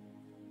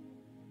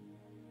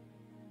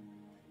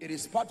 It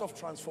is part of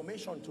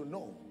transformation to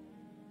know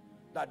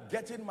that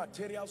getting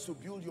materials to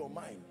build your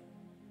mind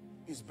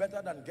is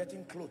better than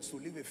getting clothes to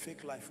live a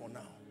fake life for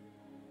now.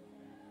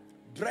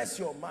 Dress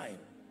your mind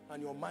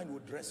and your mind will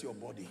dress your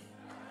body.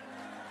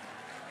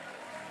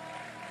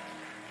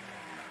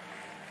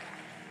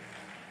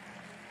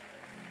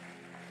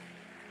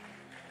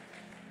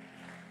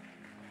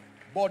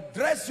 But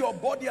dress your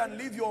body and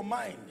leave your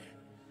mind.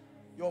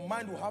 Your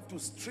mind will have to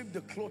strip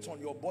the clothes on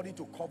your body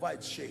to cover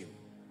its shame.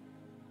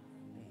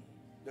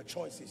 The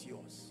choice is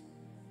yours.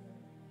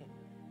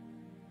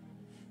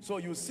 So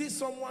you see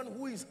someone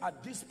who is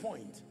at this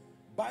point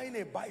buying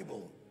a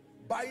Bible,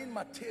 buying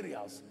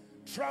materials,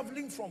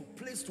 traveling from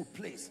place to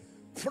place,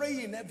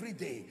 praying every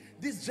day.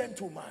 This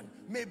gentleman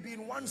may be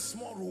in one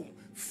small room,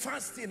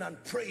 fasting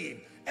and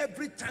praying.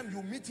 Every time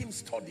you meet him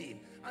studying,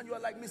 and you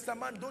are like, Mr.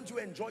 Man, don't you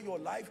enjoy your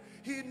life?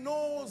 He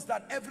knows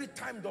that every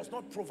time does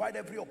not provide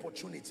every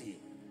opportunity.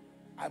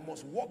 I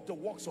must walk the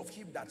works of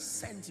him that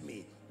sent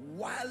me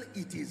while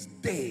it is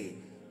day,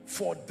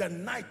 for the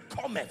night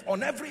cometh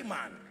on every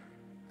man.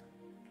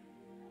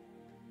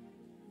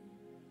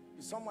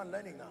 Is someone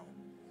learning now?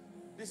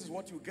 This is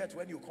what you get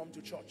when you come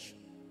to church.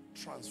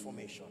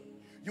 Transformation.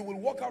 You will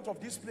walk out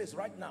of this place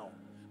right now,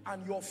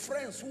 and your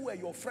friends who were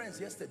your friends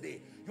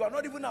yesterday, you are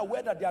not even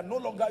aware that they are no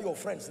longer your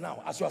friends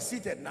now as you are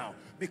seated now,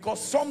 because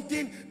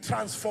something,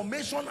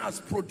 transformation, has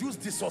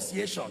produced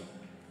dissociation.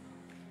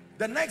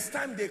 The next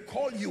time they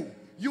call you,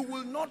 you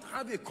will not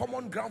have a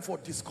common ground for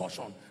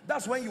discussion.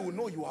 That's when you will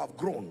know you have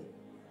grown.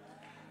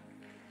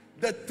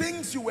 The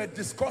things you were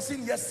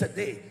discussing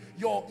yesterday,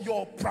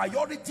 your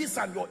priorities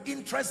and your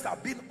interests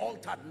have been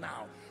altered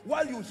now.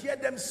 While you hear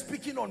them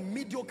speaking on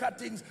mediocre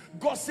things,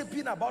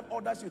 gossiping about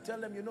others, you tell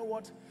them, you know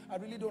what, I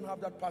really don't have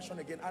that passion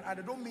again. And I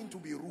don't mean to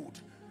be rude.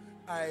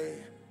 I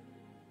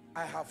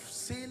have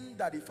seen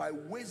that if I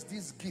waste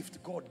this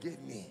gift God gave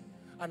me,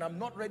 and I'm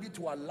not ready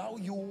to allow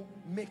you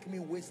make me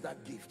waste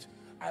that gift.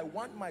 I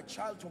want my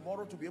child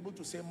tomorrow to be able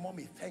to say,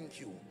 Mommy, thank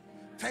you.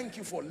 Thank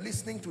you for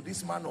listening to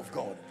this man of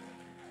God.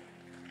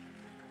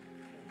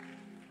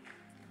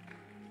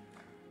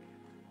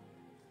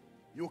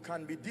 You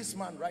can be this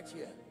man right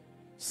here.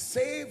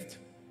 Saved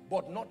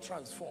but not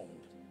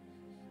transformed.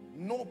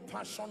 No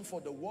passion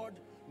for the word,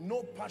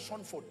 no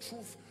passion for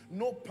truth,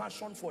 no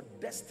passion for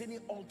destiny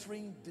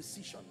altering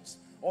decisions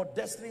or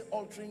destiny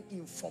altering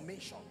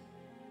information.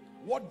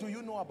 What do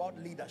you know about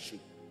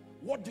leadership?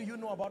 What do you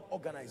know about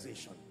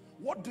organization?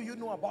 What do you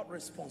know about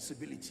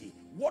responsibility?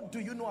 What do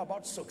you know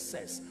about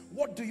success?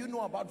 What do you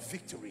know about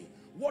victory?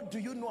 What do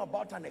you know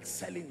about an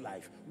excelling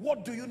life?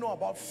 What do you know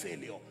about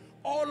failure?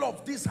 All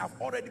of these have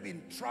already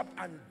been trapped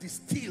and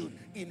distilled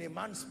in a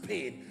man's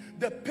pain.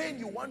 The pain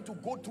you want to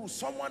go through,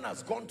 someone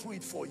has gone through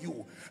it for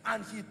you,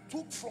 and he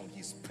took from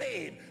his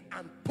pain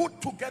and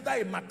put together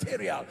a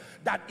material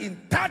that in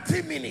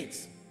 30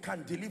 minutes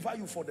can deliver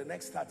you for the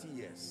next 30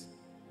 years.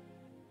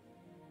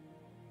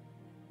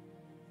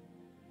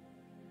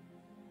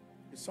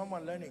 Is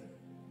someone learning?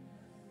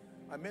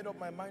 I made up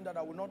my mind that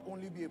I will not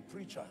only be a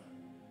preacher,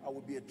 I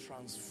will be a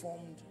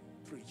transformed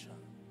preacher.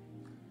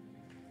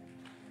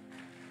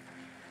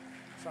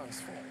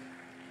 Transform.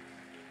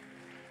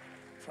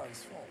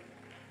 Transform.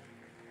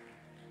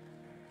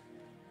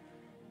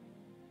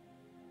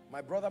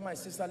 My brother, my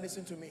sister,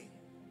 listen to me.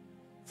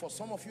 For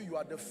some of you, you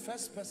are the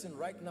first person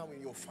right now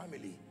in your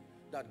family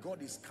that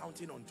God is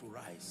counting on to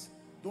rise.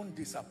 Don't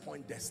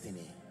disappoint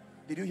destiny.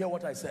 Did you hear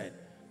what I said?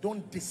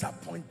 Don't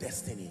disappoint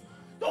destiny.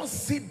 Don't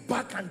sit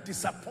back and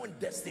disappoint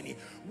destiny.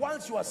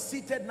 Once you are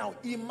seated now,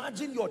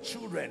 imagine your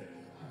children,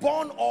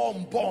 born or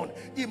unborn.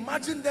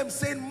 Imagine them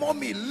saying,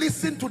 "Mommy,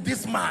 listen to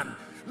this man.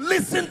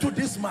 Listen to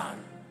this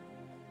man.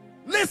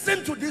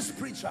 Listen to this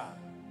preacher."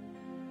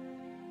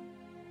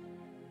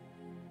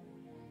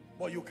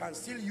 But you can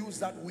still use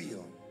that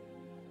wheel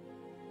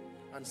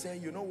and say,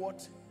 "You know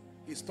what?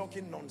 He's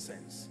talking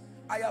nonsense.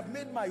 I have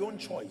made my own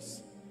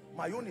choice."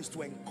 My own is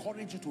to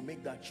encourage you to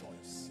make that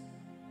choice.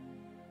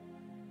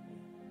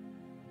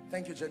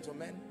 Thank you,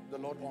 gentlemen. The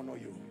Lord honor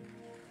you.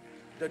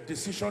 The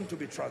decision to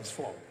be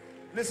transformed.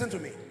 Listen to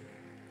me.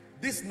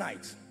 This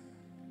night,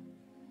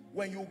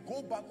 when you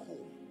go back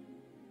home,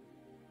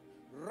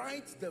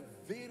 write the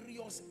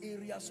various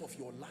areas of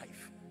your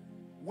life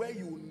where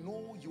you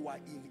know you are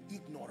in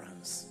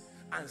ignorance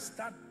and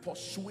start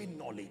pursuing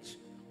knowledge.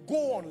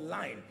 Go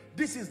online.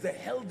 This is the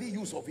healthy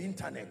use of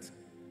internet.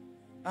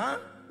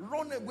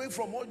 Run away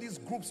from all these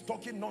groups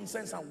talking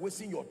nonsense and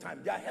wasting your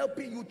time. They are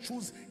helping you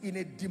choose in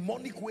a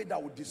demonic way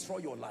that will destroy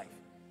your life.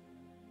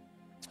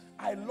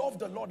 I love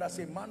the Lord as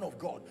a man of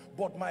God,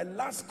 but my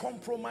last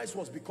compromise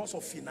was because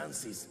of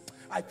finances.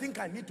 I think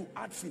I need to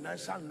add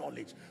financial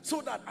knowledge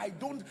so that I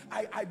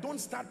don't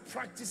start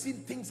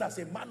practicing things as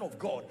a man of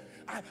God.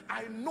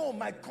 I know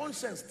my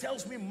conscience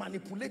tells me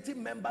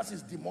manipulating members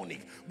is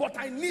demonic, but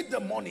I need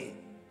the money.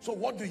 So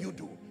what do?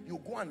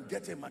 You go and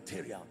get a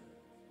material.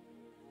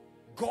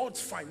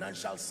 God's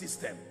financial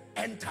system.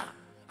 Enter,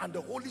 and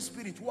the Holy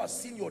Spirit, who has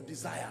seen your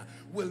desire,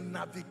 will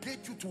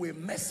navigate you to a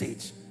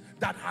message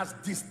that has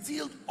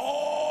distilled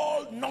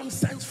all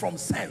nonsense from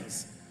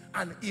sense,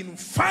 and in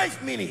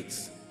 5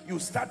 minutes you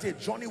start a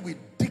journey with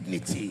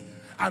dignity.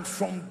 And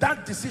from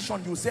that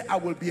decision you say, "I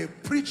will be a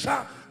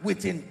preacher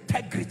with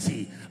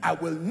integrity. I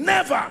will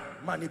never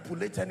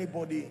manipulate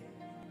anybody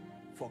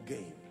for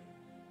gain."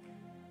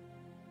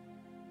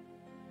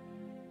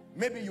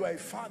 Maybe you are a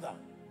father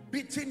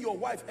beating your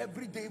wife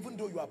every day even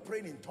though you are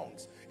praying in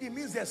tongues. It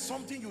means there's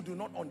something you do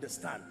not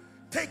understand.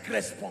 Take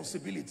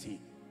responsibility.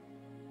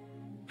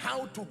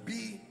 How to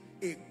be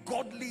a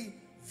godly,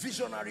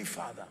 visionary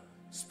father.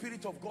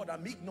 Spirit of God,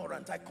 I'm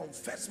ignorant. I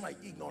confess my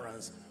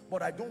ignorance,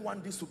 but I don't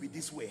want this to be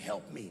this way.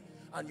 Help me.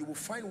 And you will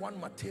find one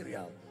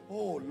material.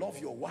 Oh, love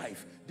your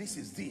wife. This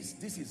is this.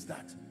 This is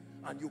that.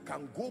 And you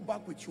can go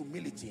back with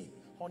humility.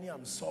 "Honey,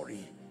 I'm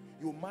sorry.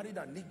 You married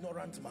an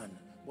ignorant man,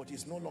 but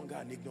he's no longer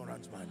an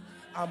ignorant man.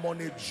 I'm on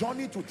a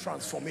journey to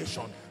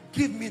transformation.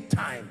 Give me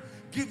time.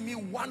 Give me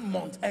 1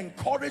 month.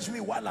 Encourage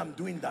me while I'm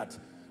doing that."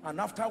 And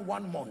after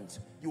 1 month,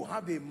 you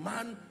have a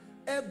man.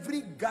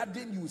 Every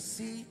garden you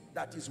see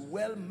that is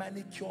well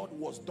manicured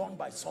was done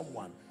by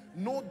someone.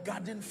 No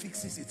garden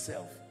fixes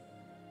itself.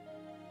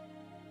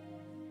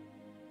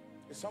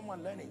 Is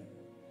someone learning?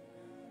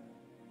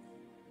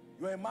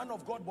 You're a man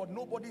of God, but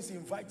nobody's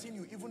inviting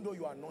you even though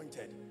you are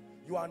anointed.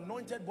 You are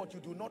anointed, but you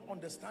do not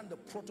understand the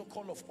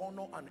protocol of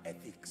honor and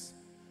ethics.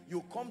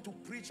 You come to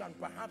preach and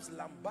perhaps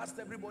lambast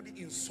everybody,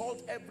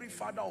 insult every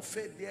father of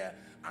faith there,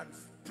 and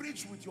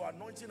preach with your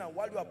anointing, and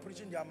while you are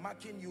preaching, they are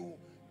marking you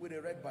with a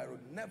red biro.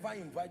 Never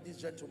invite this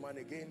gentleman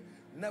again.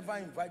 Never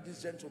invite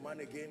this gentleman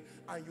again.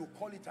 And you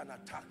call it an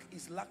attack.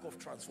 It's lack of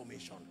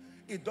transformation.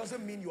 It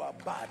doesn't mean you are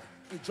bad.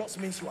 It just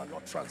means you are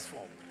not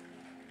transformed.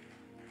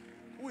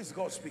 Who is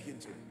God speaking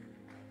to?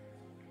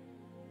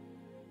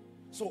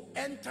 So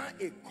enter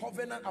a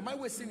covenant. Am I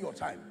wasting your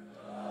time?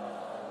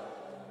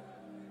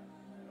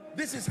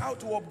 This is how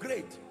to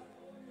upgrade.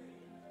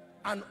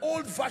 An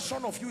old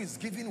version of you is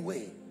giving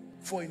way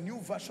for a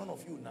new version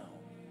of you now.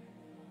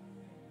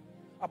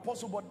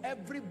 Apostle, but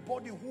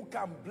everybody who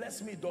can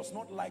bless me does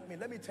not like me.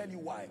 Let me tell you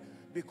why.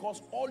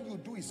 Because all you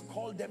do is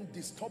call them,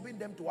 disturbing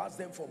them to ask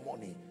them for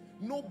money.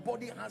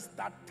 Nobody has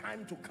that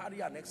time to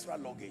carry an extra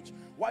luggage.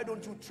 Why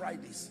don't you try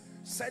this?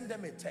 Send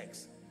them a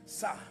text.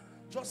 "Sir,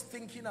 just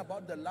thinking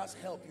about the last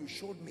help you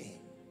showed me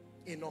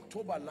in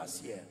October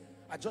last year.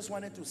 I just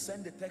wanted to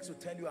send a text to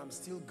tell you I'm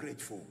still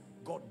grateful.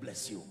 God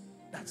bless you."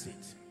 That's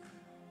it.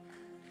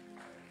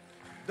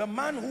 The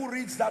man who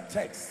reads that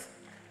text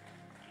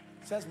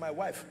says, "My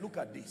wife, look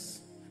at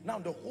this." Now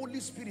the Holy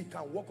Spirit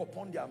can walk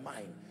upon their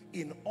mind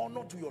in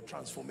honor to your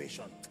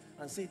transformation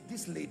and say,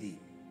 "This lady,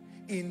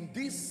 in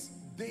this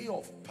day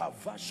of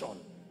perversion,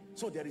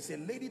 So there is a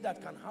lady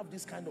that can have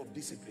this kind of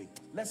discipline.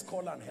 Let's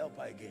call her and help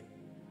her again.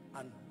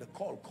 And the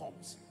call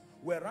comes.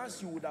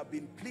 Whereas you would have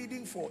been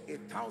pleading for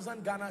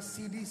 1,000 Ghana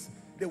cedis,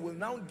 they will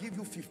now give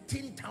you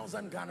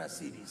 15,000 Ghana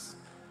cedis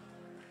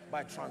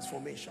by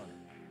transformation.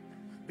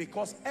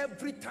 Because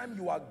every time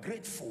you are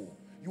grateful,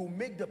 you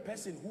make the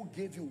person who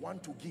gave you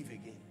want to give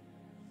again.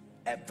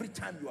 Every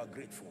time you are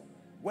grateful,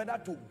 whether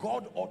to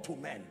God or to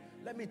men.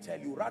 Let me tell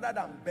you, rather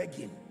than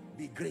begging,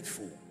 be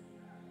grateful.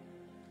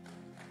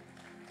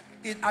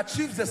 It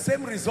achieves the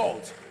same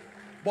result,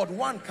 but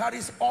one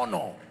carries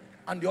honor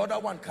and the other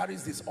one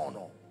carries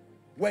dishonor.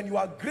 When you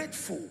are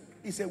grateful,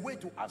 it's a way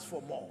to ask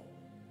for more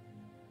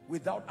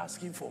without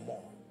asking for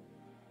more.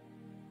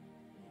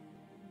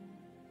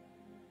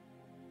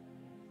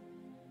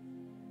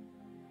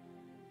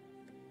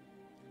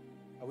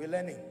 Are we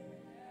learning?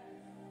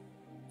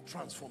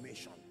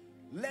 Transformation.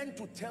 Learn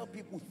to tell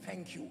people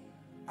thank you.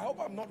 I hope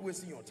I'm not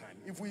wasting your time.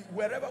 If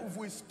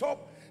we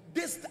stop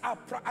this,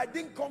 I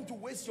didn't come to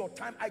waste your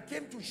time. I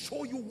came to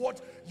show you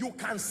what you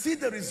can see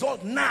the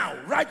result now,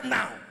 right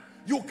now.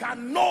 You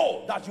can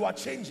know that you are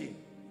changing.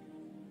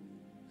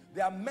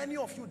 There are many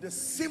of you, the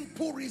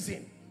simple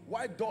reason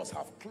why doors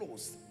have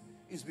closed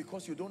is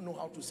because you don't know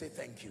how to say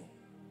thank you.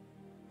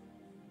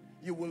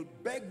 You will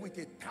beg with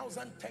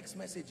 1,000 text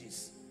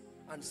messages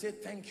and say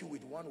thank you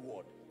with one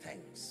word,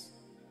 thanks.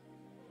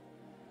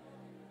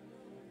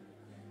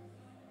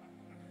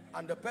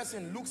 And the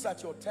person looks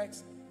at your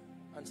text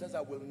and says,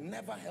 I will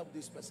never help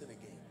this person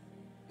again.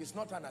 It's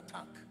not an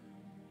attack.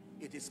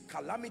 It is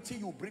calamity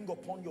you bring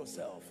upon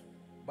yourself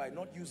by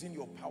not using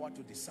your power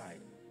to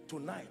decide.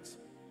 Tonight,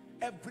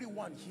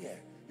 everyone here,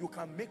 you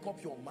can make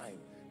up your mind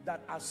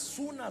that as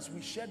soon as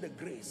we share the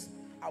grace,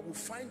 I will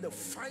find the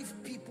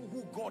 5 people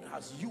who God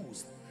has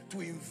used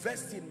to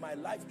invest in my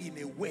life in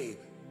a way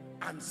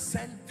and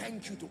send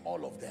thank you to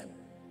all of them.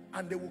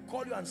 And they will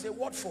call you and say,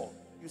 what for?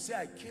 You say,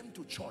 I came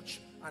to church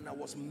and I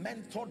was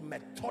mentored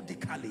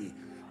methodically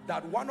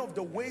that one of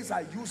the ways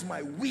I use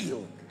my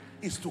will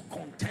is to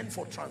contend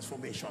for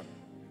transformation.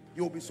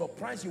 You'll be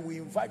surprised, you will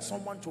invite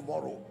someone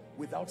tomorrow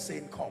without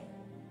saying come.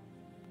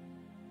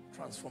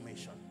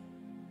 Transformation.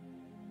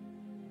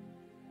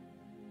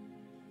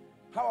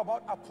 How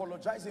about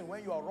apologizing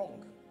when you are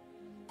wrong?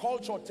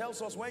 Culture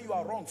tells us when you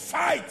are wrong,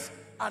 fight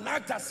and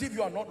act as if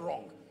you are not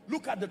wrong.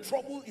 Look at the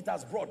trouble it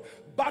has brought.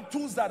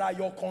 Battles that are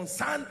your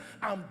concern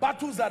and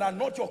battles that are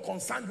not your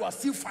concern, you are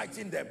still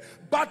fighting them.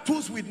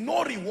 Battles with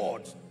no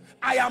reward.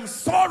 I am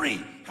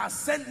sorry has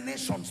sent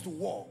nations to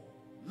war.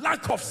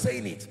 Lack of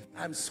saying it,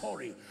 I'm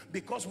sorry,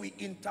 because we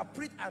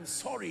interpret I'm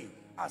sorry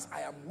as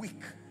I am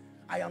weak.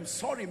 I am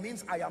sorry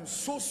means I am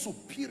so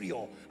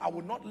superior, I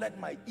will not let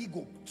my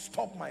ego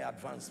stop my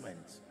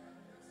advancement.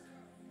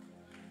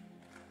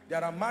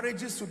 There are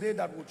marriages today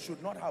that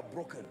should not have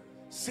broken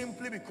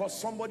simply because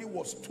somebody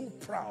was too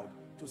proud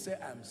to say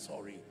I'm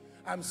sorry.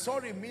 I'm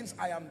sorry means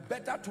I am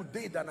better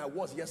today than I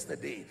was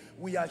yesterday.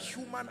 We are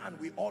human and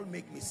we all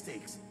make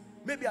mistakes.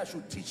 Maybe I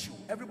should teach you.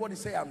 Everybody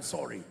say I'm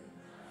sorry.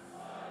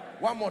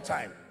 One more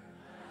time.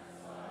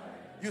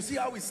 You see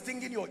how it's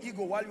stinging your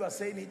ego while you are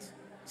saying it?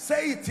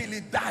 Say it till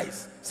it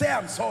dies. Say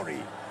I'm sorry.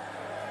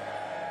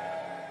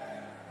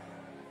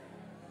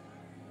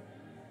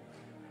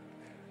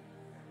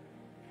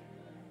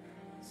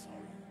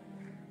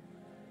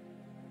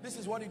 This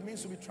is what it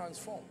means to be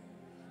transformed.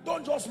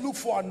 Don't just look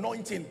for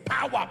anointing,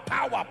 power,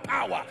 power,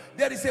 power.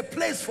 There is a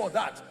place for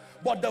that.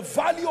 But the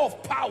value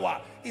of power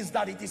is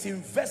that it is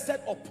invested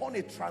upon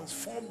a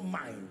transformed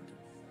mind.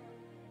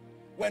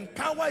 When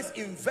power is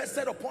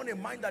invested upon a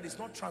mind that is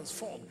not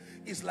transformed,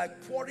 it's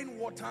like pouring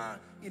water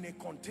in a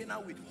container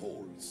with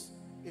holes.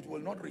 It will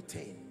not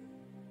retain.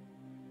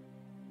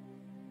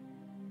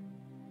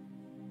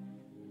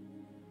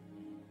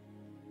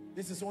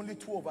 This is only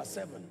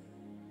 2/7.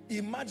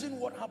 Imagine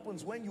what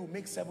happens when you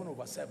make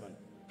 7/7.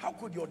 How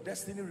could your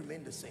destiny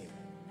remain the same?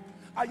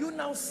 Are you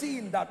now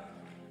seeing that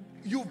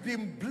you've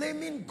been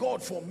blaming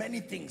God for many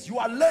things? You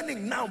are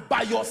learning now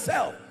by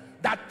yourself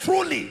that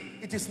truly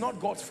it is not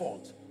God's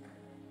fault.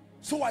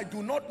 So I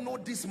do not know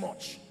this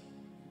much.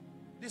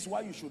 This is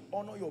why you should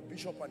honor your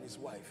bishop and his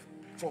wife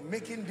for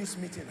making this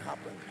meeting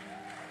happen,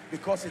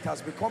 because it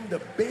has become the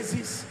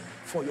basis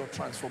for your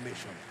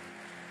transformation.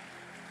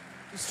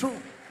 It's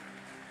true.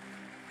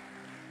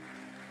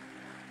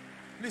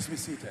 Please be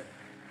seated.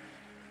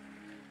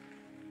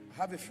 I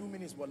have a few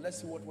minutes, but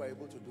let's see what we're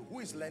able to do. Who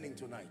is learning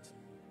tonight?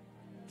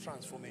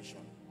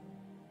 Transformation.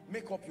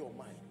 Make up your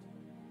mind.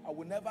 I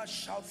will never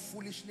shout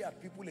foolishly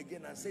at people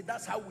again and say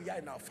that's how we are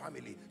in our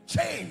family.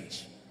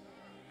 Change.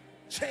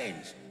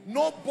 Change.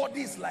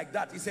 Nobody is like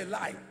that. It's a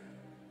lie.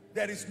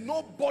 There is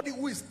nobody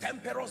who is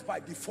temperous by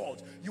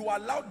default. You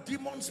allow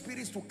demon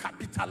spirits to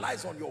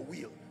capitalize on your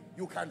will.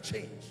 You can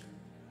change.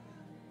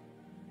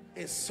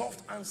 A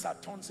soft answer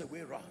turns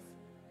away wrath.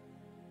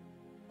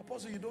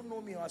 Apostle, you don't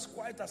know me, as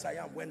quiet as I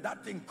am. When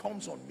that thing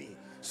comes on me,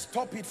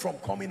 stop it from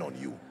coming on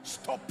you.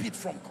 Stop it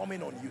from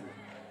coming on you.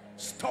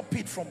 Stop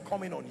it from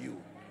coming on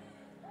you.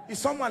 Is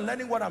someone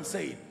learning what I'm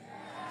saying?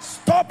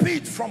 Stop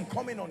it from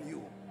coming on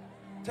you.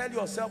 Tell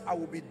yourself, I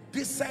will be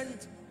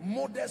decent,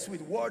 modest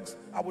with words.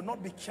 I will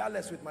not be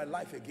careless with my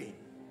life again.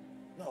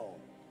 No.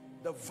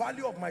 The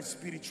value of my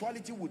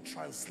spirituality will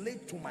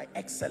translate to my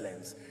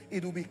excellence.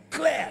 It will be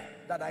clear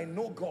that I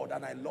know God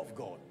and I love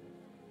God.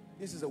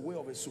 This is the way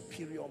of a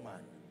superior man.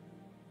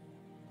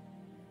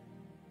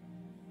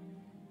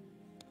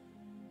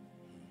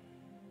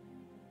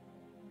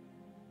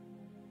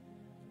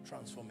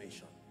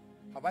 Transformation.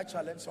 Have I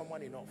challenged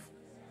someone enough?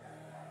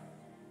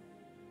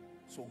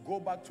 So go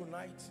back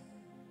tonight.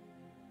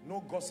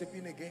 No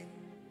gossiping again.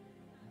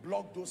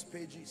 Block those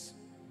pages.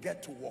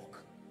 Get to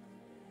work.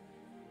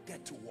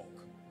 Get to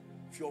work.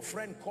 If your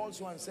friend calls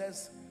you and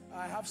says,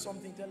 I have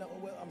something, tell them, oh,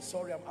 well, I'm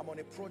sorry, I'm on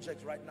a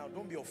project right now.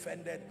 Don't be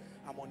offended.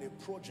 I'm on a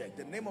project.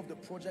 The name of the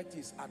project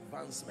is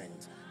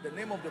advancement. The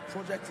name of the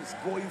project is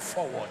going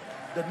forward.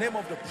 The name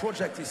of the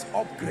project is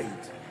upgrade.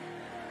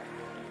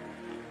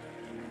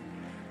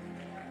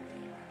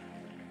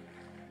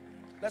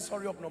 Let's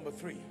hurry up. Number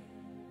 3.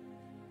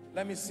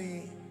 Let me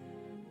see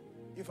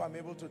if I'm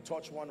able to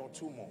touch 1 or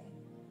 2 more.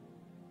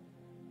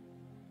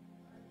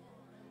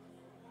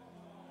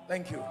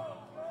 Thank you.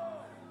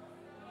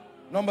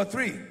 Number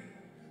 3,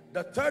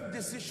 the third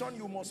decision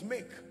you must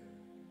make.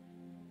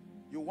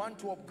 You want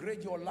to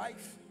upgrade your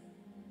life.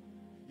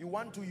 You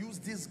want to use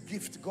this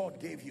gift God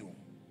gave you.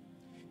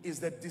 Is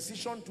the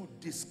decision to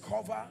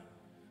discover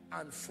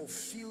and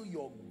fulfill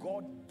your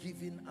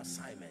God-given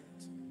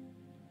assignment.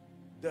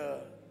 The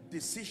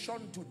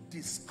decision to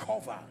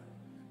discover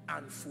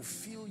and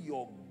fulfill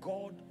your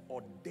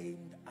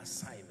God-ordained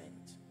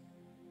assignment.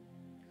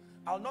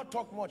 I'll not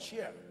talk much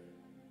here.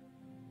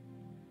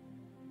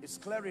 It's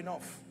clear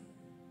enough.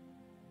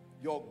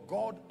 Your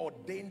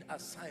God-ordained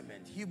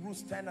assignment.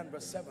 Hebrews 10 and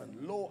verse 7.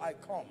 Lo, I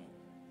come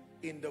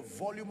in the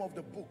volume of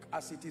the book,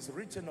 as it is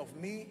written of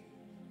me,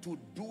 to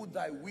do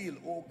thy will,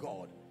 O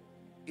God.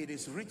 It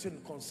is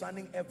written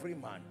concerning every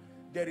man.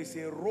 There is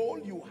a role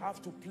you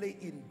have to play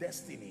in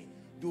destiny.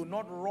 Do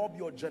not rob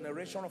your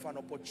generation of an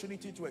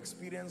opportunity to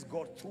experience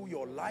God through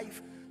your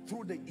life,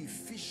 through the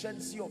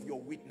efficiency of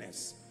your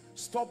witness.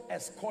 Stop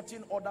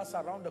escorting others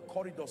around the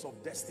corridors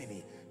of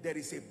destiny. There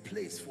is a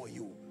place for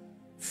you.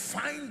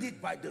 Find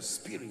it by the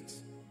Spirit.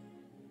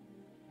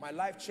 My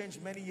life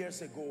changed many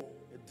years ago.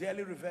 A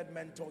dearly revered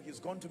mentor, he's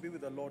gone to be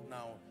with the Lord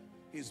now.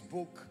 His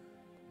book,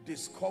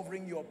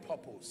 Discovering Your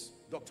Purpose,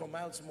 Dr.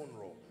 Miles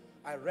Monroe.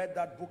 I read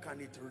that book and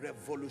it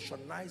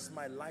revolutionized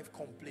my life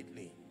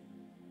completely.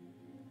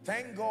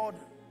 Thank God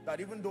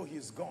that even though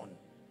he's gone,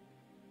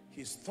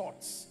 his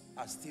thoughts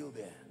are still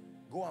there.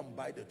 Go and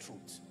buy the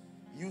truth.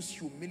 Use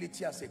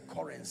humility as a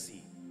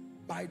currency.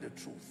 Buy the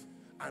truth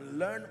and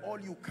learn all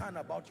you can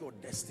about your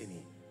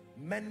destiny.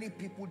 Many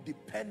people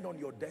depend on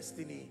your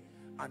destiny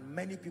and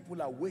many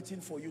people are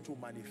waiting for you to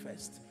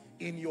manifest.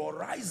 In your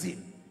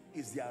rising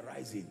is their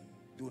rising.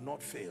 Do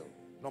not fail.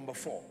 Number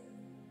 4.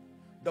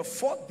 The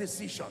fourth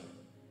decision,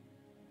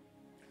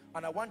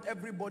 and I want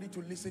everybody to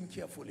listen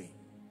carefully.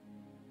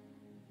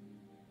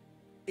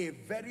 A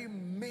very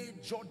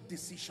major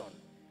decision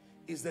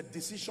is the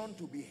decision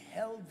to be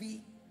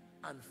healthy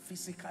and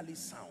physically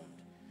sound.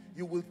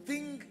 You will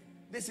think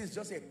this is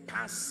just a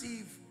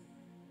passive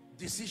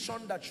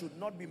decision that should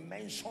not be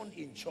mentioned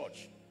in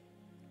church.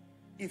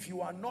 If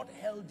you are not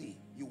healthy,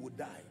 you will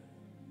die.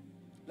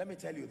 Let me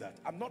tell you that.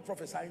 I'm not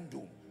prophesying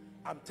doom.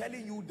 I'm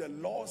telling you the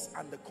laws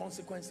and the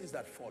consequences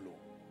that follow.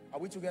 Are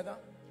we together?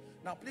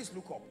 Now please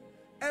look up.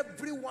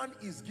 Everyone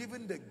is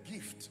given the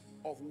gift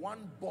of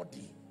one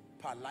body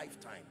per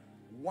lifetime.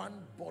 One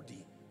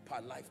body per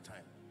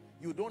lifetime.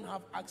 You don't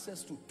have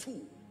access to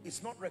 2.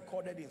 It's not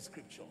recorded in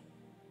scripture.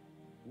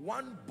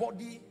 One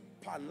body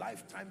per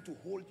lifetime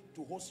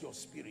to host your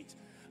spirit.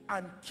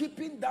 And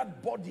keeping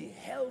that body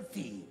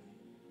healthy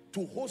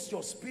to host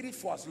your spirit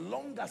for as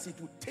long as it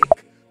will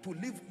take to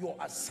live your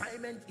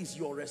assignment is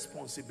your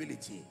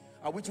responsibility.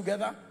 Are we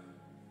together?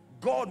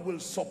 God will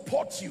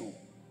support you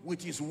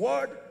with his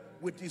word,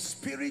 with his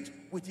spirit,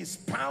 with his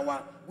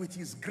power, with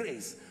his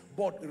grace,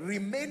 but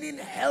remaining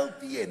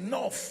healthy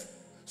enough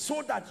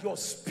so that your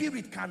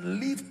spirit can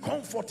live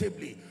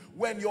comfortably.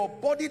 When your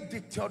body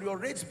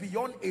deteriorates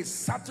beyond a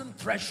certain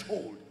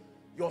threshold,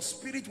 your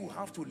spirit will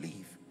have to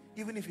leave,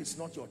 even if it's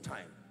not your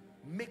time.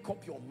 Make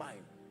up your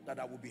mind that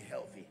I will be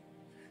healthy.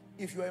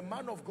 If you're a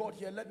man of God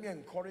here, let me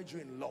encourage you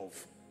in love.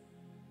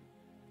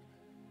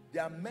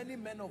 There are many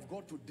men of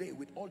God today,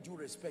 with all due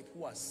respect,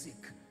 who are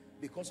sick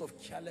because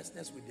of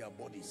carelessness with their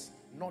bodies,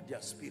 not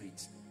their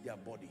spirits, their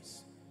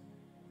bodies.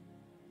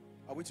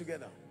 Are we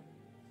together?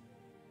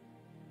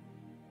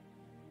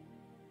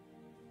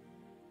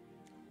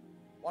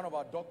 One of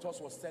our doctors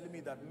was telling me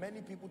that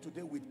many people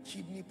today with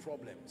kidney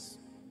problems,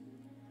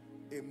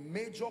 a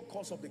major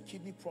cause of the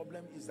kidney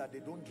problem is that they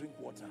don't drink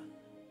water.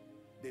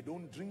 They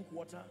don't drink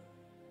water.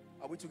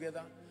 Are we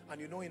together? And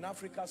you know, in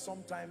Africa,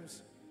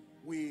 sometimes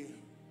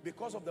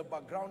because of the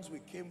backgrounds we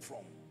came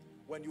from,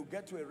 when you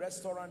get to a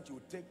restaurant,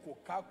 you take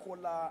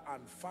Coca-Cola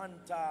and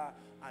Fanta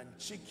and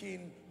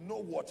chicken, no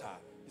water.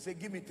 You say,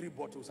 give me 3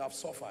 bottles. I've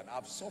suffered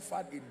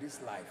in this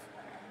life.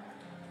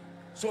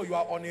 So you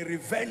are on a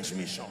revenge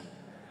mission.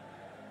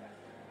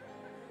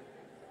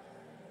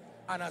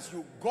 And as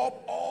you gob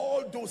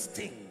all those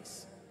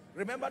things,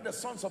 remember the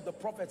sons of the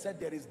prophet said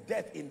there is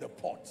death in the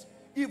pot.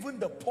 Even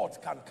the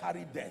pot can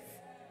carry death.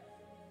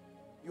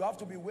 You have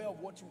to be aware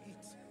of what you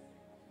eat.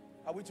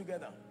 Are we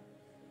together?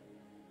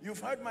 You've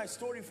heard my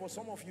story. For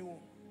some of you,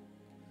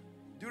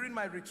 during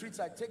my retreats,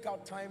 I take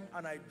out time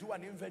and I do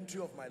an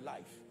inventory of my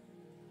life.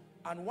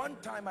 And one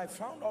time I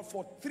found out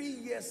for 3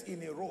 years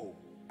in a row,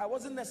 I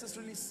wasn't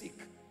necessarily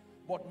sick,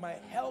 but my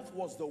health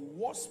was the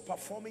worst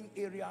performing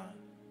area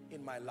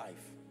in my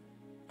life.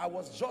 I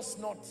was just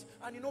not,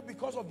 and you know,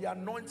 because of the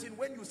anointing,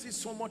 when you see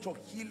so much of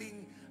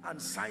healing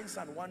and signs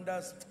and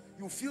wonders,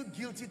 you feel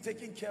guilty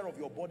taking care of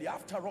your body.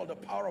 After all, the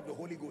power of the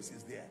Holy Ghost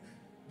is there.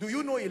 Do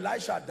you know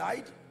Elisha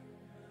died?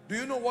 Do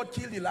you know what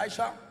killed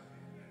Elisha?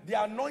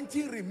 The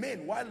anointing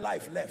remained while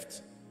life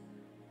left.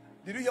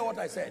 Did you hear what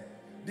I said?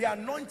 The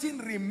anointing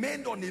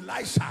remained on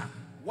Elisha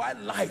while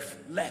life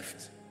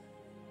left.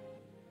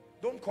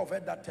 Don't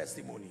covet that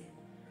testimony.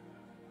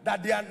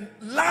 That their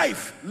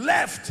life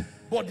left,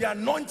 but the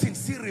anointing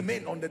still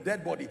remained on the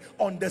dead body,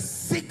 on the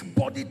sick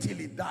body till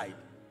it died.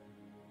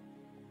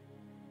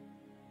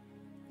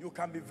 You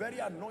can be very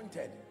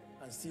anointed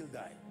and still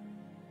die.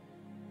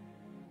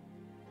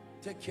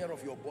 Take care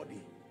of your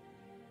body.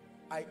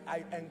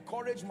 I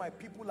encourage my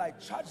people, I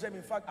charge them.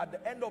 In fact, at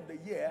the end of the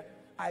year,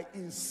 I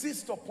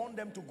insist upon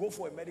them to go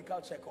for a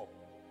medical checkup.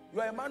 You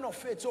are a man of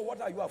faith, so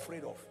what are you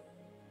afraid of?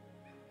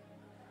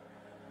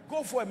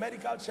 Go for a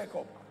medical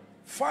checkup.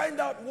 Find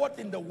out what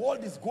in the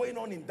world is going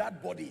on in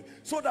that body,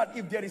 so that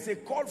if there is a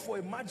call for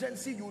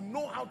emergency, you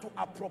know how to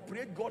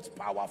appropriate God's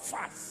power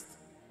fast.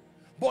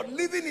 But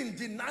living in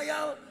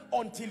denial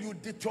until you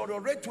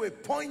deteriorate to a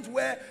point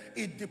where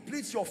it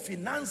depletes your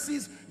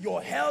finances,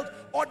 your health,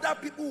 other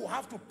people will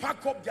have to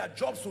pack up their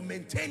jobs to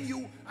maintain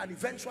you, and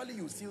eventually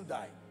you still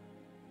die.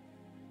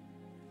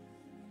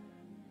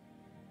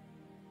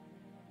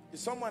 Is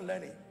someone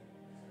learning?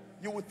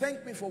 You will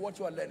thank me for what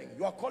you are learning.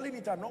 You are calling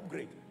it an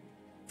upgrade.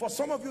 For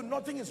some of you,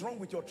 nothing is wrong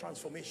with your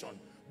transformation,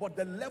 but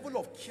the level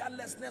of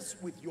carelessness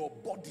with your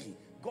body,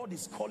 God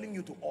is calling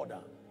you to order.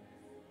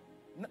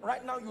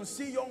 Right now, you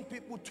see young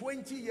people,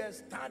 20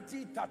 years,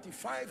 30,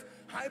 35,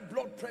 high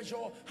blood pressure,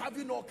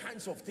 having all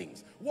kinds of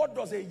things. What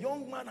does a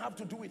young man have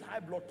to do with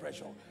high blood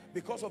pressure?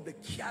 Because of the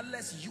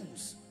careless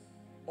use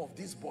of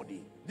this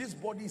body. This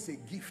body is a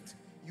gift.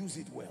 Use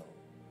it well.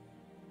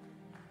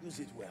 Use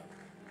it well.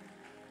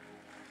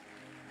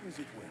 Use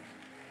it well.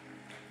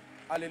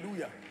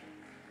 Hallelujah.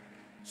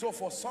 So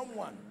for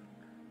someone,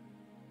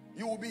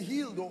 you will be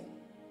healed though.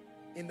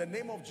 In the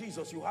name of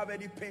Jesus, you have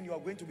any pain, you are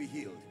going to be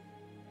healed.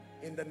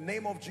 In the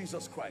name of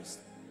Jesus Christ.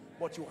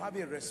 But you have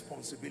a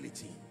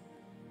responsibility.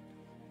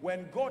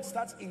 When God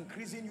starts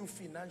increasing you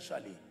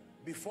financially,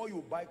 before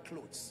you buy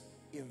clothes,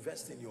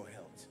 invest in your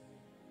health.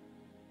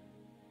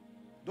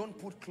 Don't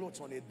put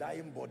clothes on a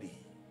dying body.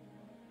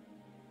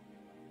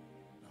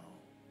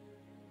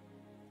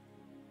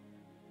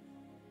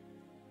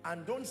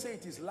 And don't say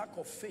it is lack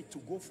of faith to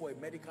go for a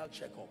medical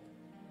checkup.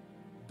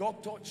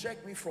 Doctor,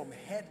 check me from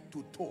head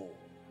to toe.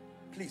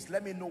 Please,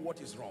 let me know what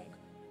is wrong.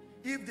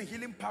 If the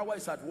healing power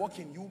is at work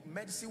in you,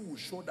 medicine will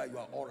show that you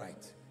are all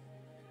right.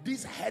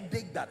 This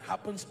headache that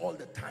happens all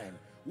the time,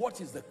 what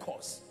is the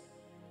cause?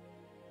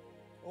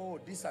 Oh,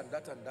 this and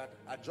that and that.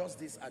 Adjust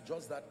this,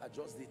 adjust that,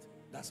 adjust it.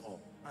 That's all.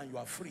 And you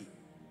are free.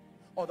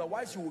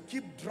 Otherwise, you will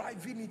keep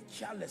driving it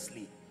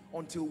carelessly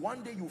until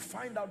one day you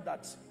find out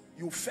that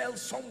you fell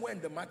somewhere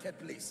in the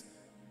marketplace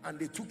and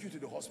they took you to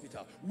the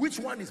hospital. Which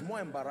one is more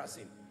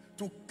embarrassing?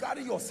 To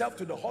carry yourself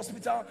to the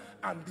hospital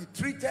and be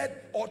treated,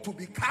 or to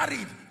be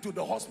carried to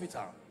the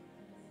hospital?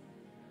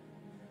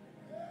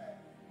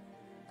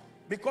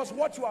 Because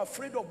what you are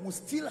afraid of will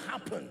still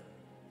happen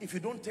if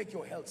you don't take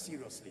your health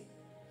seriously.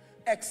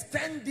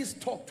 Extend this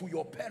talk to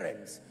your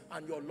parents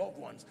and your loved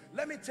ones.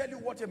 Let me tell you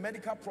what a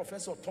medical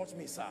professor taught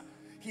me, sir.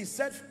 He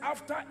said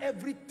after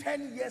every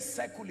 10-year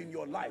cycle in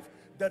your life,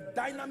 the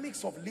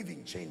dynamics of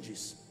living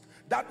changes.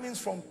 That means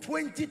from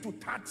 20 to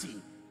 30,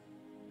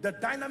 the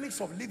dynamics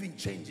of living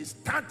changes.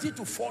 30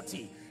 to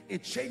 40,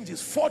 it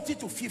changes. 40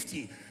 to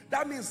 50.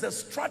 That means the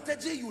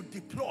strategy you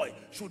deploy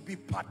should be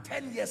per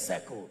 10-year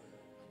cycle.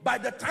 By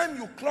the time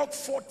you clock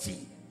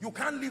 40, you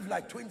can't live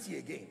like 20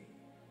 again.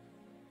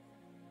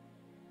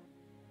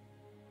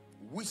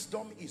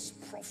 Wisdom is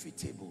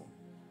profitable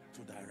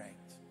to direct.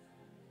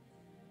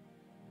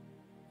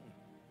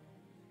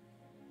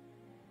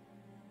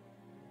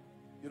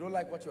 You don't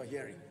like what you're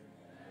hearing?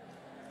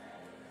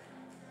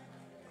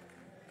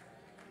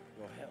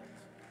 Your health.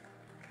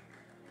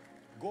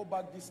 Go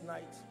back this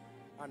night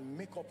and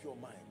make up your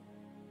mind.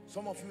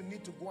 Some of you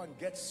need to go and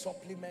get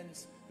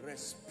supplements,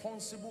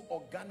 responsible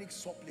organic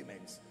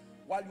supplements.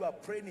 While you are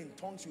praying in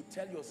tongues, you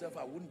tell yourself,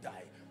 I won't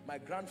die. My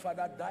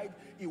grandfather died.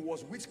 It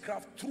was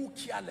witchcraft through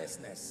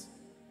carelessness.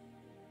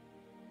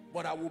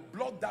 But I will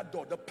block that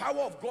door. The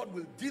power of God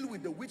will deal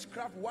with the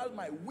witchcraft while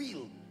my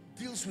will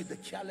deals with the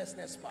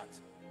carelessness part.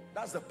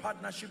 That's the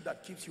partnership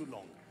that keeps you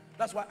long.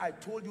 That's why I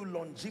told you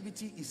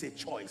longevity is a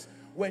choice.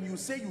 When you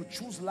say you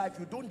choose life,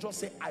 you don't just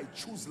say I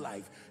choose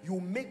life. You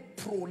make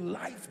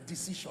pro-life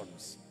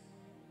decisions.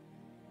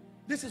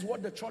 This is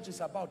what the church is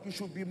about. You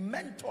should be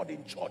mentored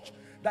in church,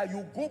 that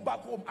you go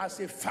back home as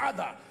a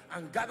father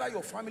and gather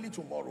your family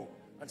tomorrow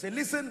and say,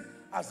 listen,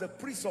 as the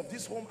priest of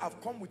this home, I've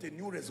come with a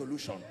new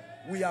resolution.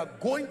 We are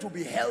going to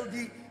be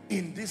healthy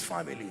in this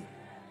family.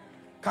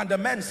 Can the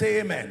men say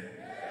amen?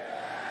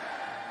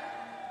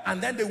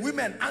 And then the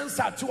women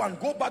answer too and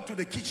go back to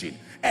the kitchen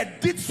and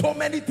did so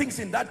many things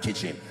in that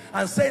kitchen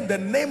and say, in the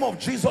name of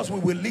Jesus, we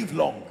will live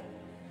long.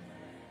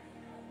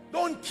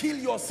 Don't kill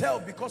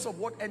yourself because of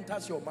what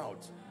enters your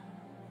mouth.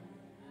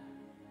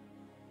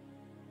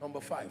 Number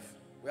 5,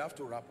 we have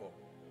to wrap up.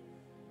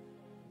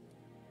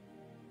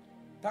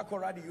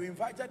 Takoradi, you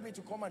invited me to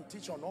come and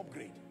teach on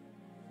upgrade.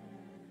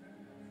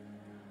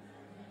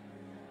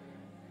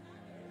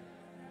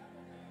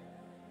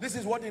 This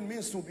is what it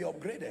means to be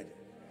upgraded.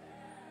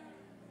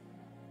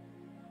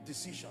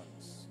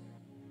 Decisions,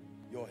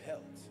 your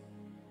health,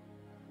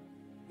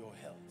 your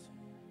health,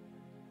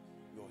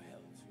 your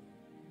health.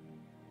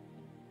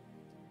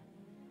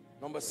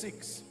 Number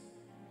 6.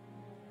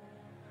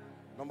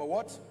 Number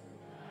what?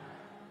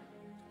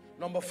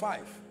 Number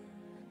 5,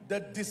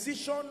 the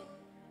decision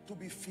to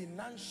be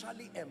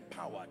financially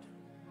empowered.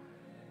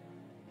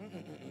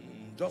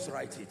 Just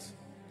write it.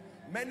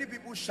 Many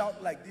people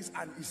shout like this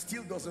and it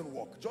still doesn't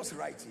work. Just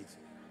write it.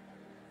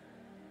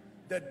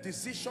 The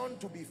decision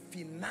to be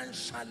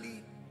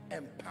financially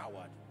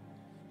empowered.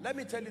 Let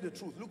me tell you the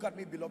truth. Look at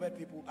me, beloved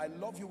people. I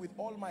love you with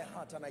all my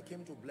heart and I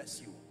came to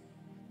bless you.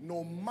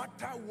 No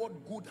matter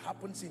what good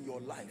happens in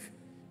your life,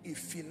 if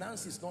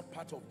finance is not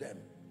part of them,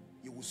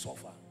 you will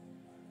suffer.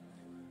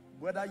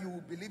 Whether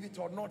you believe it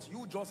or not,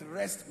 you just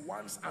rest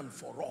once and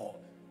for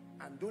all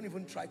and don't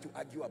even try to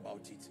argue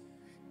about it.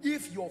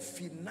 If your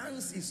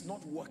finance is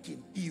not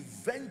working,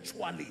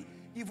 eventually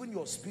even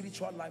your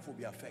spiritual life will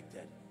be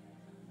affected.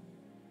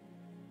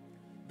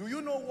 Do you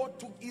know what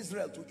took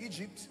Israel to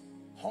Egypt?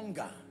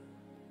 Hunger,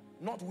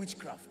 not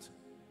witchcraft.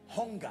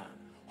 Hunger.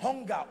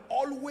 Hunger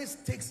always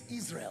takes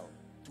Israel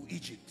to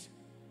Egypt.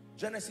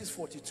 Genesis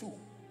 42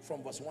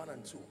 from verse 1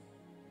 and 2.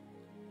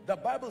 The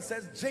Bible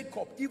says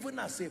Jacob, even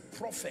as a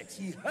prophet,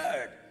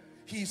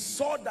 he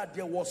saw that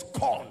there was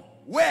corn.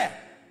 Where?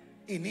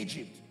 In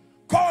Egypt.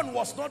 Corn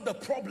was not the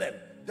problem,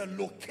 the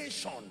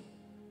location.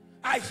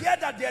 I hear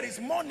that there is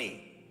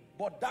money,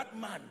 but that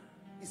man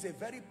is a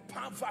very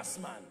perverse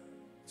man.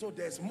 So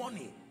there's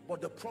money, but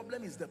the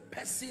problem is the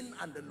person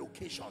and the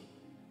location.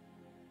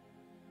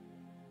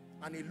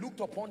 And he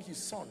looked upon his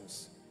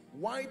sons.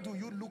 Why do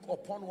you look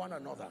upon one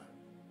another?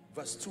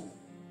 Verse 2.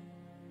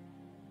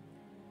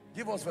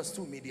 Give us verse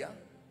 2, media.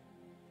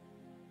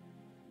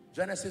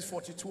 Genesis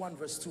 42 and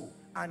verse 2.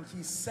 And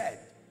he said,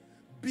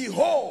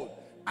 behold,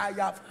 I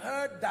have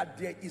heard that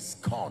there is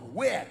corn.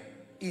 Where?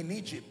 In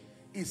Egypt.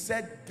 He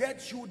said,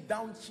 get you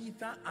down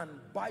hither and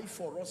buy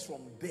for us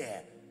from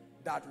there,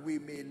 that we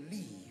may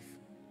live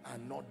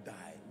and not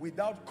die.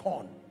 Without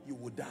corn, you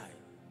will die,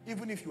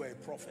 even if you are a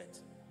prophet.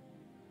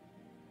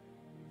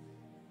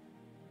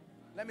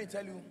 Let me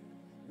tell you,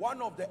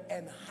 one of the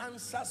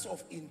enhancers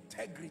of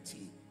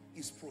integrity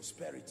is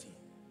prosperity.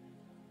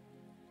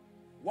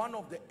 One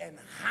of the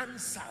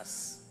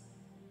enhancers.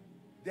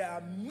 There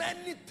are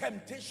many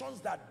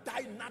temptations that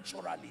die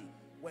naturally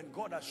when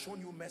God has shown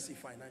you mercy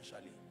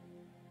financially.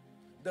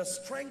 The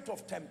strength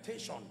of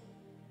temptation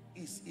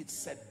is its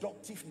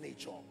seductive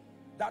nature.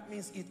 That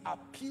means it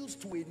appeals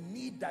to a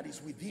need that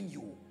is within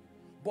you.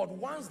 But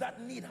once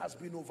that need has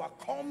been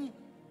overcome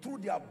through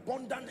the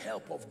abundant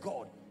help of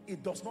God,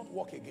 it does not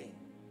work again.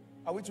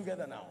 Are we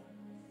together now?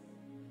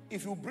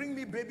 If you bring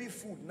me baby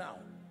food now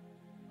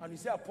and you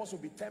say, Apostle,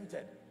 be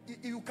tempted,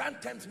 you can't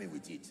tempt me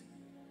with it.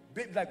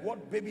 Like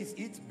what babies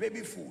eat, baby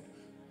food.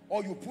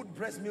 Or you put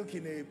breast milk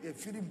in a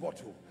feeding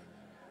bottle.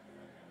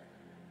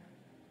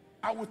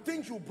 I would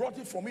think you brought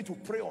it for me to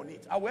pray on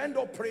it. I will end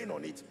up praying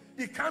on it.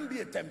 It can't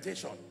be a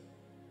temptation.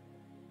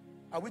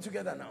 Are we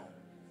together now?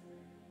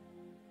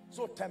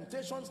 So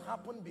temptations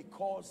happen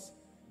because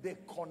they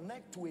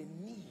connect to a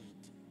need.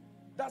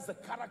 That's the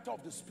character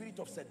of the spirit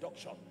of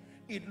seduction.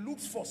 It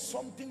looks for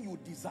something you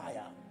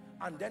desire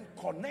and then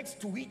connects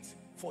to it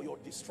for your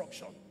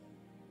destruction.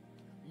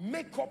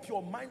 Make up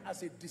your mind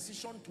as a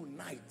decision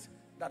tonight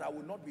that I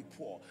will not be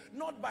poor.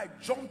 Not by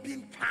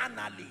jumping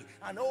carnally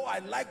and, oh, I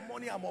like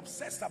money, I'm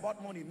obsessed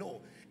about money. No,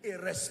 a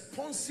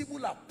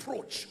responsible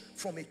approach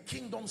from a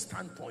kingdom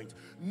standpoint,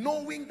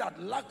 knowing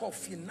that lack of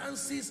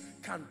finances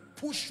can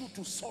push you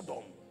to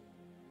Sodom.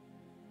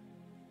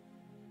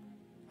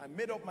 I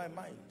made up my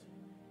mind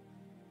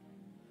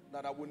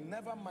that I will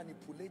never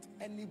manipulate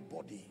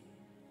anybody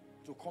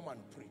to come and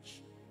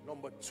preach.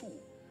 Number 2,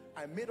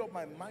 I made up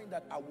my mind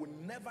that I will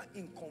never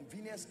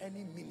inconvenience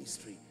any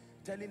ministry,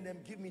 telling them,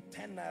 give me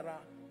 10 naira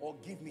or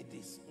give me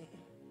this.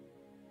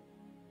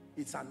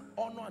 It's an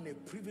honor and a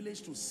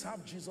privilege to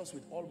serve Jesus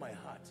with all my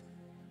heart.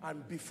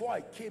 And before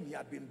I came, he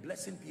had been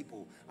blessing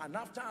people. And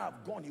after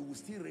I've gone, he will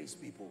still raise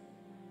people.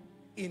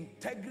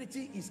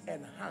 Integrity is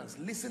enhanced,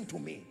 listen to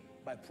me,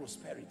 by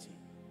prosperity.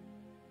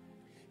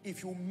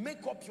 If you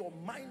make up your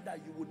mind that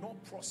you will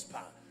not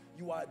prosper,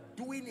 you are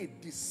doing a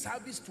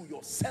disservice to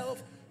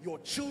yourself, your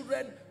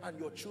children and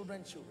your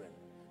children's children.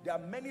 There are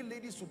many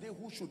ladies today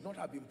who should not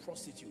have been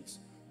prostitutes,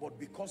 but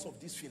because of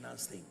this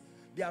finance thing.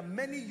 There are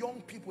many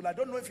young people, I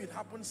don't know if it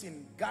happens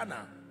in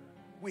Ghana.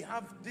 We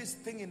have this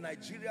thing in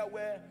Nigeria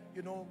where,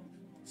 you know,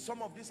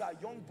 some of these are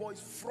young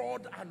boys,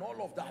 fraud and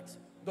all of that.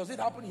 Does it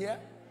happen here?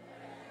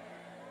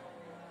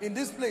 In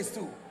this place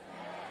too?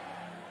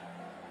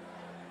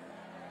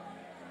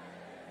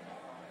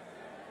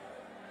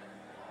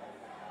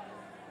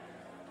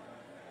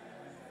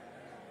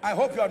 I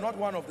hope you are not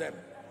one of them.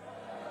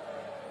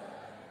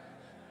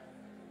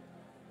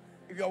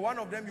 If you're one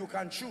of them, you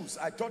can choose.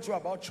 I taught you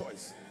about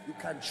choice. You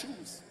can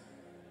choose.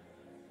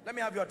 Let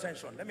me have your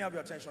attention. Let me have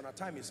your attention. Our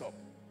time is up.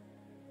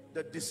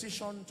 The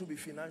decision to be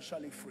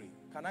financially free.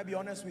 Can I be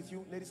honest with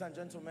you, ladies and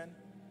gentlemen?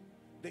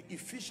 The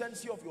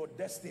efficiency of your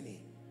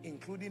destiny,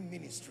 including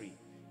ministry,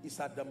 is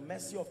at the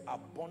mercy of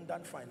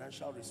abundant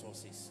financial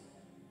resources.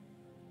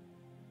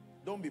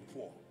 Don't be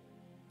poor.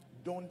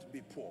 Don't be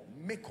poor.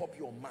 Make up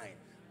your mind.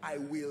 I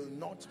will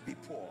not be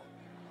poor.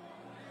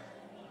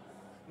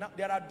 Now,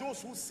 there are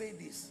those who say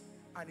this,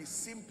 and it's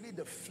simply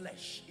the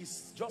flesh.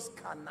 It's just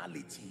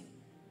carnality.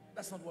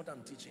 That's not what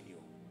I'm teaching you.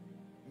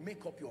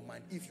 Make up your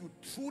mind. If you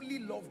truly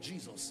love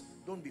Jesus,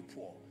 don't be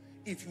poor.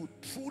 If you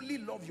truly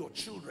love your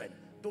children,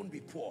 don't be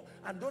poor.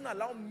 And don't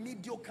allow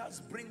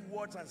mediocres bring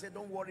words and say,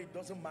 don't worry, it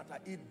doesn't matter.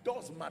 It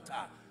does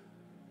matter.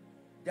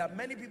 There are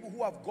many people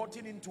who have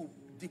gotten into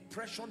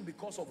depression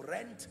because of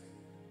rent.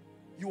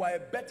 You are a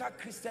better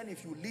Christian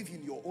if you live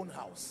in your own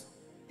house.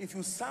 If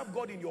you serve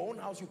God in your own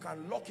house, you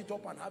can lock it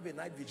up and have a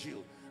night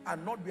vigil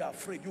and not be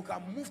afraid. You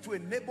can move to a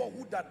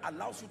neighborhood that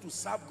allows you to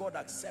serve God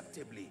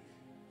acceptably.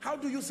 How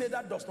do you say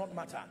that does not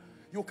matter?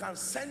 You can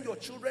send your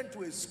children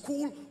to a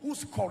school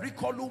whose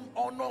curriculum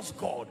honors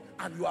God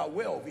and you are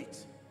aware of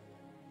it.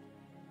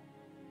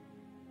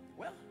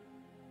 Well,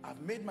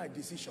 I've made my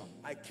decision.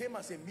 I came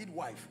as a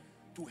midwife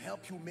to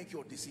help you make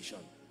your decision.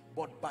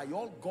 But by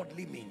all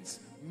godly means,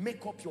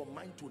 make up your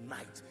mind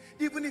tonight.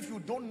 Even if you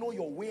don't know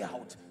your way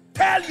out,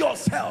 tell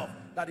yourself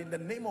that in the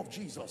name of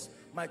Jesus,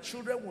 my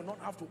children will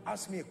not have to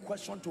ask me a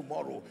question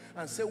tomorrow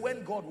and say,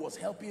 when God was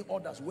helping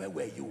others, where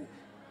were you?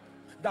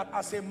 That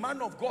as a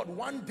man of God,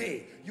 one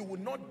day you will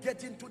not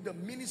get into the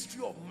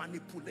ministry of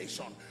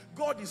manipulation.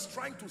 God is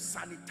trying to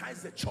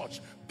sanitize the church.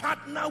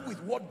 Partner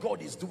with what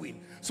God is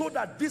doing, so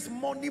that this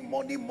money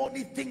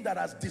thing that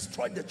has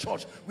destroyed the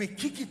church, we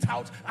kick it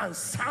out and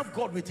serve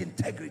God with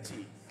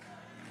integrity.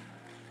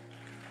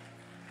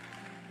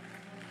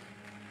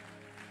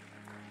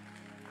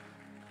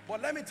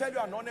 But let me tell you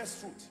an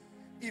honest truth.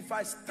 If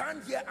I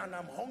stand here and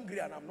I'm hungry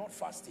and I'm not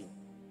fasting,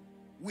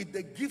 with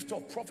the gift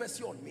of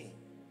prophecy on me,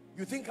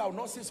 you think I will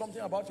not say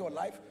something about your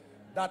life?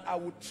 That I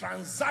would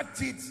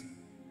transact it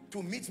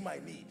to meet my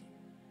need.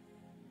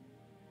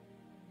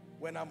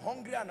 When I'm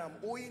hungry and I'm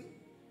owing,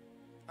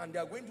 and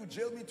they're going to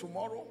jail me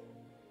tomorrow,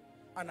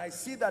 and I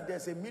see that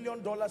there's $1 million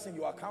in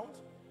your account,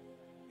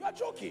 you are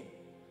joking.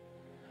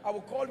 I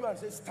will call you and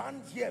say,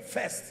 stand here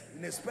first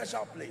in a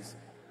special place.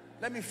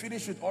 Let me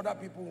finish with other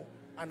people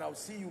and I'll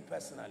see you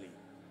personally.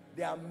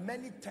 There are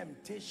many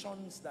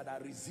temptations that are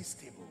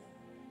resistible.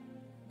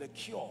 The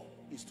cure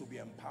is to be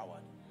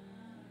empowered.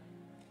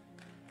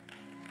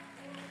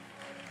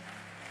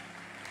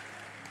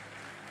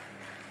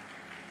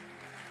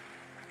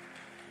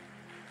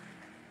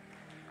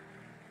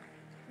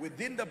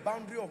 Within the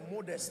boundary of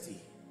modesty,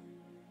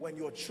 when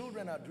your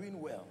children are doing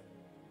well,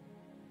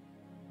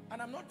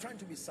 and I'm not trying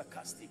to be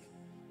sarcastic,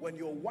 when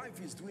your wife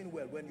is doing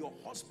well, when your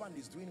husband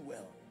is doing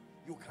well,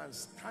 you can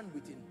stand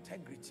with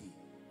integrity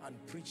and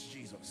preach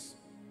Jesus,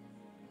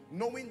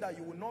 knowing that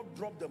you will not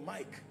drop the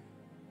mic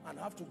and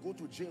have to go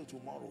to jail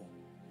tomorrow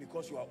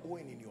because you are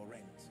owing in your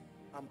rent.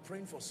 I'm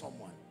praying for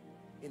someone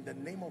in the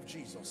name of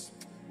Jesus.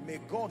 May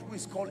God, who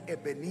is called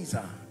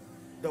Ebenezer,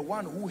 the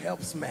one who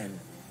helps men,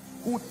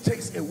 who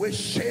takes away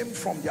shame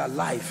from their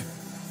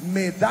life,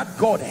 may that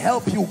God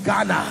help you,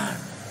 Ghana.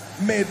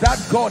 May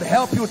that God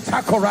help you,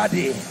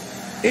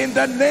 Takoradi. In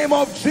the name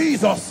of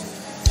Jesus,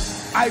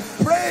 I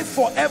pray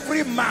for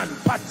every man,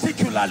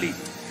 particularly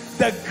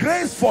the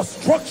grace for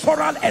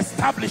structural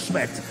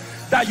establishment,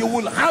 that you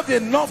will have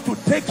enough to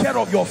take care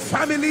of your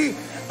family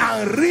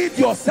and rid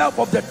yourself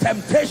of the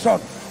temptation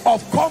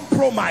of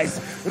compromise.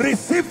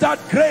 Receive that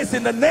grace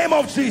in the name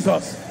of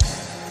Jesus.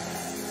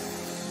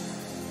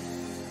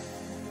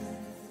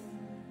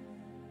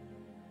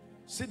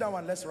 Sit down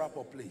and let's wrap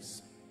up,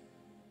 please.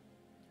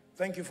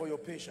 Thank you for your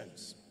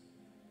patience.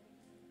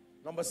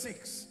 Number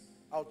 6,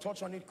 I'll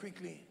touch on it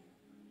quickly.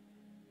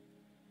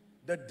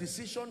 The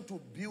decision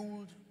to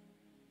build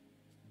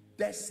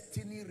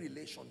destiny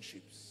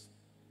relationships.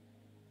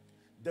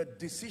 The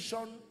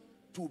decision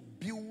to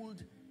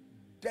build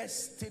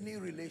destiny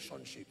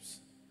relationships.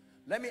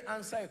 Let me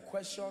answer a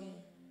question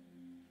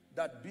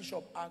that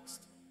Bishop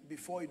asked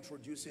before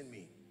introducing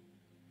me.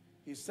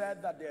 He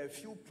said that there are a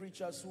few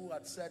preachers who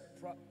had said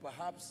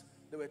perhaps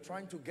they were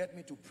trying to get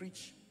me to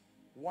preach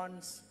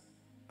once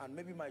and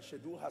maybe my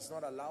schedule has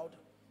not allowed.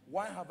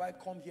 Why have I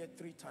come here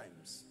 3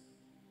 times?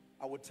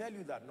 I will tell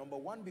you that, number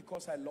 1,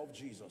 because I love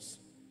Jesus.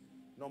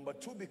 Number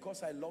 2,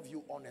 because I love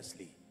you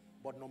honestly.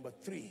 But number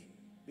 3,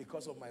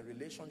 because of my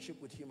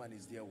relationship with him and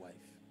his dear wife.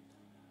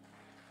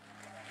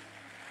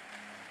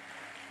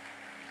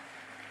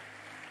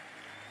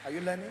 Are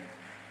you learning?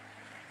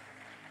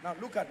 Now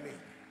look at me.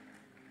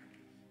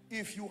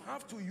 If you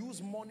have to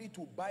use money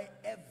to buy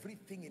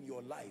everything in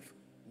your life,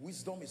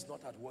 wisdom is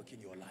not at work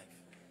in your life.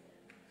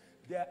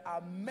 There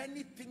are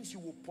many things you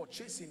will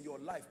purchase in your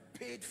life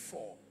paid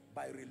for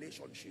by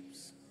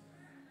relationships.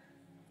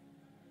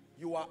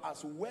 You are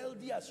as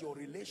wealthy as your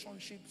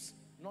relationships,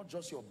 not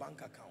just your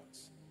bank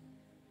accounts.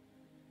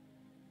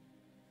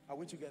 Are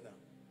we together?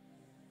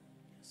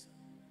 Yes.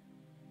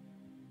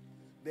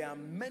 There are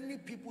many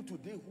people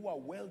today who are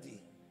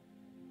wealthy,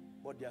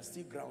 but they are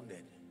still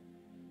grounded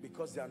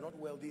because they are not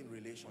wealthy in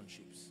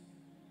relationships.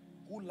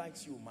 Who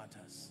likes you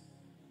matters.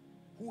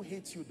 Who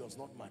hates you does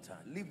not matter.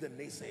 Leave the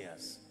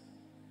naysayers.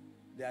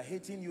 They are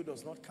hating you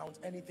does not count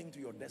anything to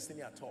your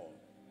destiny at all.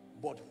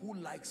 But who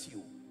likes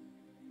you?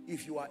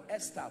 If you are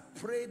Esther,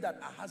 pray that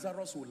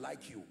Ahasuerus will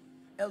like you,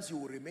 else you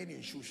will remain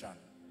in Shushan.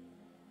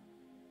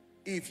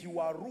 If you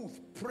are Ruth,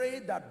 pray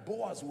that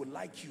Boaz will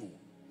like you.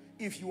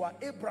 If you are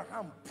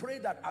Abraham, pray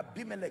that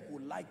Abimelech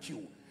will like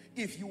you.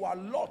 If you are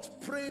Lot,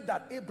 pray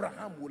that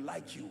Abraham will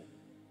like you.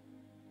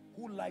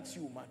 Who likes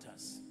you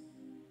matters.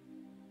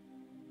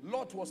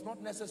 Lot was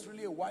not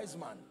necessarily a wise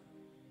man.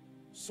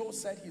 So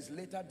said his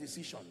later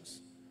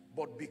decisions.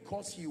 But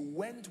because he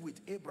went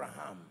with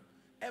Abraham,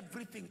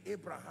 everything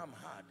Abraham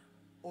had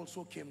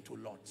also came to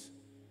Lot.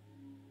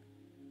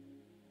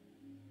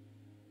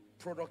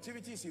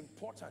 Productivity is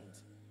important,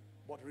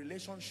 but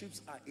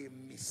relationships are a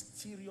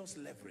mysterious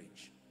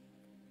leverage.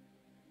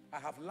 I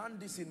have learned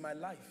this in my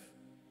life,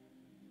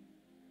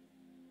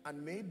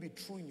 and may it be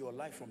true in your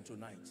life from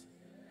tonight.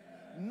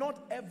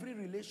 Not every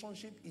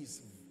relationship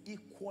is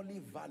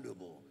equally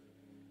valuable.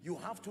 You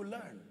have to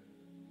learn.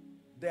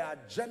 There are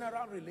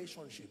general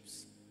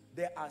relationships,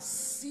 there are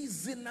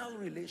seasonal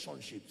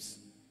relationships,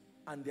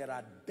 and there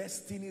are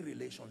destiny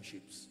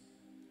relationships.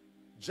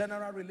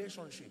 General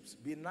relationships,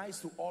 be nice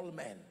to all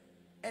men,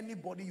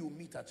 anybody you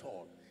meet at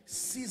all.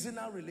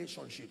 Seasonal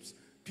relationships,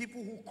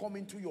 people who come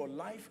into your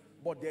life,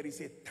 but there is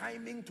a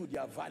timing to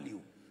their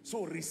value.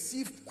 So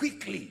receive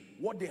quickly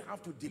what they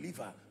have to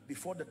deliver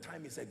before the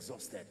time is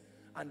exhausted.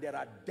 And there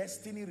are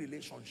destiny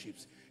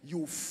relationships.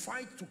 You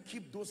fight to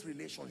keep those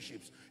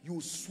relationships. You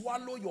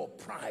swallow your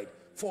pride.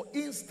 For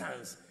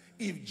instance,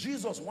 if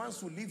Jesus wants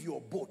to leave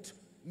your boat,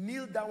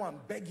 kneel down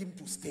and beg him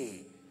to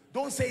stay.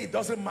 Don't say it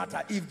doesn't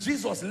matter. If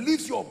Jesus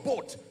leaves your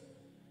boat,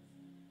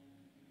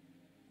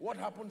 what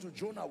happened to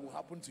Jonah will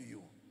happen to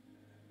you.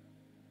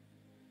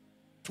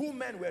 2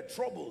 men were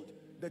troubled.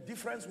 The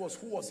difference was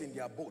who was in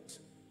their boat.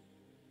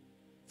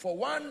 For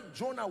one,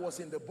 Jonah was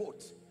in the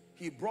boat.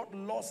 He brought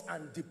loss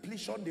and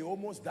depletion. They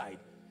almost died.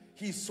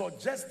 He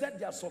suggested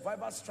their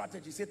survival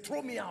strategy. He said,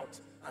 throw me out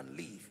and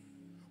leave.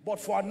 But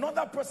for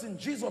another person,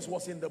 Jesus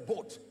was in the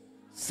boat.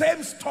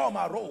 Same storm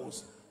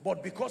arose.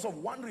 But because of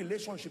one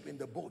relationship in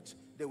the boat,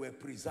 they were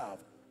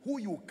preserved. Who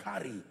you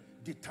carry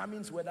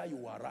determines whether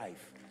you arrive.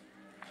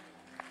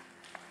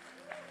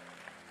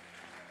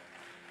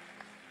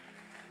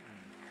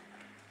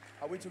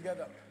 Are we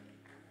together?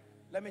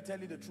 Let me tell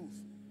you the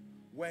truth.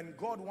 When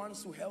God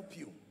wants to help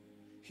you,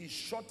 he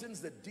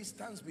shortens the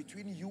distance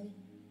between you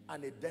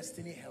and a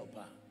destiny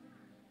helper.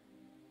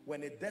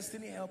 When a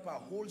destiny helper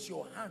holds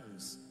your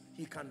hands,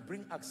 he can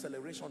bring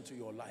acceleration to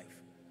your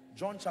life.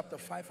 John chapter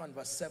 5 and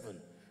verse 7.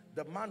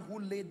 The man who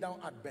laid down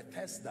at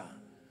Bethesda,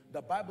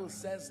 the Bible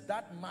says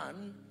that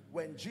man,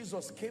 when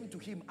Jesus came to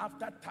him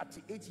after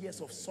 38 years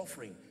of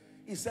suffering,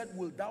 he said,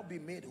 will thou be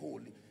made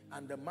whole?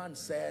 And the man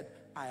said,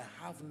 I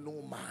have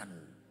no man.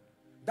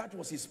 That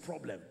was his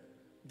problem.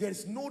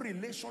 There's no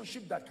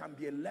relationship that can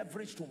be a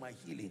leverage to my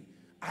healing.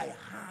 I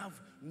have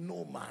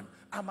no man.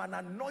 I'm an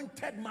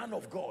anointed man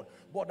of God,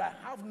 but I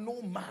have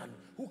no man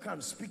who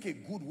can speak a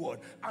good word.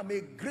 I'm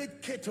a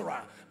great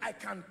caterer. I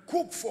can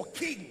cook for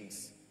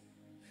kings.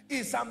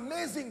 It's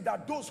amazing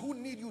that those who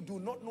need you do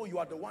not know you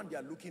are the one they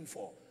are looking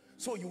for.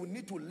 So you will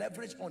need to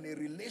leverage on a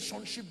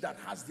relationship that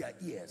has their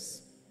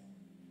ears.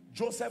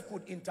 Joseph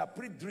could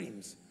interpret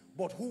dreams,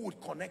 but who would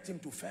connect him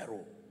to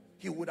Pharaoh?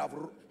 He would have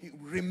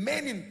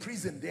remained in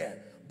prison there,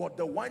 but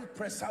the wine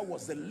presser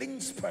was the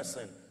links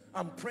person.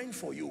 I'm praying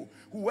for you.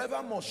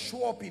 Whoever must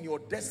show up in your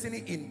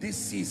destiny in this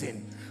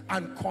season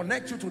and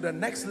connect you to the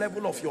next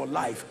level of your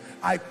life,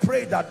 I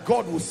pray that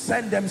God will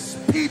send them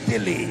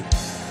speedily.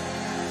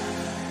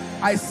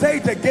 I say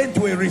it again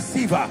to a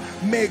receiver.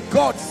 May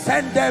God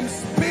send them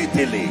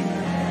speedily.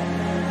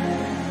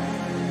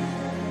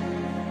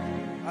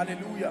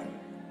 Hallelujah.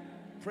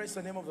 Praise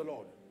the name of the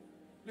Lord.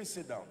 Please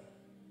sit down.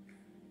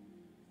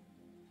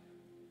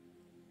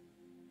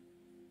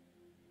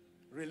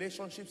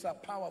 Relationships are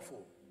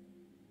powerful.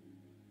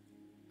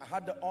 I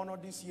had the honor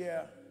this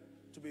year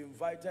to be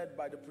invited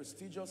by the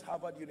prestigious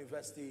Harvard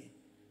University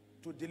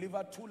to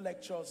deliver 2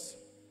 lectures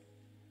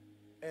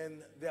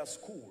in their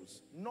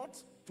schools.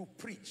 Not to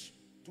preach,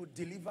 to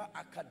deliver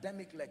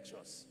academic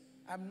lectures.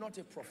 I'm not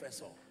a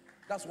professor.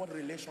 That's what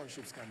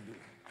relationships can do.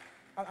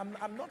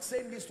 I'm not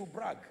saying this to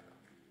brag.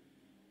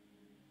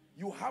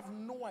 You have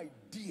no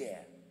idea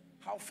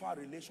how far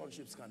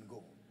relationships can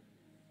go.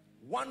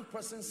 One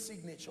person's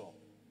signature,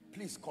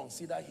 please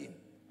consider him,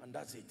 and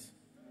that's it.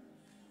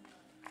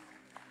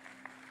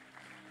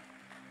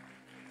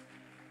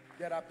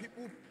 There are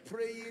people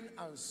praying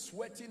and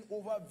sweating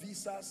over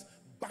visas,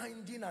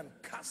 binding and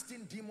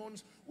casting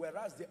demons,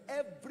 whereas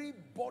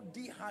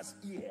everybody has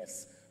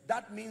ears.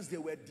 That means they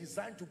were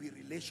designed to be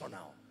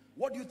relational.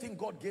 What do you think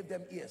God gave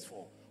them ears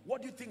for?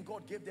 What do you think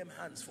God gave them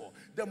hands for?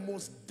 The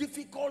most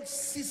difficult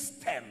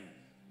system,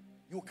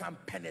 you can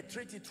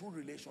penetrate it through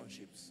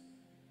relationships.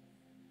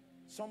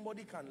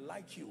 Somebody can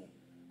like you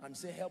and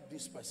say, help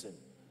this person.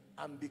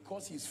 And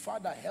because his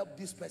father helped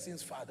this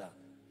person's father,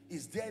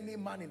 is there any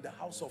man in the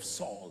house of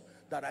Saul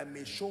that I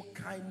may show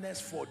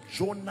kindness for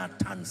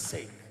Jonathan's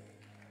sake?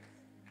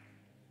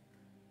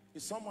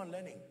 Is someone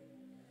learning?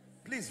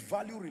 Please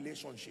value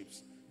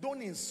relationships.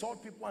 Don't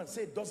insult people and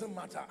say it doesn't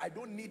matter. I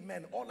don't need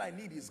men. All I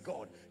need is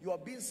God. You are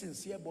being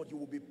sincere, but you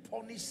will be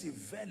punished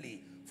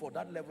severely for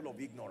that level of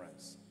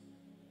ignorance.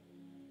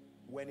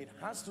 When it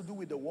has to do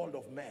with the world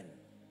of men,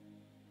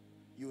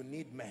 you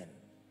need men.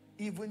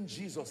 Even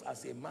Jesus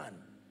as a man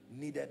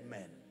needed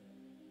men.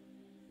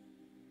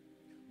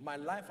 My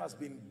life has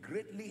been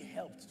greatly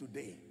helped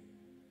today,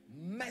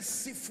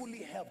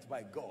 mercifully helped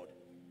by God,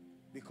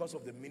 because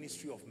of the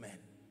ministry of men.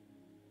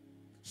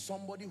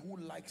 Somebody who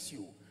likes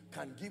you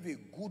can give a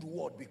good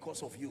word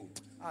because of you.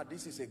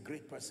 This is a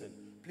great person.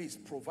 Please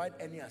provide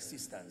any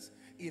assistance.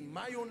 In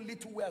my own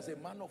little way as a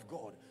man of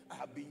God, I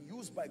have been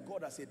used by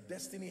God as a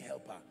destiny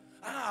helper.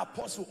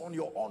 Apostle, on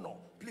your honor,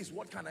 please,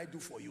 what can I do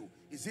for you?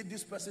 Is it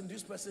this person,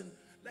 this person?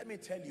 Let me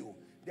tell you,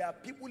 there are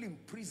people in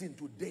prison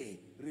today,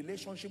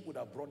 relationship would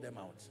have brought them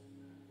out.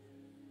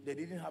 They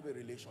didn't have a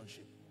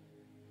relationship.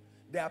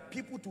 There are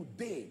people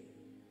today,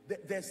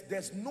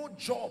 there's no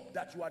job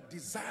that you are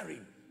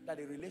desiring that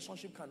a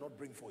relationship cannot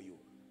bring for you.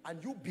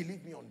 And you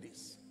believe me on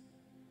this.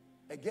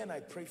 Again,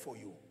 I pray for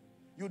you.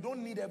 You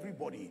don't need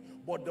everybody,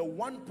 but the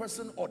one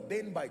person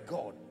ordained by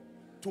God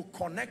to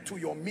connect to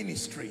your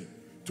ministry,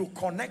 to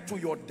connect to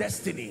your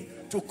destiny,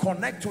 to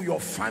connect to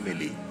your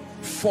family,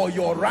 for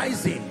your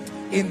rising,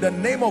 in the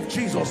name of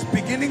Jesus,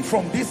 beginning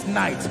from this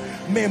night,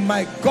 may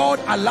my God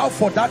allow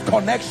for that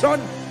connection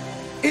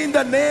in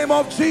the name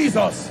of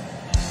Jesus.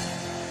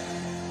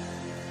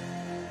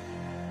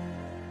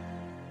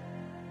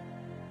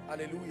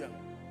 Hallelujah.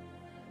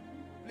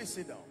 Please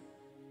sit down.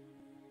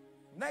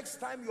 Next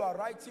time you are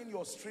writing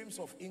your streams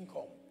of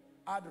income,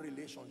 add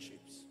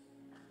relationships.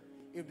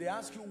 If they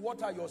ask you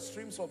what are your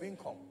streams of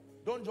income,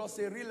 don't just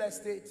say real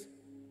estate,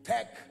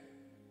 tech,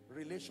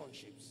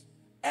 relationships.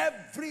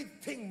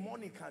 Everything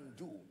money can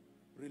do,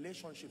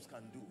 relationships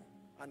can do,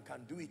 and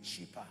can do it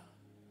cheaper.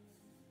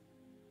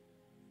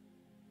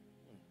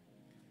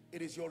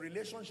 It is your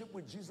relationship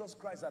with Jesus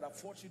Christ that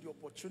affords you the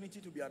opportunity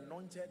to be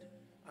anointed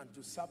and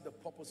to serve the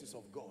purposes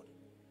of God.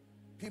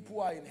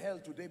 People are in hell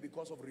today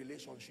because of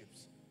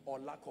relationships or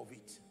lack of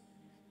it.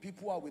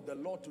 People are with the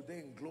Lord today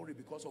in glory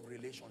because of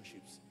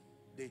relationships.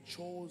 They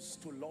chose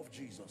to love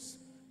Jesus.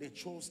 They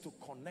chose to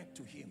connect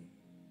to him.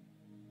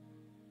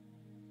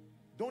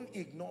 Don't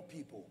ignore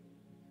people.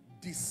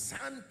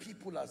 Discern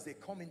people as they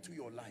come into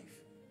your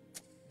life.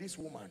 This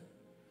woman,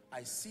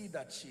 I see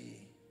that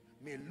she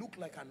may look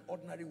like an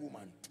ordinary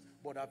woman,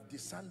 but I've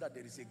discerned that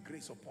there is a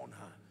grace upon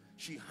her.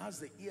 She has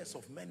the ears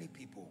of many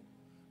people,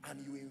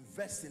 and you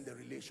invest in the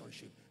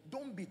relationship.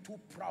 Don't be too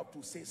proud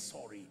to say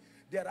sorry.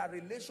 There are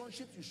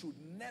relationships you should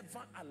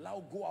never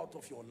allow go out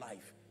of your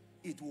life.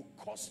 It will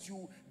cost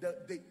you,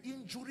 the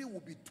injury will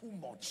be too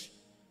much.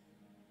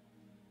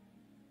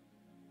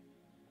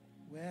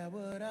 Where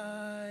would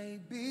I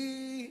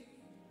be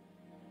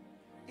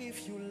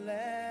if you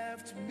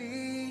left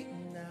me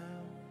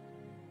now?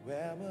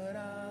 Where would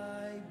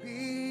I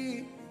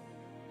be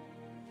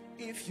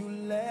if you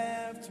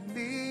left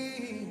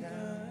me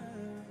now?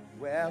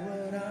 Where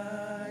would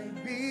I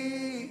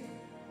be?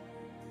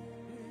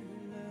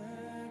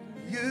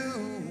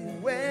 You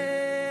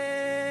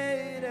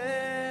waited,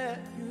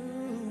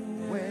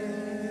 you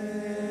waited.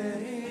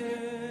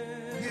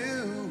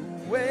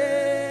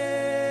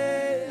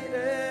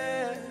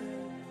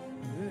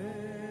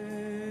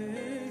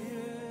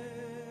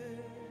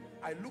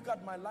 I look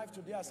at my life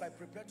today as I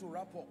prepare to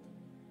wrap up.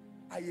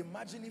 I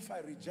imagine if I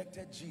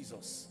rejected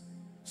Jesus,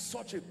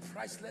 such a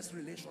priceless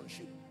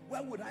relationship,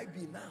 where would I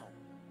be now?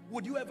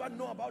 Would you ever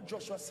know about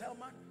Joshua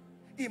Selman?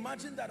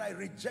 Imagine that I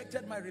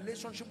rejected my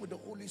relationship with the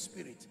Holy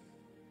Spirit.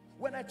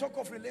 When I talk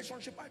of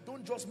relationship, I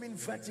don't just mean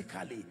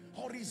vertically,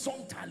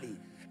 horizontally.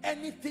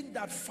 Anything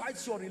that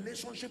fights your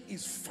relationship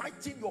is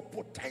fighting your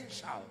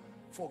potential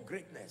for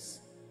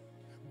greatness.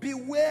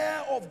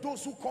 Beware of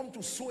those who come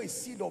to sow a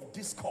seed of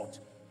discord.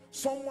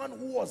 Someone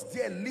who was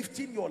there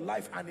lifting your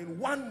life, and in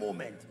one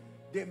moment,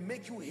 they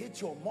make you hate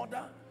your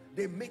mother,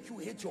 they make you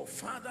hate your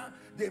father,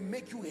 they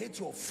make you hate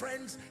your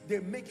friends, they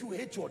make you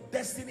hate your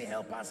destiny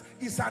helpers.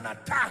 It's an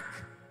attack.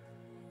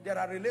 There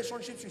are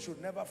relationships you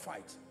should never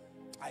fight.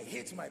 I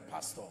hate my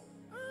pastor.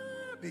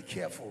 Be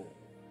careful.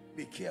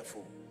 Be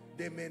careful.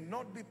 They may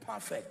not be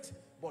perfect,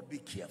 but be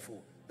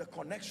careful. The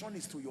connection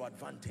is to your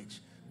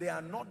advantage. They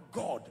are not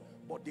God,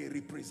 but they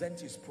represent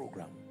his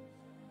program.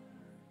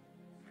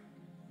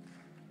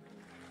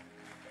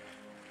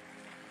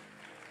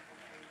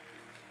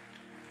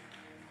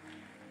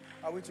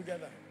 Are we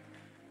together?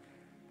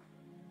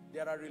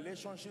 There are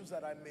relationships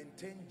that I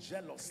maintain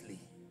jealously.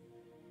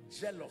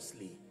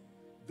 Jealously.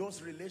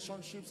 Those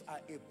relationships are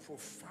a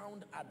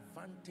profound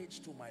advantage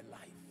to my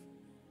life.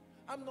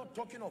 I'm not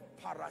talking of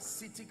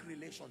parasitic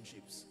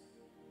relationships.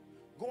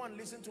 Go and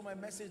listen to my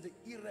message, The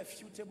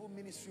Irrefutable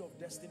Ministry of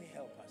Destiny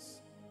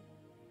Helpers.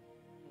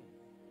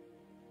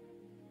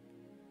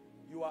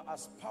 You are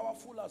as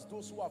powerful as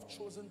those who have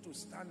chosen to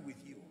stand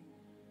with you.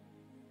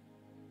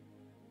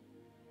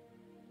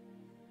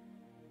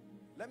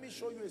 Let me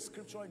show you a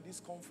scripture in this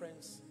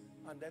conference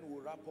and then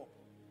we'll wrap up.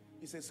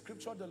 It's a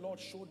scripture the Lord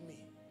showed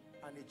me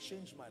and it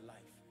changed my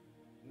life.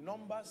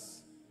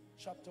 Numbers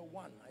chapter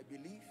 1, I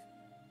believe,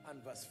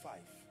 and verse 5.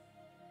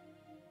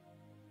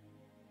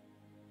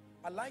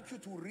 I'd like you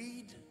to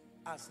read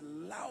as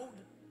loud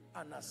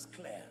and as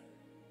clear.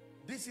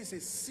 This is a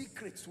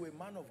secret to a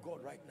man of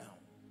God right now.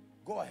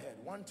 Go ahead,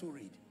 1, 2,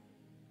 read.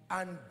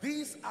 And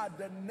these are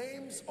the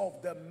names of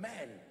the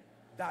men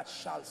that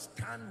shall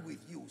stand with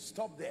you.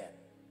 Stop there.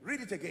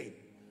 Read it again.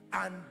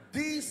 And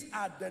these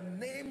are the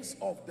names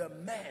of the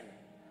men.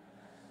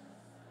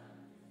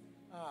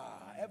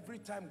 Every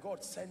time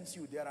God sends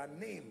you, there are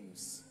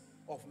names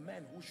of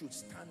men who should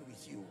stand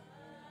with you.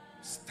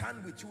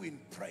 Stand with you in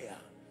prayer.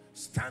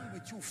 Stand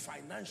with you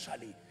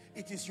financially.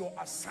 It is your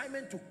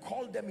assignment to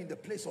call them in the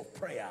place of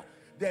prayer.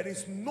 There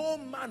is no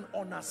man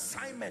on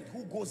assignment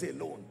who goes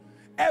alone.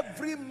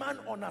 Every man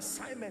on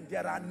assignment,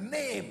 there are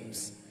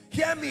names.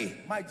 Hear me,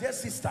 my dear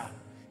sister.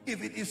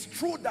 If it is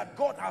true that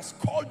God has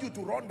called you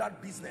to run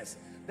that business,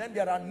 then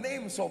there are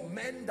names of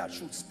men that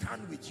should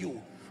stand with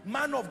you.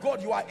 Man of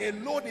God, you are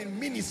alone in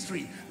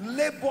ministry,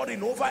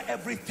 laboring over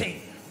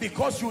everything,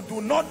 because you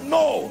do not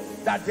know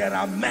that there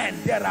are men.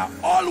 There are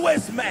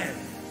always men.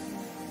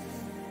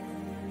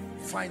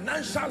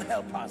 Financial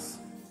helpers,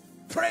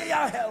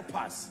 prayer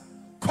helpers,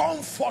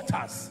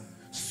 comforters,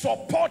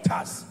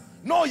 supporters.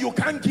 No, you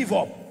can't give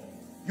up.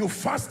 You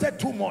fasted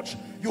too much.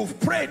 You've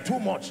prayed too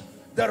much.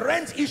 The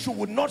rent issue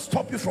would not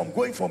stop you from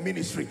going for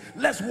ministry.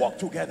 Let's work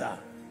together.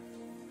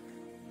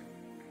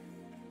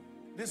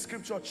 This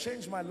scripture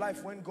changed my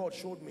life when God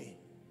showed me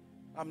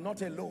I'm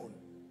not alone.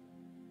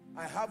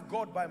 I have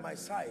God by my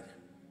side,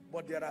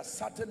 but there are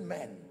certain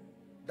men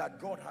that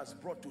God has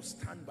brought to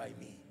stand by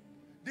me.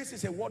 This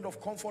is a word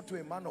of comfort to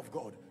a man of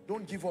God.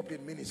 Don't give up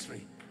in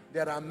ministry.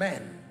 There are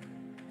men.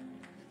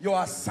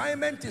 Your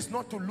assignment is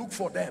not to look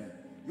for them.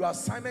 Your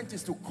assignment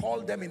is to call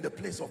them in the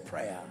place of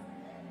prayer.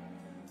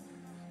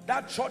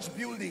 That church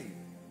building,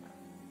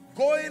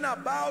 going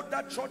about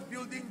that church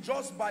building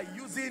just by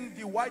using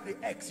the Y, the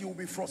X, you will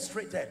be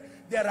frustrated.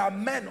 There are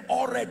men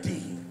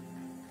already.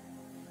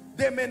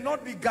 They may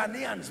not be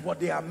Ghanaians, but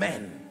they are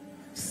men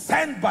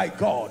sent by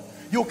God.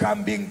 You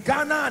can be in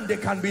Ghana and they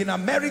can be in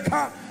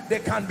America. They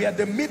can be at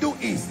the Middle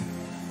East.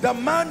 The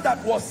man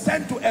that was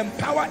sent to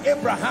empower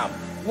Abraham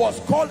was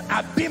called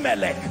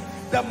Abimelech.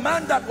 The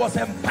man that was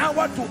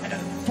empowered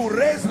to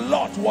raise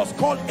Lot was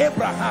called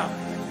Abraham.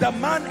 The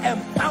man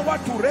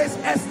empowered to raise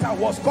Esther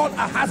was called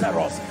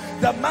Ahasuerus.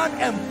 The man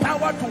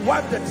empowered to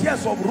wipe the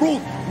tears of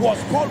Ruth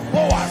was called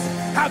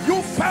Boaz. Have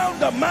you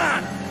found the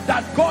man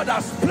that God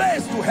has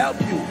placed to help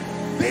you?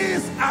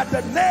 These are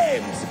the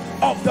names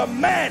of the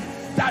men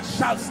that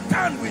shall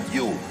stand with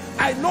you.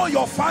 I know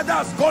your father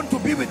has gone to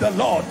be with the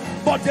Lord,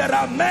 but there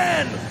are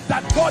men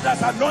that God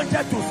has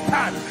anointed to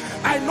stand.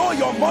 I know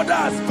your mother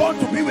has gone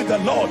to be with the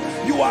Lord.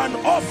 You are an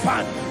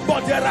orphan,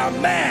 but there are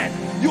men.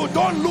 You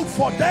don't look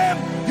for them,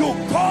 you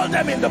call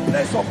them in the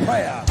place of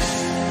prayer.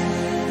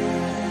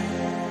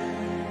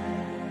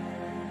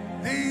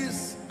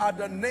 These are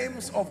the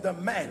names of the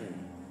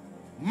men,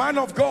 man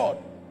of God,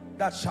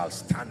 that shall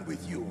stand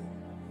with you.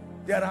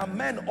 There are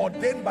men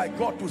ordained by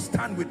God to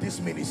stand with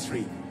this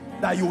ministry,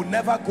 that you will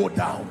never go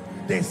down.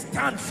 They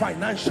stand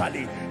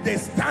financially, they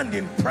stand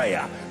in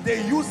prayer,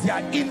 they use their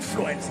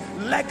influence,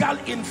 legal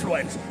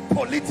influence,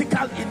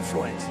 political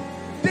influence.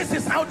 This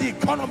is how the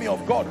economy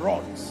of God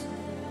runs.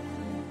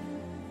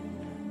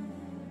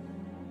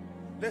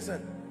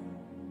 Listen,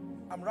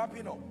 I'm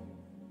wrapping up.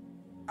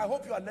 I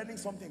hope you are learning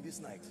something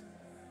this night.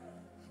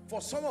 For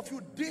some of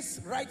you,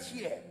 this right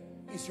here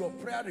is your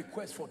prayer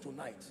request for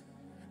tonight.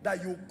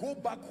 That you go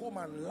back home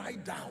and lie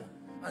down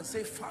and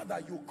say, Father,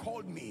 you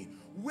called me.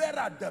 Where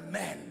are the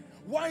men?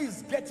 Why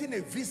is getting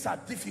a visa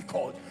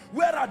difficult?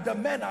 Where are the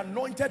men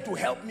anointed to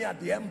help me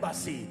at the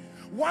embassy?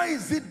 Why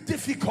is it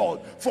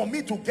difficult for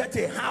me to get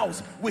a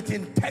house with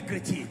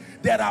integrity?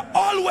 There are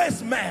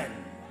always men.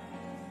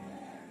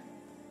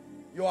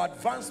 Your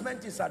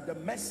advancement is at the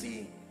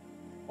mercy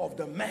of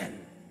the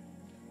men.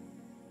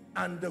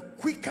 And the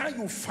quicker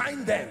you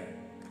find them,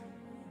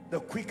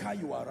 the quicker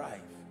you arrive.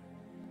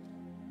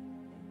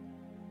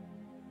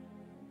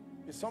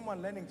 Is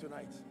someone learning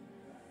tonight?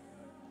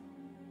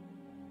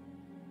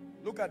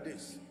 Look at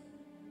this.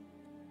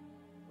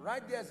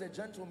 Right there's a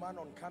gentleman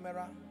on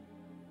camera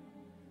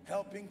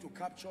helping to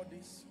capture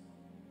this.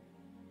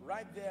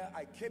 Right there,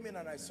 I came in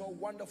and I saw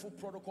wonderful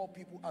protocol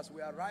people. As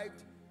we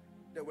arrived,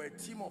 there were a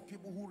team of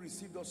people who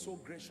received us so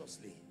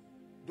graciously.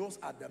 Those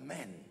are the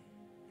men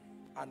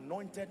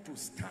anointed to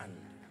stand.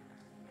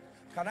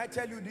 Can I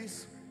tell you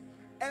this?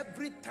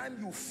 Every time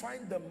you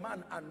find the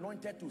man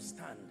anointed to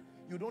stand,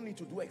 you don't need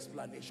to do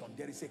explanation.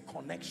 There is a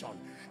connection.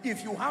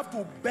 If you have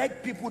to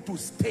beg people to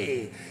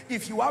stay,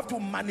 if you have to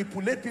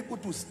manipulate people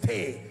to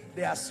stay,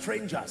 they are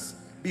strangers.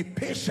 Be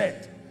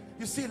patient.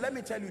 You see, let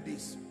me tell you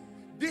this.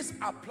 This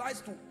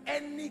applies to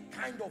any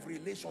kind of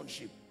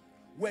relationship.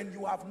 When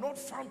you have not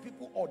found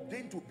people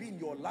ordained to be in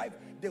your life,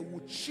 they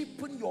will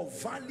cheapen your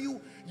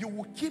value. You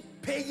will keep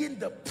paying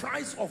the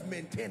price of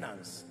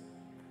maintenance.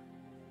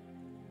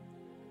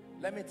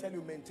 Let me tell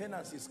you,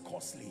 maintenance is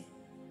costly,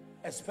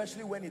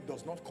 especially when it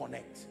does not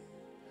connect.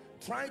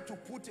 Try to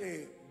put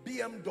a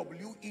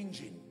BMW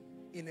engine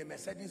in a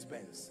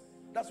Mercedes-Benz.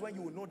 That's when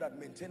you will know that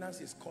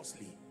maintenance is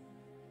costly,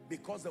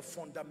 because the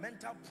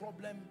fundamental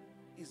problem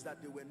is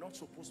that they were not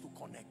supposed to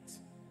connect.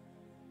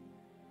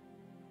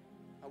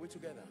 Are we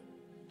together?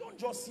 Don't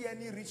just see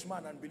any rich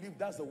man and believe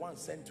that's the one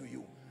sent to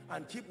you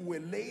and keep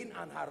waylaying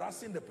and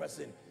harassing the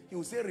person. He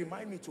will say,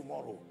 remind me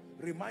tomorrow.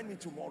 Remind me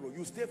tomorrow.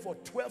 You stay for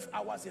 12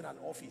 hours in an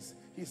office.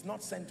 He's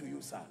not sent to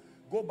you, sir.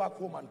 Go back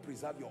home and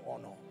preserve your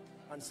honor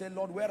and say,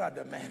 Lord, where are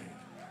the men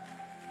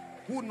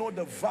who know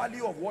the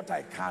value of what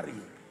I carry?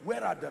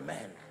 Where are the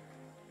men?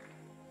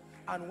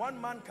 And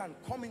one man can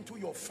come into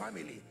your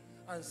family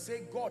and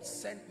say, God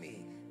sent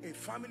me, a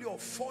family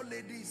of 4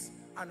 ladies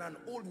and an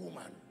old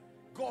woman.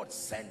 God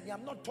sent me.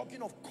 I'm not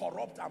talking of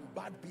corrupt and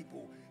bad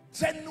people.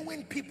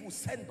 Genuine people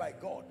sent by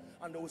God.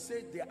 And they will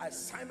say their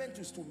assignment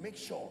is to make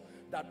sure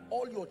that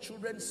all your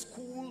children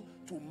school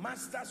to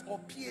masters or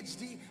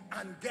PhD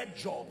and get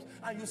jobs.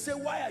 And you say,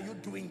 why are you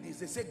doing this?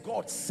 They say,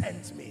 God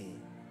sent me.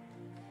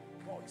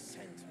 God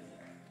sent me.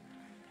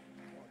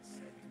 God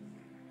sent me.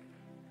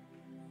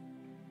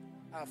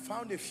 I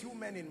found a few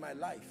men in my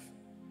life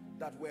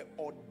that were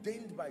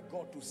ordained by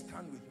God to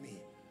stand with me.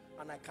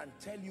 And I can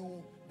tell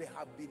you, they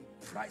have been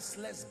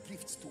priceless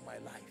gifts to my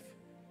life.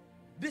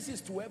 This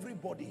is to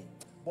everybody.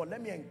 But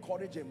let me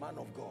encourage a man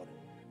of God.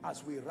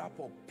 As we wrap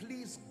up,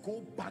 please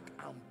go back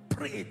and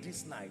pray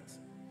this night.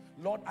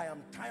 Lord, I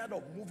am tired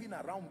of moving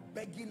around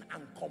begging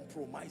and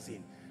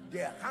compromising.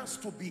 There has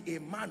to be a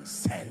man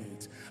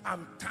sent.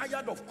 I'm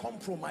tired of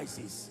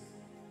compromises.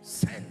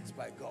 Sent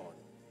by God.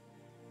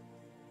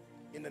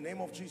 In the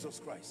name of Jesus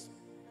Christ.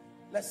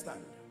 Let's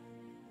stand.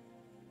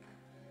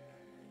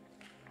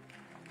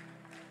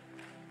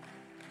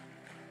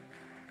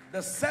 The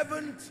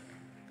 7th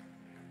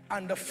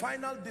and the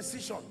final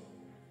decision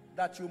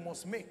that you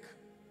must make,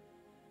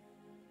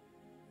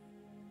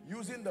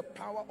 using the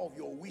power of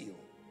your will,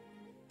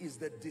 is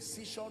the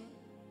decision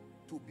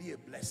to be a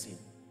blessing.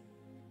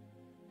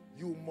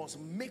 You must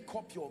make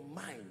up your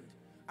mind,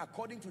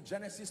 according to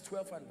Genesis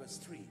 12 and verse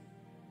 3,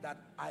 that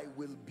I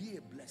will be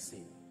a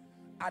blessing.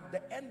 At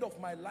the end of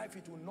my life,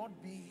 it will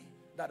not be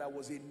that I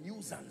was a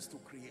nuisance to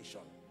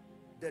creation.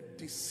 The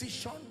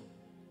decision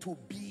to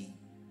be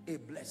a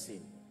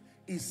blessing.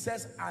 It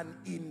says, and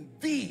in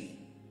thee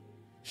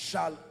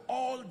shall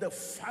all the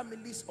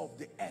families of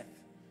the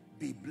earth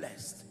be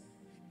blessed.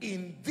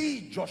 In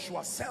thee,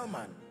 Joshua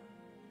Selman.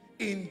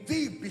 In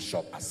thee,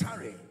 Bishop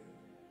Asare.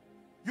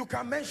 You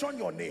can mention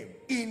your name.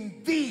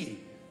 In thee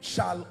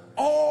shall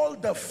all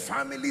the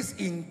families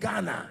in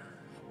Ghana,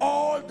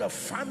 all the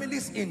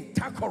families in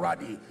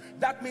Takoradi.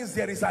 That means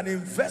there is an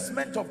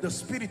investment of the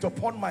Spirit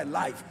upon my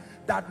life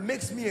that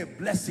makes me a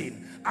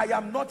blessing. I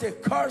am not a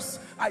curse.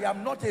 I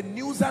am not a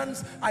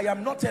nuisance. I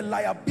am not a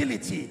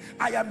liability.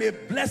 I am a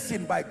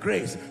blessing by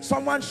grace.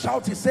 Someone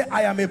shout it, say,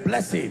 I am a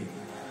blessing.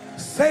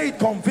 Say it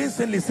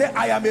convincingly. Say,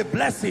 I am a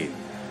blessing.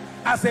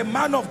 As a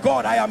man of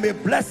God, I am a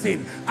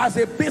blessing. As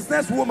a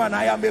businesswoman,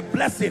 I am a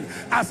blessing.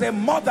 As a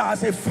mother,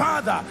 as a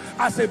father,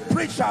 as a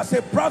preacher, as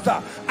a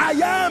brother, I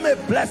am a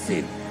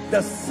blessing. The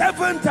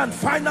 7th and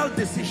final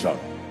decision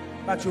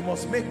that you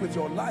must make with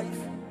your life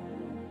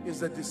is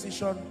the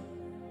decision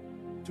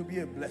to be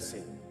a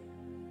blessing.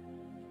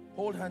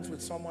 Hold hands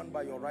with someone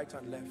by your right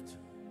and left.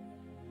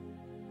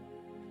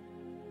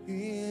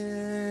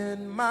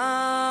 In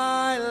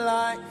my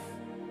life,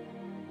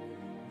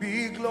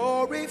 be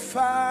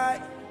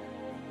glorified,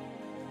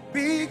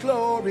 be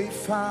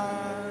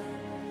glorified.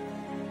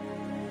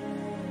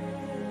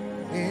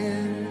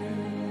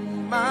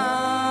 In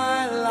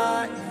my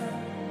life,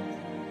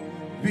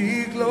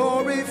 be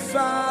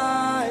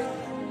glorified,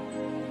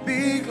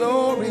 be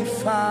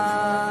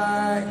glorified.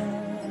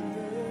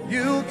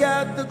 You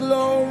get the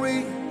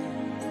glory,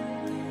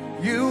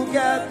 you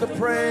get the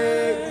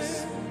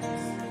praise,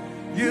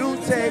 you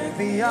take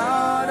the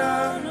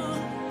honor.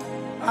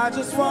 I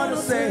just want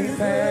to say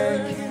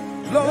thank you.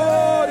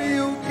 Lord,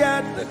 you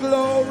get the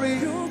glory,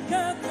 you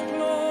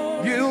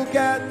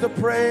get the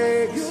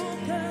praise,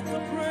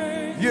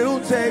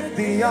 you take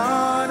the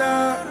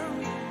honor.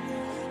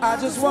 I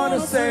just want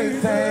to say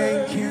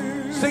thank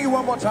you. Sing it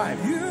one more time.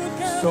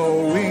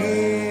 So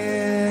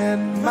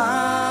in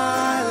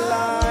my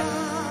life.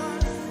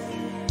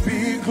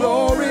 Be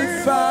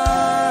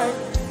glorified,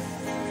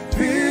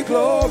 be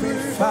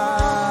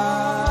glorified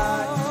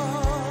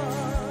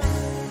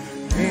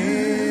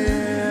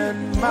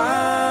in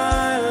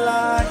my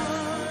life.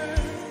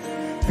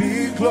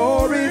 Be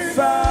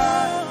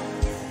glorified,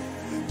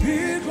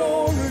 be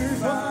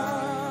glorified.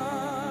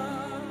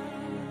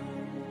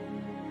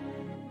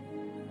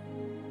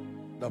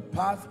 The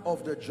path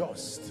of the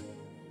just,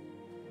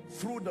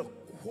 through the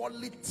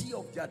quality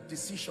of their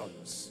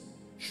decisions,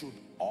 should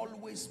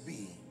always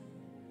be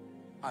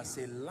as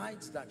a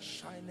light that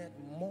shineth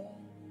more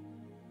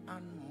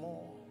and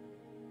more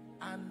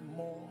and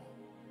more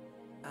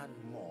and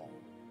more.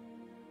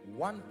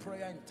 One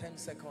prayer in 10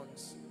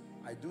 seconds.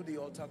 I do the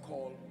altar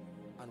call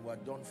and we're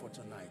done for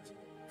tonight.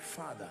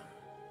 Father,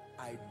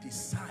 I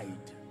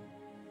decide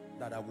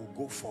that I will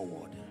go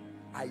forward.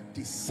 I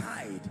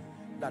decide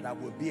that I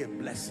will be a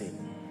blessing.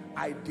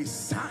 I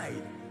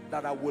decide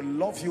that I will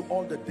love you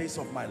all the days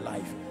of my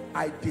life.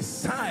 I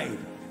decide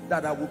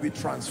that I will be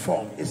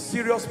transformed. A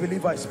serious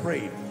believer is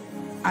praying.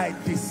 I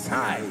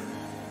decide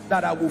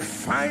that I will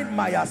find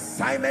my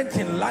assignment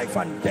in life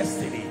and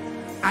destiny.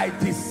 I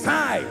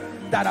decide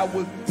that I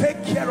will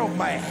take care of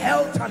my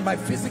health and my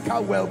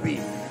physical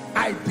well-being.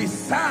 I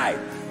decide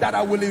that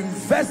I will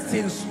invest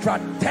in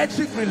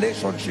strategic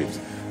relationships.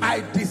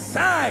 I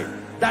decide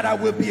that I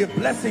will be a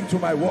blessing to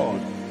my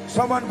world.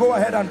 Someone go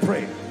ahead and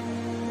pray.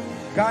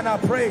 Ghana,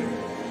 pray.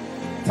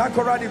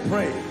 Takoradi,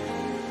 pray.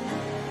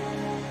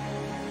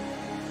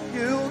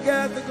 You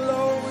get the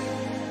glory,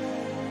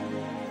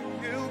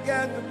 you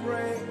get the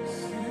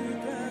praise,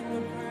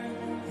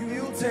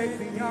 you take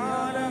the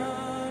honor.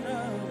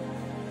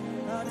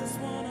 I just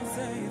want to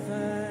say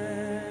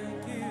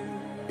thank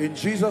you. In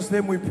Jesus'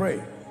 name we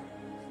pray.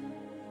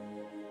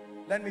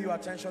 Lend me your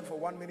attention for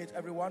 1 minute,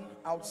 everyone,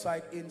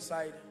 outside,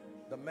 inside,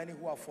 the many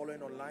who are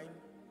following online.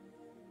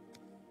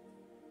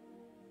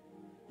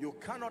 You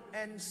cannot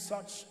end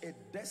such a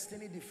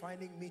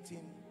destiny-defining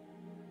meeting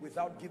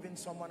without giving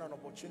someone an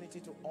opportunity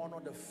to honor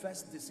the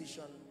first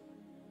decision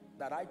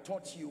that I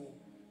taught you,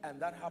 and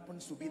that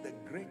happens to be the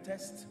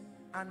greatest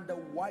and the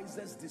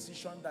wisest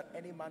decision that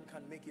any man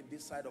can make in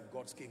this side of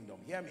God's kingdom.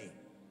 Hear me.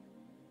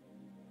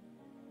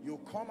 You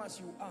come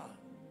as you are,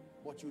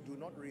 but you do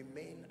not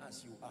remain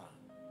as you are.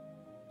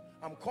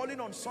 I'm calling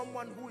on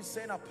someone who is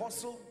saying,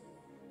 Apostle,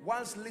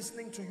 whilst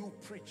listening to you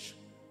preach,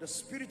 the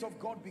Spirit of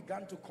God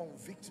began to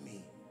convict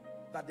me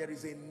that there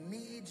is a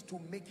need to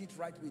make it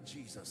right with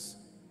Jesus.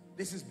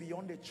 This is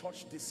beyond a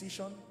church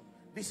decision.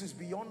 This is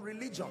beyond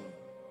religion.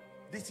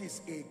 This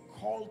is a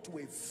call to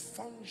a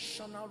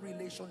functional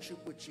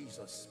relationship with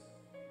Jesus.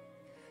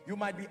 You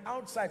might be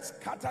outside,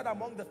 scattered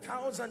among the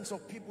thousands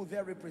of people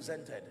there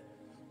represented,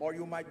 or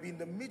you might be in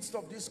the midst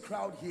of this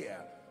crowd here,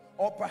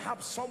 or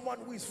perhaps someone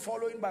who is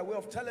following by way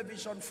of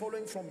television,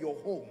 following from your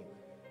home.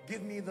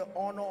 Give me the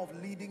honor of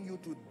leading you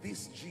to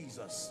this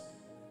Jesus,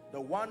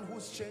 the one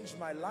who's changed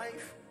my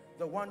life,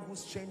 the one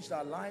who's changed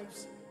our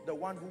lives, the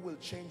one who will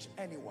change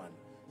anyone.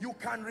 You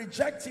can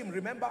reject him.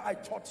 Remember, I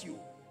taught you,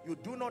 you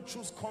do not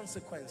choose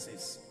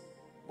consequences,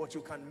 but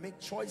you can make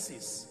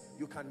choices,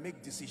 you can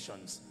make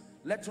decisions.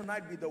 Let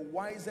tonight be the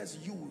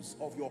wisest use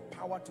of your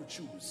power to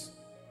choose,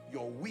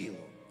 your will.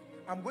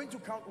 I'm going to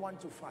count 1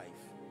 to 5,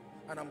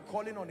 and I'm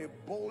calling on a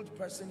bold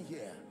person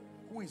here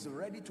who is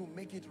ready to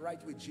make it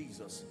right with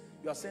Jesus.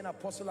 You are saying,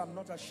 Apostle, I'm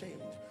not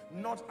ashamed.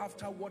 Not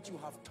after what you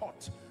have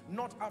taught,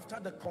 not after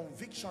the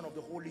conviction of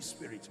the Holy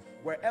Spirit.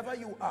 Wherever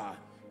you are,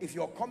 if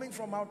you're coming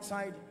from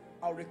outside,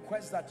 I'll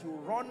request that you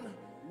run.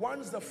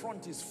 Once the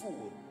front is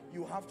full,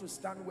 you have to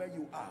stand where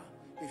you are.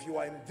 If you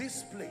are in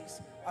this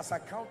place, as I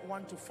count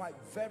 1 to 5,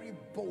 very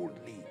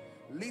boldly,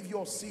 leave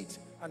your seat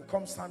and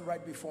come stand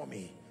right before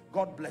me.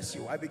 God bless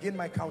you. I begin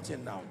my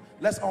counting now.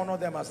 Let's honor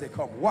them as they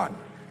come. 1.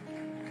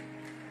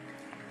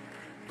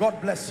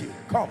 God bless you.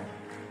 Come.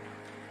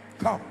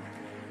 Come.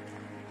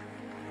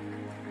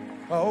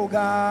 Oh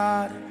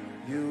God,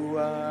 you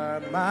are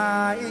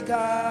my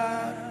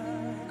God.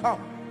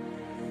 Come.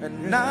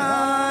 And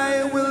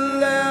I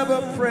will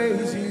ever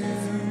praise you.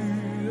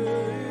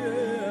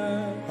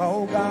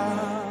 Oh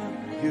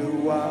God,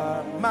 you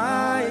are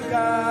my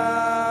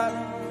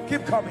God.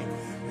 Keep coming.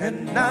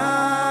 And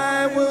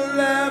I will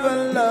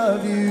ever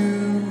love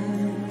you.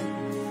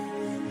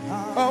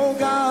 Oh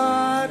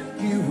God,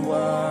 you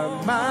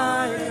are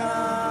my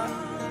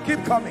God.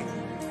 Keep coming.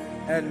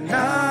 And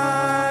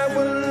I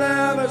will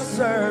ever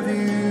serve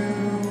you.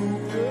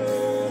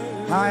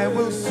 I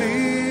will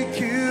seek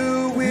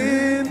you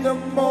in the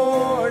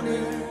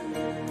morning.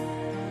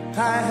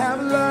 I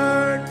have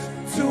learned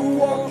to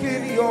walk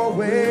in your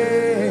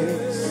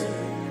ways.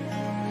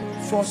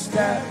 For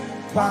step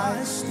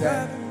by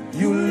step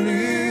you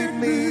lead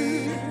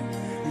me,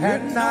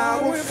 and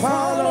I will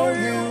follow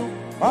you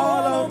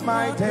all of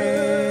my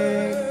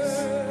days.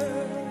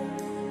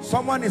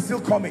 Someone is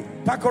still coming.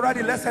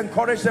 Takoradi, let's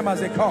encourage them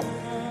as they come.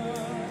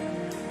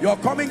 You're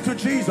coming to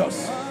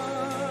Jesus.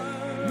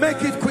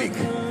 Make it quick.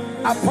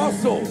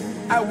 Apostle,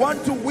 I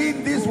want to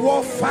win this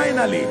war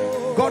finally.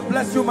 God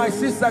bless you, my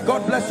sister.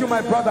 God bless you,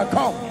 my brother.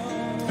 Come.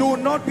 Do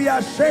not be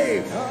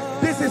ashamed.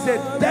 This is a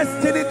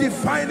destiny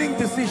defining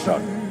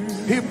decision.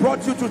 He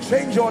brought you to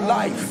change your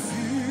life.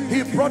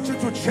 He brought you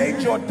to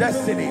change your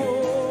destiny.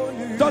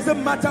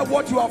 Doesn't matter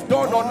what you have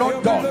done or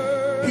not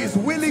done. He's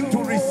willing to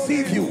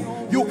receive you.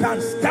 You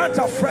can start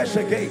afresh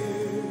again.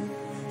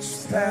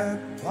 Step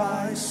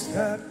by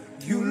step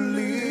you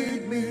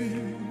lead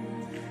me,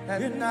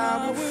 and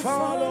I will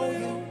follow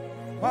you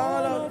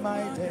all of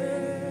my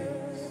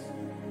days.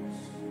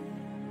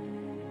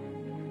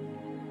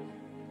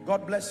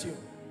 God bless you.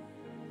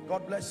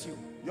 God bless you.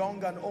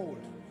 Young and old,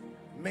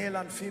 male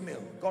and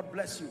female, God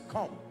bless you.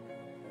 Come.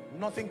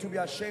 Nothing to be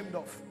ashamed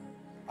of.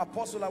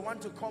 Apostle, I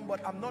want to come,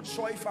 but I'm not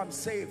sure if I'm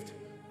saved.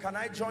 Can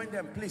I join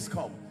them? Please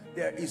come.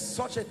 There is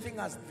such a thing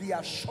as the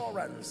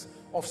assurance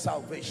of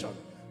salvation.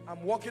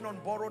 I'm working on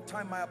borrowed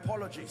time, my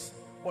apologies,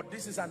 but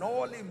this is an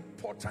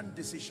all-important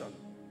decision.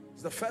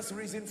 It's the first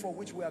reason for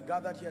which we are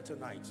gathered here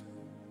tonight.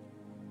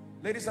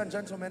 Ladies and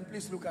gentlemen,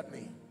 please look at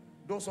me.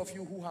 Those of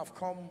you who have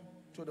come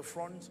to the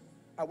front,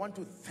 I want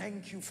to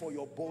thank you for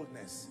your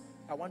boldness.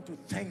 I want to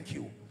thank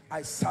you.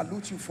 I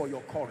salute you for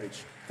your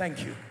courage.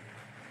 Thank you.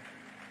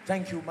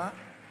 Thank you, ma.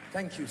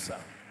 Thank you, sir.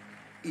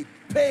 It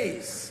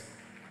pays.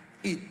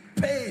 It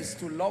pays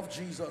to love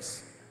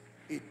Jesus.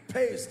 It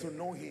pays to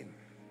know him.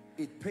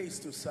 It pays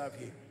to serve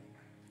him.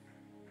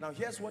 Now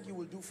here's what you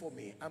will do for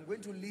me. I'm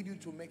going to lead you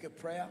to make a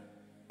prayer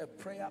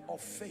of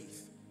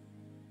faith.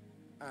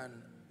 And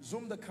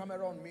zoom the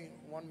camera on me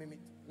 1 minute.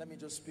 Let me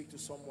just speak to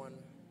someone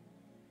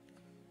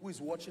who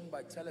is watching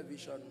by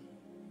television,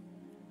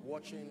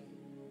 watching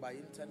by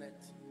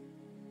internet.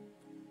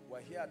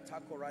 We're here at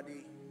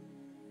Takoradi,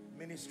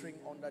 ministering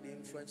under the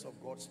influence of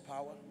God's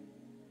power.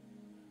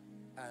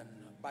 And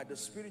by the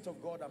Spirit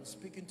of God, I'm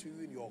speaking to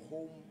you in your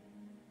home,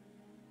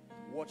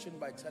 watching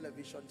by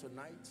television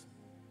tonight,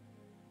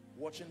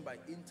 watching by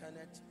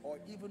internet, or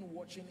even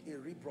watching a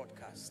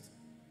rebroadcast.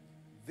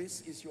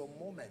 This is your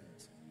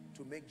moment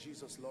to make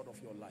Jesus Lord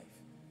of your life.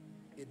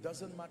 It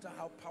doesn't matter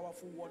how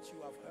powerful what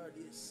you have heard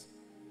is.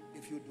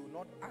 If you do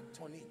not act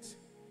on it,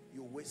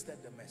 you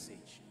wasted the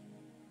message.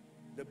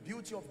 The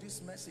beauty of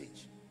this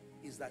message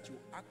is that you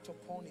act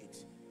upon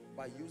it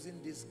by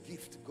using this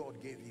gift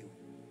God gave you,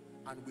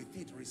 and with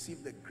it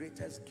receive the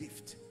greatest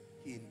gift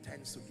he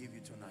intends to give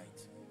you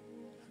tonight.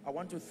 I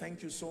want to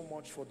thank you so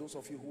much for those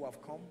of you who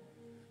have come.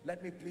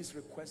 Let me please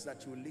request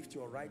that you lift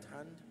your right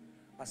hand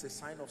as a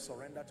sign of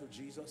surrender to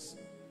Jesus,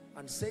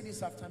 and say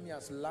this after me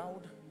as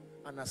loud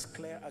and as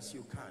clear as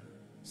you can.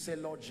 Say,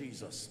 Lord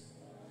Jesus,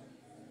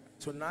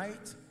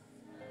 tonight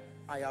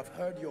I have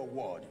heard your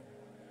word.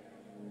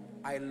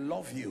 I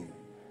love you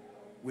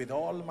with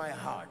all my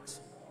heart.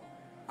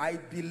 I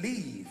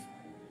believe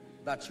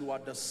that you are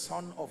the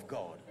Son of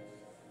God.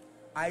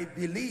 I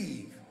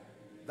believe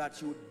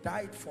that you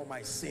died for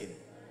my sin.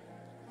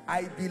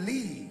 I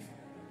believe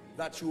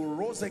that you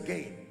rose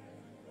again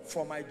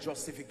for my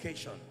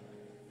justification.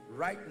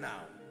 Right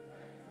now,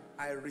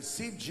 I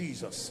receive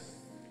Jesus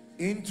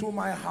into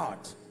my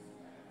heart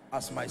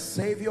as my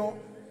Savior,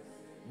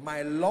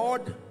 my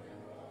Lord,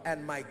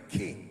 and my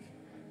King.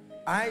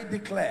 I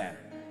declare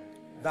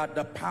that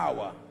the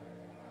power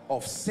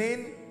of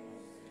sin,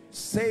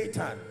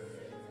 Satan,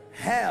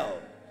 hell,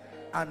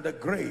 and the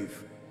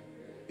grave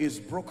is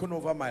broken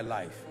over my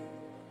life.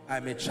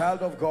 I'm a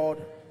child of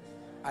God.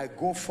 I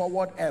go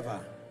forward ever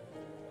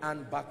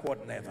and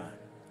backward never.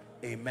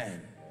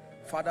 Amen.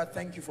 Father,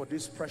 thank you for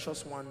these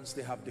precious ones.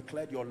 They have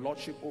declared your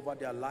lordship over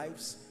their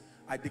lives.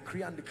 I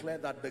decree and declare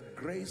that the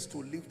grace to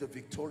live the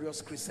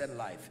victorious Christian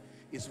life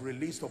is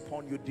released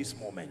upon you this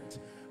moment.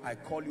 I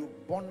call you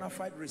bona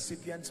fide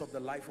recipients of the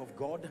life of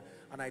God,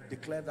 and I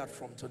declare that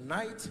from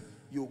tonight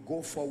you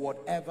go forward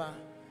ever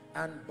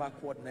and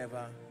backward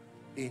never,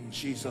 in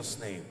Jesus'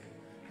 name.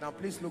 Now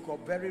please look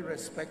up very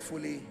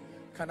respectfully.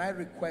 Can I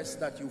request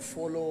that you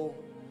follow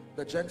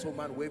the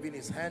gentleman waving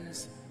his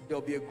hands? There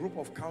will be a group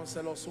of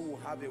counselors who will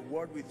have a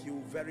word with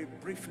you very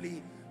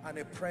briefly and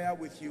a prayer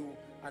with you,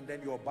 and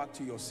then you're back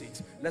to your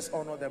seat. Let's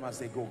honor them as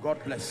they go.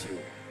 God bless you.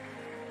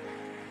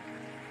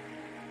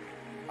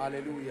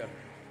 Hallelujah.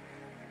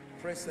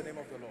 Praise the name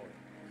of the Lord.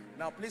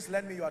 Now please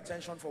lend me your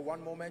attention for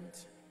one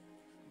moment.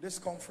 This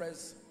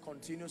conference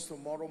continues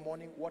tomorrow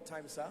morning. What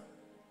time, sir?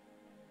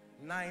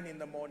 9 in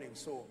the morning.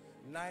 So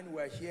 9,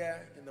 we're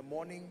here in the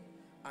morning,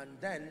 and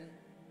then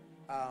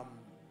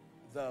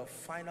the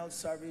final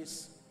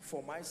service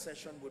for my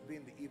session would be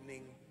in the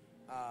evening,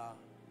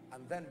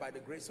 and then by the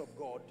grace of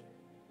God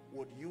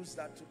would use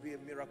that to be a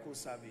miracle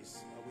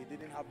service. We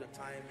didn't have the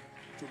time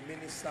to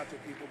minister to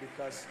people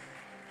because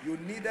you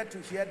needed to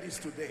hear this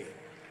today.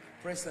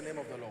 Praise the name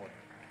of the Lord.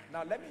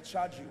 Now let me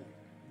charge you,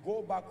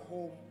 go back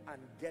home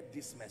and get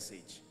this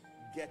message.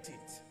 Get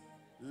it,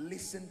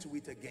 listen to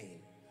it again,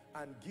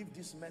 and give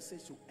this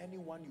message to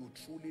anyone you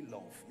truly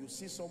love. You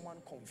see someone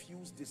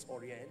confused,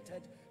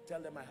 disoriented,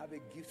 tell them, I have a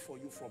gift for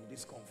you from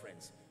this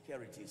conference.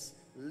 Here it is.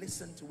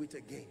 Listen to it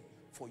again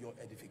for your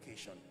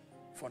edification.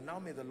 For now,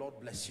 may the Lord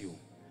bless you.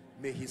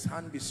 May his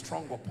hand be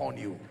strong upon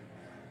you.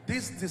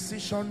 these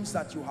decisions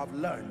that you have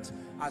learned,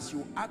 as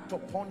you act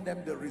upon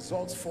them, the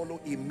results follow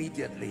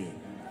immediately.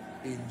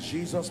 In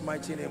Jesus'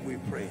 mighty name we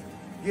pray.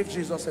 Give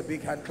Jesus a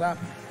big hand clap,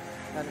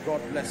 and God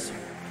bless you.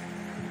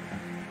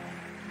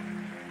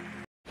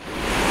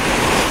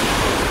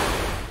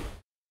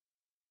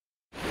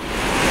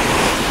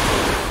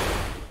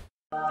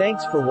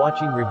 Thanks for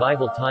watching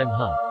Revival Time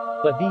Hub.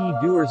 But be ye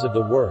doers of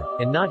the word,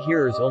 and not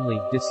hearers only,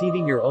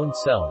 deceiving your own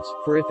selves.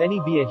 For if any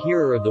be a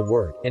hearer of the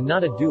word, and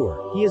not a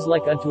doer, he is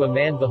like unto a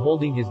man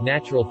beholding his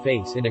natural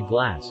face in a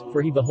glass.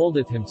 For he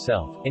beholdeth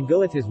himself, and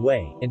goeth his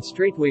way, and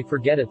straightway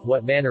forgetteth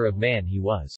what manner of man he was.